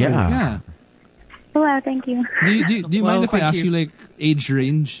 How young? Yeah. Oh, wow, thank you. Do you mind if I ask you like age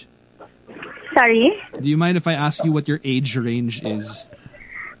range? Sorry? Do you mind if I ask you what your age range is?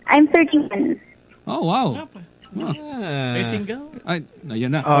 I'm 31. Oh, wow. Are you single?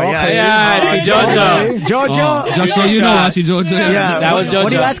 Yan na. Oh, yeah. Yeah, si Jojo. Jojo. Just so you know, si Jojo. Yeah, That was Jojo.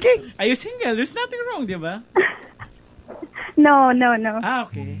 What are you asking? Are you single? There's nothing wrong, di ba? No.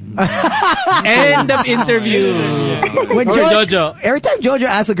 Okay. End of interview. When Or Jojo. Every time Jojo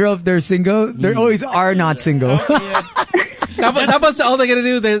asks a girl if they're single, they always are not single. Tapos all they're gonna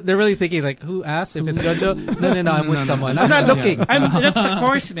do, they're really thinking like, who asked if it's Jojo? No, I'm with someone. I'm not looking. That's the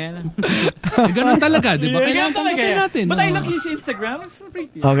course, man. Ganun talaga, di ba? Kailangan Kailangan talaga tanggapin natin. But I look his Instagram. It's so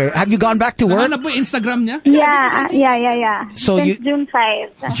pretty. Okay, have you gone back to work? Nahanap mo yung Instagram niya? Yeah. So Since you- June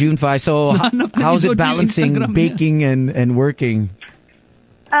 5. June 5. So how's it balancing baking and working?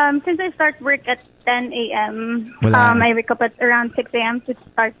 Since I start work at 10 a.m., Wala. I wake up at around 6 a.m. to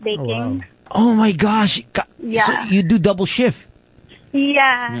start baking. Oh my gosh. Yeah. So you do double shift.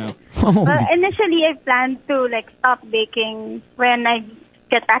 Yeah. Initially, I planned to stop baking when I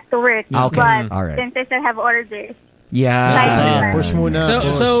get back to work. Okay. But All right. since I still have orders. Yeah. Push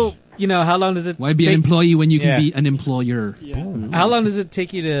muna. So how long does it Why be an employee when you can be an employer? How long does it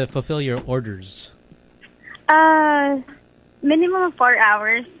take you to fulfill your orders? Minimum of 4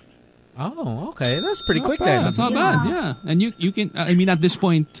 hours. Oh, okay. That's pretty quick bad. then. That's not bad, yeah. And you can, at this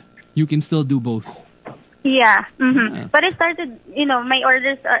point, you can still do both. Yeah. Mm-hmm. But I started, my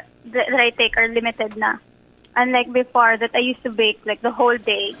orders that I take are limited na. Unlike before that I used to bake the whole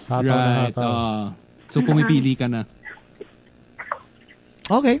day. Right. So pumipili ka na.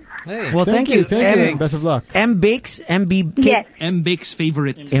 Okay. Hey. Well, thank you. Thank you. Best of luck. M Bakes, MB. Yes. M Bake's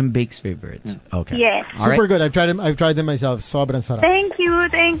favorite. M Bake's favorite. Okay. Yes. All right. Super good. I've tried them myself. Sobrang sarap. Thank you.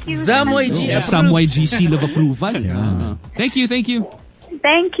 Samway G. Samway G seal of approval. Yeah. Thank you. Thank you.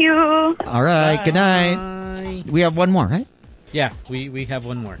 All right. Good night. Bye. We have one more, right? Yeah, we have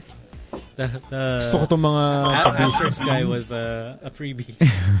one more. Gusto ko itong mga Asterisk guy was a freebie.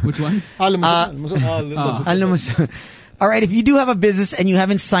 Which one? Almusal. All right, if you do have a business and you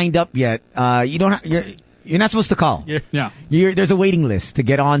haven't signed up yet, you don't. You're not supposed to call. There's a waiting list to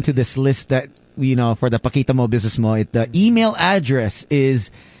get onto this list that for the Pakita Mo Business Mo. The email address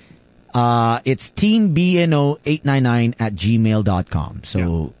is it's teambno899@gmail.com.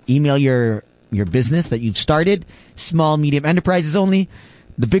 So email your business that you've started. Small, medium enterprises only.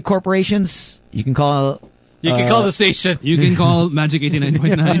 The big corporations, you can call. You can call the station. You can call Magic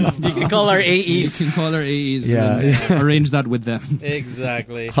 89.9. You can call our AEs. You can call our AEs. Yeah. And arrange that with them.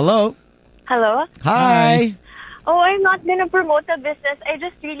 Exactly. Hello. Hello. Hi. Oh, I'm not gonna promote a business. I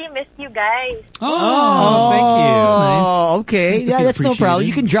just really missed you guys. Oh, thank you. Oh, okay. Nice to Yeah, feel that's no problem.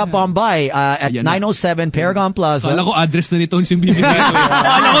 You can drop on by at 907 Paragon Plaza. Kala ko address na nitong simbibigay.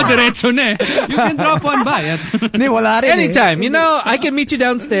 Kala ko diretso na eh. You can drop on by. Hindi, wala rin Anytime. I can meet you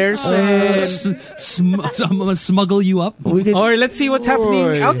downstairs and smuggle you up. or let's see what's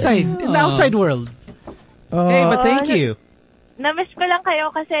happening outside, in the outside world. Hey, but thank you. Na-miss ko lang kayo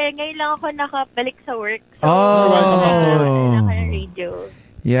kasi ngayon lang ako nakabalik sa work. Oh. Radio.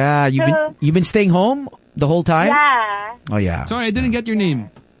 Yeah, you've been staying home the whole time? Yeah. Oh, yeah. Sorry, I didn't get your name.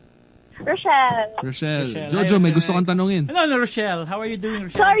 Rochelle. Jojo, may gusto kang tanungin. No, Rochelle. How are you doing,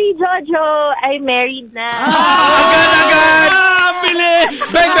 Rochelle? Sorry, Jojo. I'm married na. Agad! Bilis!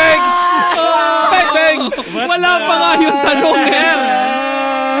 Bang, bang! Bang, bang! Wala pa nga yung tanong eh.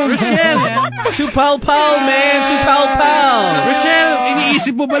 Rochelle. Supal-pal, man! Supal-pal! Rochelle.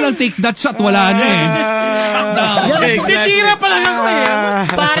 Iniisip mo ba lang take that shot? Wala na eh. Shut down. Titira pa lang ako eh.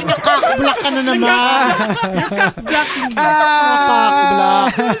 Parang nakakablock ka na naman.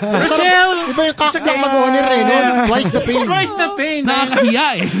 Rochelle. Iba yung kakablock mag-honor eh. No? Twice the pain. Twice the pain. Nakakahiya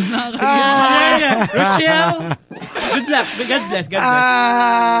eh. Nakakahiya. Rochelle. Good luck. God bless. God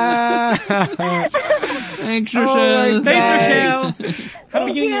bless. Thanks, Rochelle. Thanks, Rochelle.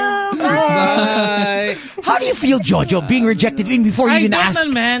 Happy New Year. Bye. How do you feel, Jojo, being rejected even before you even asked?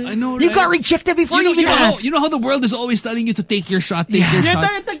 Man. I know, right? You got rejected before you even asked. You know how the world is always telling you to take your shot, take your shot.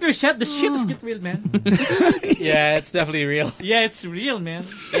 Yeah, take your shot. The shit is get real, man. Yeah, it's definitely real. Yeah, it's real, man.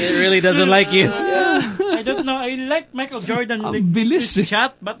 It really doesn't like you. I don't know. I like Michael Jordan. Bilis eh.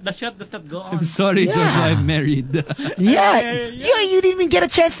 Shot, but the shot does not go on. I'm sorry, Jojo, I'm married. Yeah. You didn't even get a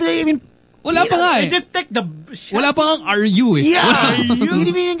chance to even... Wala pa nga eh. I did take the shot. Wala pa nga RU eh. Yeah. You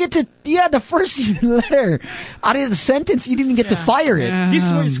didn't even get to... Yeah, the first letter out of the sentence, you didn't even get to fire it. This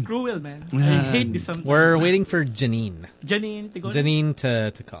one is cruel, man. I hate this sometimes. We're waiting for Janine. Janine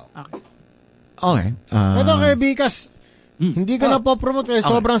to call. Okay. Ito kay Bikas, hindi ka na po-promote kasi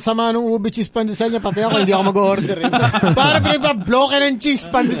sobrang sama ng ube cheese pandesal niya. Pati ako, hindi ako mag-order. Para pinag-bloke ng cheese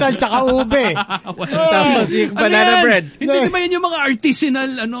pandesal tsaka ube. Tapos yung banana bread. Hindi naman yun yung mga artisanal,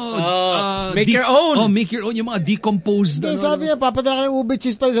 make your own. Oh, make your own. Yung mga decomposed. Sabi niya, papadala ka ng ube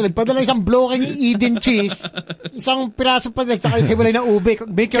cheese pandesal. Padala isang bloke ng Eden cheese. Isang piraso pandesal tsaka hiwalay ng ube.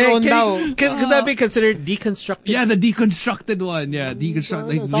 Make your own daw. Could that be considered deconstructed? Yeah, the deconstructed one. Yeah,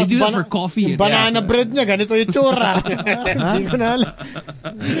 deconstructed. They do that for coffee. Yung banana bread niya, ganito yung tsura. Hindi ko na alam.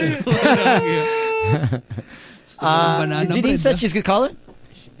 Janine said she's gonna call it?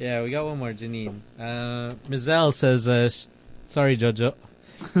 Yeah, we got one more, Janine. Mizelle says, sorry, Jojo.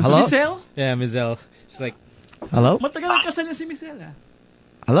 Hello? Michelle? Yeah, Mizelle. She's like, hello? Matagal kasal niya si Michelle.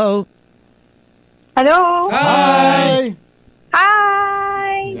 Hello? Hello. Hi.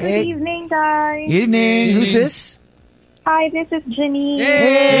 Hi. Hey. Good evening, guys. Good evening. Who's this? Hi, this is Janine.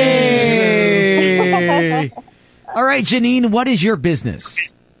 Hey! All right, Janine, what is your business?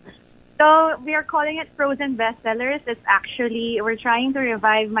 So we are calling it Frozen Bestsellers. It's actually, we're trying to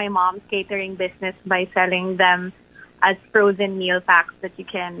revive my mom's catering business by selling them as frozen meal packs that you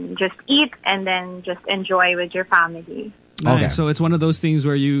can just eat and then just enjoy with your family. Okay. So it's one of those things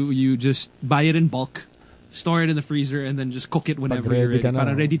where you just buy it in bulk, store it in the freezer, and then just cook it whenever you're ready.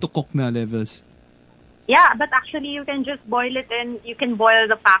 Parang ready to cook na levels. Yeah, but actually you can just boil it in. You can boil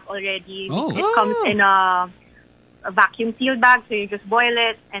the pack already. It comes in a vacuum sealed bag, so you just boil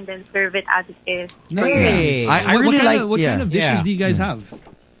it and then serve it as it is. Hey. I really like. What kind of dishes do you guys have?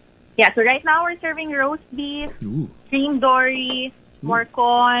 Yeah, so right now we're serving roast beef, cream dory,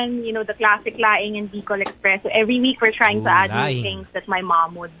 morcon, the classic laing and Bicol Express. So every week we're trying to add new things that my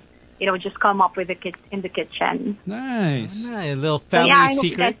mom would, just come up with in the kitchen. Nice. A little family I hope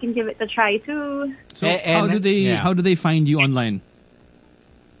secret. you guys can give it a try too. So how do they find you online?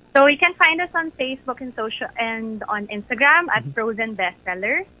 So you can find us on Facebook and social and on Instagram at Frozen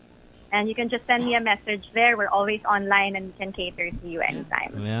Bestseller. And you can just send me a message there. We're always online and we can cater to you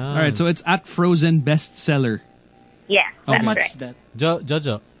anytime. Yeah. All right, so it's at Frozen Bestseller. Yes, How that's much right. is that?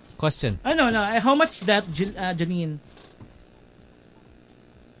 Jojo, question. No. How much is that, Janine?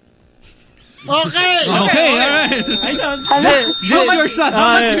 Okay, all right. I don't. Shoot your shot.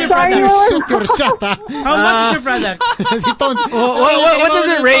 How much is your product? Shoot your shot, ha? How much is your product? Si Tons. What does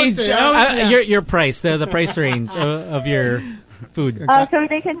it range? Yeah. Your price, the price range of your food. So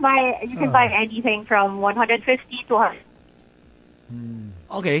you can buy anything from 150 to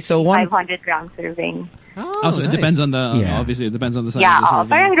Okay, so 500 gram serving. Oh, so it depends on the obviously it depends on the size Yeah, of the serving.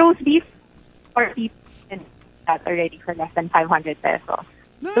 parang roast beef or beef and that already for less than 500 pesos.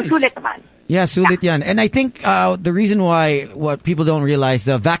 Nice. So sulit naman. Yeah, sulit yan. And I think the reason why what people don't realize,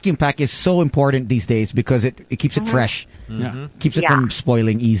 the vacuum pack is so important these days because it keeps it fresh. Keeps it from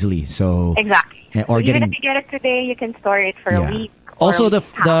spoiling easily. So Exactly. Or Even getting if you get it today, you can store it for a week. also or a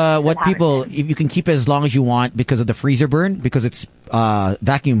week what people, if you can keep it as long as you want because of the freezer burn, because it's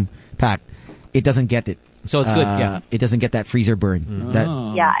vacuum packed, it doesn't get it. So it's good, yeah. It doesn't get that freezer burn. That,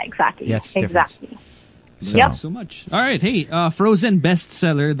 Yeah, exactly. That's different. Exactly. So, Yep. So much. All right, hey, Frozen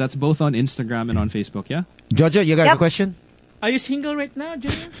Bestseller. That's both on Instagram and on Facebook. Yeah. Jojo, you got a question? Are you single right now,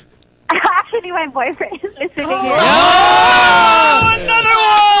 Junior? Actually, my boyfriend is listening in. Another one!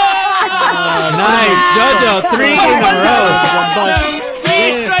 Nice, Jojo, 3 in a row.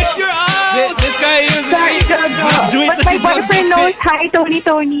 Three strikes, you're out! This guy is Sorry, Jojo. But my boyfriend knows hi, Tony.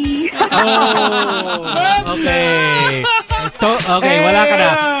 Okay. Okay, wala ka na.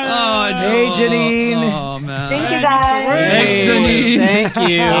 Hey, Janine. Oh, man. Thank you, guys. Thanks, Janine. Thank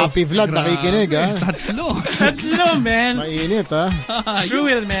you. Happy Vlad, nakikinig, ha? Tatlo, man. Mainit, ha? True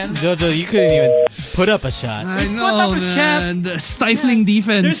will, man. Jojo, you couldn't even put up a shot. I know, Put up a man. The stifling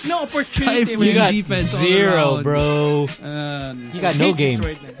defense. There's no opportunity. Stifling You got defense all 0, around. bro. You got no game.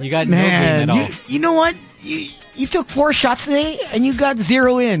 You got no game Man, at all. you know what? You took 4 shots today and you got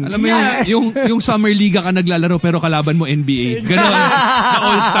 0 in. Alam mo yung Summer Liga ka naglalaro pero kalaban mo NBA. Ganon. Sa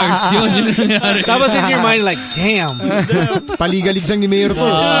All-Stars yun. Yun ang nangyari. That was in your mind like, damn. Paligalig ni Mayor to.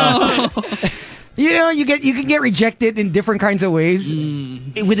 You know, you can get rejected in different kinds of ways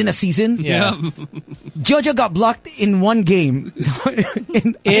within a season. Yeah. Jojo got blocked in one game.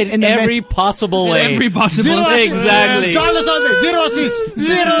 in every possible way. Every possible 0 way. assists. Exactly. Charles Andre, 0 assists,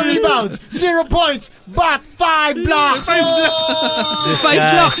 0 rebounds, 0 points, but 5 blocks. Oh! 5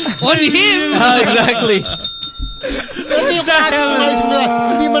 blocks on him. Exactly. Ito yung klase ng mga isip nila.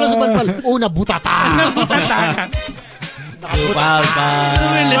 Hindi mo na sumalpal. Una, butata. Wow,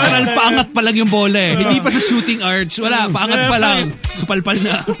 Literal, paangat pa lang yung bola eh. Hindi pa sa shooting arch. Wala, paangat pa lang. Supalpal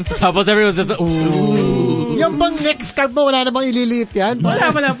na. Tapos everyone's just, ooh. Yung bang next card mo, wala namang ililiit yan. Wala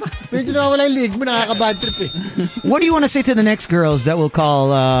pa. Medyo naman wala yung league mo, nakaka-bad trip eh. What do you want to say to the next girls that will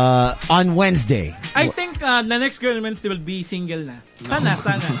call on Wednesday? I think the next girl on Wednesday will be single na. Sana.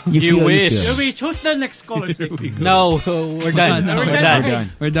 You wish. You wish. Who's the next caller? No, we're done.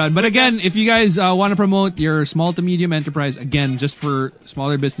 We're done. But again, if you guys want to promote your small to medium enterprise, again, just for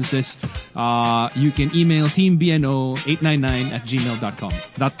smaller businesses, you can email teambno899@gmail.com.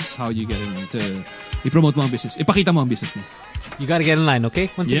 That's how you get into i-promote mo ang business. Ipakita mo ang business mo. You gotta get in line,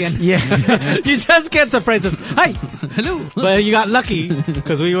 okay? Once again. Yeah. You just can't surprise us. Hi! Hello! But you got lucky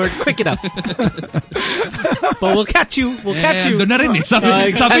because we weren't quick enough. But we'll catch you. We'll catch you. Doon na rin eh. Sabi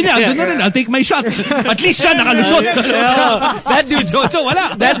Exactly. niya, doon na rin. I'll take my shot. At least siya nakalusot. That dude, Jojo,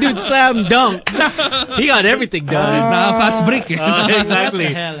 wala. That dude slam dunk. He got everything done. Fast break.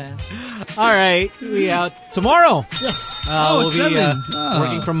 Exactly. All right, we out tomorrow. Yes. We'll be 7.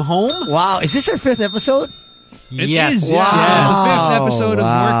 working from home. Wow, is this our 5th episode? It Yes. is. Wow. Yeah, the 5th episode of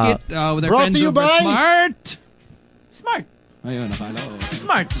Wow. Work It with our Brought friends to you over by at Smart. Smart. Ayun, nakala ko.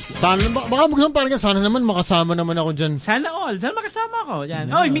 Smart. Sana, baka parang sana naman makasama naman ako dyan. Sana all. Sana makasama ako. Yan.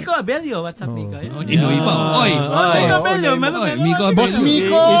 Oy, Miko Abelio. What's up, Miko? Inoy pa. Oy. Miko Abelio. Miko Abelio. Boss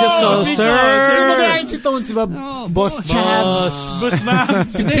Miko. You just go, sir. Hindi mo kaya si Tones, diba? Boss Chabs. Boss Ma'am.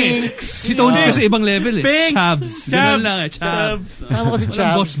 Si Pinks. Si Tones kasi ibang level eh. Pinks. Chabs. Ganun lang eh. Chabs. Sama ko si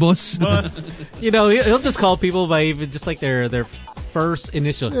Chabs. Boss. You know, he'll just call people by even just like their first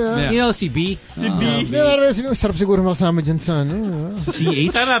initial. Yeah. You know, si B. Si B. Sarap siguro makasama dyan sa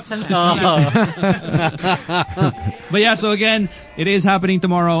CH. Sarap. But yeah, so again, it is happening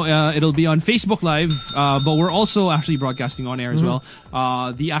tomorrow. It'll be on Facebook Live, but we're also actually broadcasting on air as well.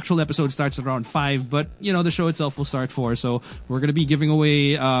 The actual episode starts around 5, but you know the show itself will start 4. So we're going to be giving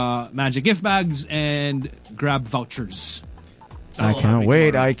away magic gift bags and grab vouchers. I can't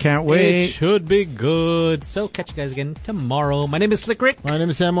wait. It should be good. So catch you guys again tomorrow. My name is Slick Rick. My name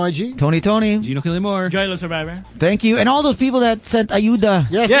is Sam YG. Tony. Gino Killimore. Joylo Survivor. Thank you. And all those people that sent ayuda.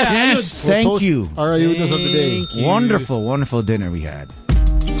 Yes. Thank you. Our ayudas of the day. Wonderful dinner we had.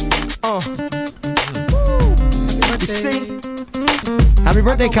 You see? Happy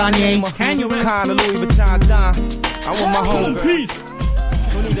birthday, Kanye. Kinda Louis Vuitton Don. I want my home girl. Peace.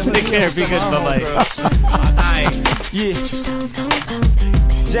 Take care. Be good. Bye-bye. Yeah.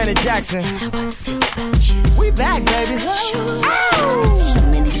 Janet Jackson. We back, baby. Oh! So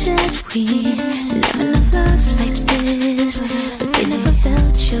many said we love like this, but they never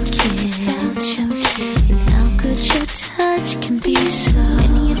felt your kiss. And how good your touch can be so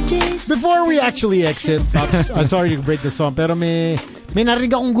many days. Before we actually exit, I'm sorry to break the song, pero may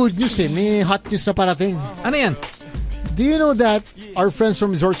narinig akong good news eh. May hot news na parating. Ano yan? Do you know that our friends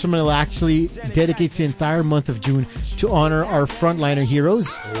from Resorts of Manila actually dedicates the entire month of June to honor our frontliner heroes?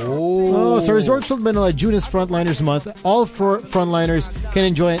 So Resorts of Manila, June is Frontliners Month. All frontliners can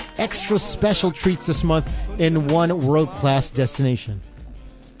enjoy an extra special treats this month in one world-class destination.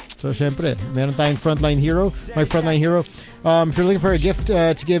 So, syempre, meron tayong frontline hero, my frontline hero. If you're looking for a gift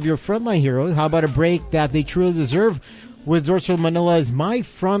to give your frontline hero, how about a break that they truly deserve? With Resorts Manila's My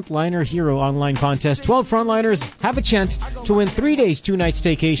Frontliner Hero online contest, 12 frontliners have a chance to win 3 days, 2-night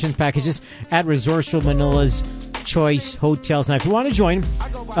staycation packages at Resorts Manila's Choice Hotels. Now, if you want to join,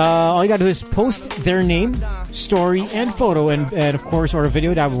 all you got to do is post their name, story, and photo, and of course, or a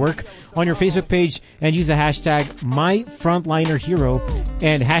video that would work on your Facebook page, and use the hashtag MyFrontlinerHero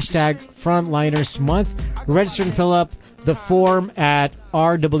and hashtag FrontlinersMonth. Register and fill up the form at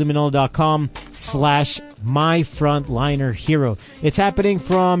rwmanila.com/MyFrontlinerHero. It's happening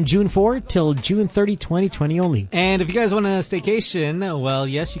from June 4 till June 30, 2020 only. And if you guys want a staycation, well,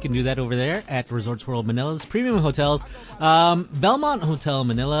 yes, you can do that over there at Resorts World Manila's premium hotels. Belmont Hotel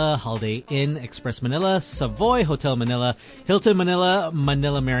Manila, Holiday Inn Express Manila, Savoy Hotel Manila, Hilton Manila,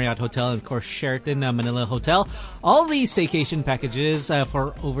 Manila Marriott Hotel, and of course Sheraton Manila Hotel. All these staycation packages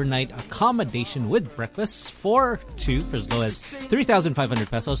for overnight accommodation with breakfast for two for as low as 3,500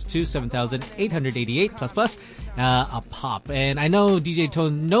 pesos to 7,888 plus a pop. And I know DJ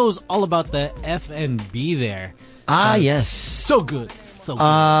Tone knows all about the F&B there. Yes. So good.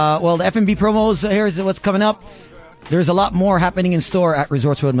 Well, the F&B promos, here's what's coming up. There's a lot more happening in store at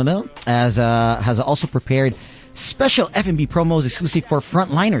Resorts World Manila, as has also prepared special F&B promos exclusive for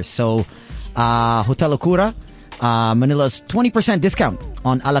frontliners. So, Hotel Okura, Manila's 20% discount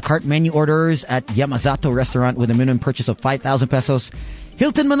on a la carte menu orders at Yamazato restaurant with a minimum purchase of 5,000 pesos.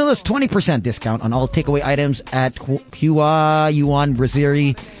 Hilton Manila's 20% discount on all takeaway items at Hua Yuan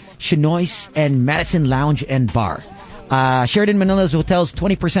Brasserie, Chinois, and Madison Lounge and Bar. Sheraton Manila's hotels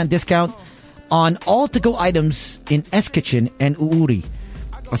 20% discount on all to-go items in S Kitchen and Uuri.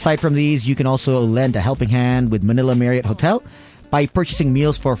 Aside from these, you can also lend a helping hand with Manila Marriott Hotel by purchasing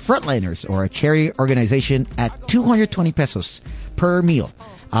meals for frontliners or a charity organization at 220 pesos per meal,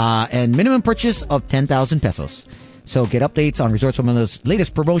 and minimum purchase of 10,000 pesos. So get updates on Resorts of Manila's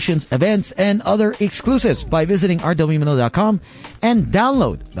latest promotions, events, and other exclusives by visiting rwmanila.com and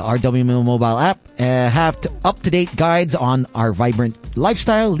download the RW Manila mobile app. Have up-to-date guides on our vibrant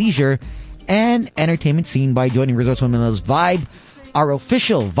lifestyle, leisure, and entertainment scene by joining Resorts of Manila's Vibe, our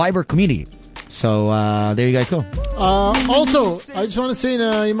official Viber community. So, there you guys go. Also, I just want to say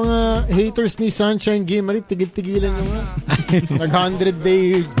na yung mga haters ni Sunshine Gamery, tigil-tigilan nyo nga.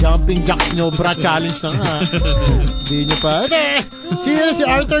 Nag-100-day jumping jack snow bra challenge na nga. Hindi nyo pa. Si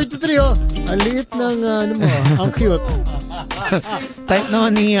R33, oh. Ang liit ng, ang cute. Type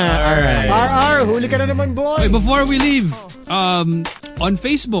naman ni RR. Huli ka na naman, boy. Wait, before we leave, on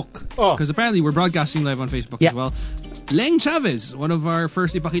Facebook, because apparently we're broadcasting live on Facebook as well, Leng Chavez, one of our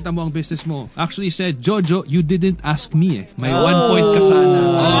first Ipakita Mo Ang Business Mo, actually said, Jojo, you didn't ask me eh. May 1 point ka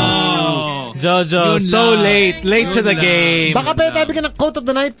sana. Jojo, Yun so lang. late to the game. Baka pwede tayo bigyan ng quote of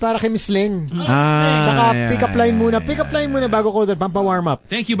the night para kay Miss Ling. Tsaka pick up line muna. Pick up line muna bago quote. Pampa-warm up.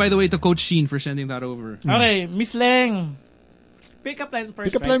 Thank you, by the way, to Coach Sheen for sending that over. Okay, Miss Leng. Pick up line first,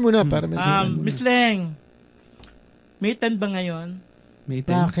 Pick up line muna para medyo... Miss Leng, may tan ba ngayon? May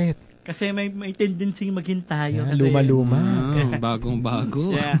tan? Bakit? Kasi may tendency maging tayo. Kasi, Luma-luma.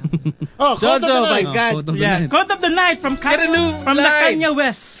 Bagong-bago. Yeah. Quote of the night. Quote of the night from Kanye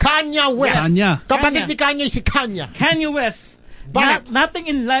West. Kanye West. Kapatid ni Kanye si Kanye. Kanye West. Nothing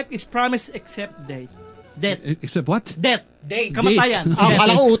in life is promised except death. Except what? Death. Kamatayan.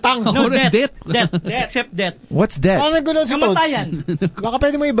 Akala ko utang. No, death. Except death. What's that? Ano gulo si Toads? Kamatayan. Baka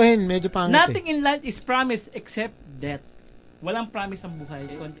pwede mo ibahin. Medyo pangit Nothing in life is promised except death. Walang promise ang buhay.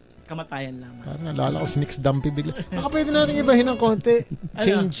 Kamatayan lamang. Parang nalala ko si Nick's Dumpy bigla. Baka pwede natin ibahin ng konti.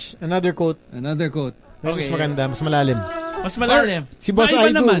 Change. Another quote. Mas maganda. Mas malalim. Mas malalim. Si Boss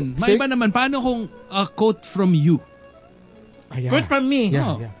Aidu. Maiba naman. Paano kung a quote from you? Quote from me.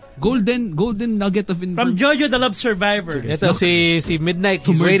 Yeah. Golden nugget of information. From Jojo the Love Survivor. Ito si Midnight.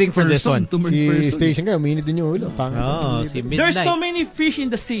 He's waiting for this one. Si Station ka, uminit din yung ulo. Si Midnight. There's so many fish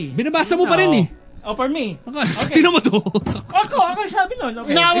in the sea. Binabasa mo pa rin eh. Oh, for me. Okay. Tinan mo to. Ako sabi nun.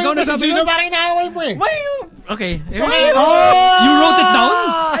 Okay. Inaaway Ikaw mo na si sabi Gino, nun? parang inaaway mo eh. Why you... Okay. You wrote it down?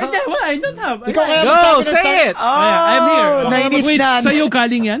 I don't have. Ikaw kaya Go, say it. I'm here. Nainis Wait, na. sa'yo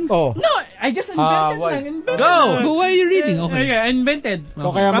galing yan? Oh. No, I just invented why? lang. Go. But why are you reading? Okay. I invented.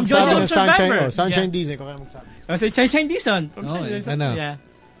 Ikaw kaya From magsabi Jojo ng Sunshine. Survivor. Sunshine Diesel. Ikaw kaya magsabi. So Sunshine Dizon. Ano? Yeah.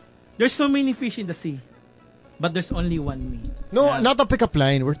 There's so many fish in the sea, but there's only one me. No, not a pick-up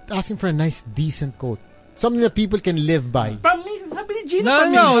line. We're asking for a nice, decent quote. Something that people can live by. From me, sabi ni Gino.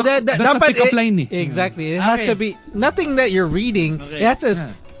 No. That's a pick-up line eh. Exactly. It has to be nothing that you're reading. Okay. It has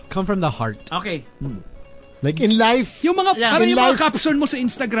to come from the heart. Okay. Like in life. Yung mga, Yeah. ano In yung mga life. caption mo sa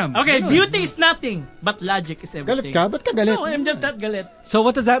Instagram? Okay, Ganun. beauty is nothing, but logic is everything. Galit ka? Ba't ka galit? No, I'm just that galit. So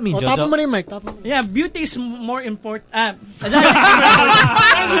what does that mean, O, tapon mo Jojo? na yung mic. Tapon mo. Yeah, beauty is more important. Thank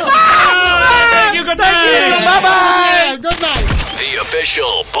you. Bye-bye. Good night. The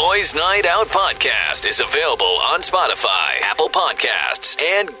official Boys Night Out podcast is available on Spotify, Apple Podcasts,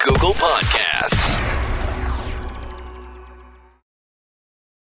 and Google Podcasts.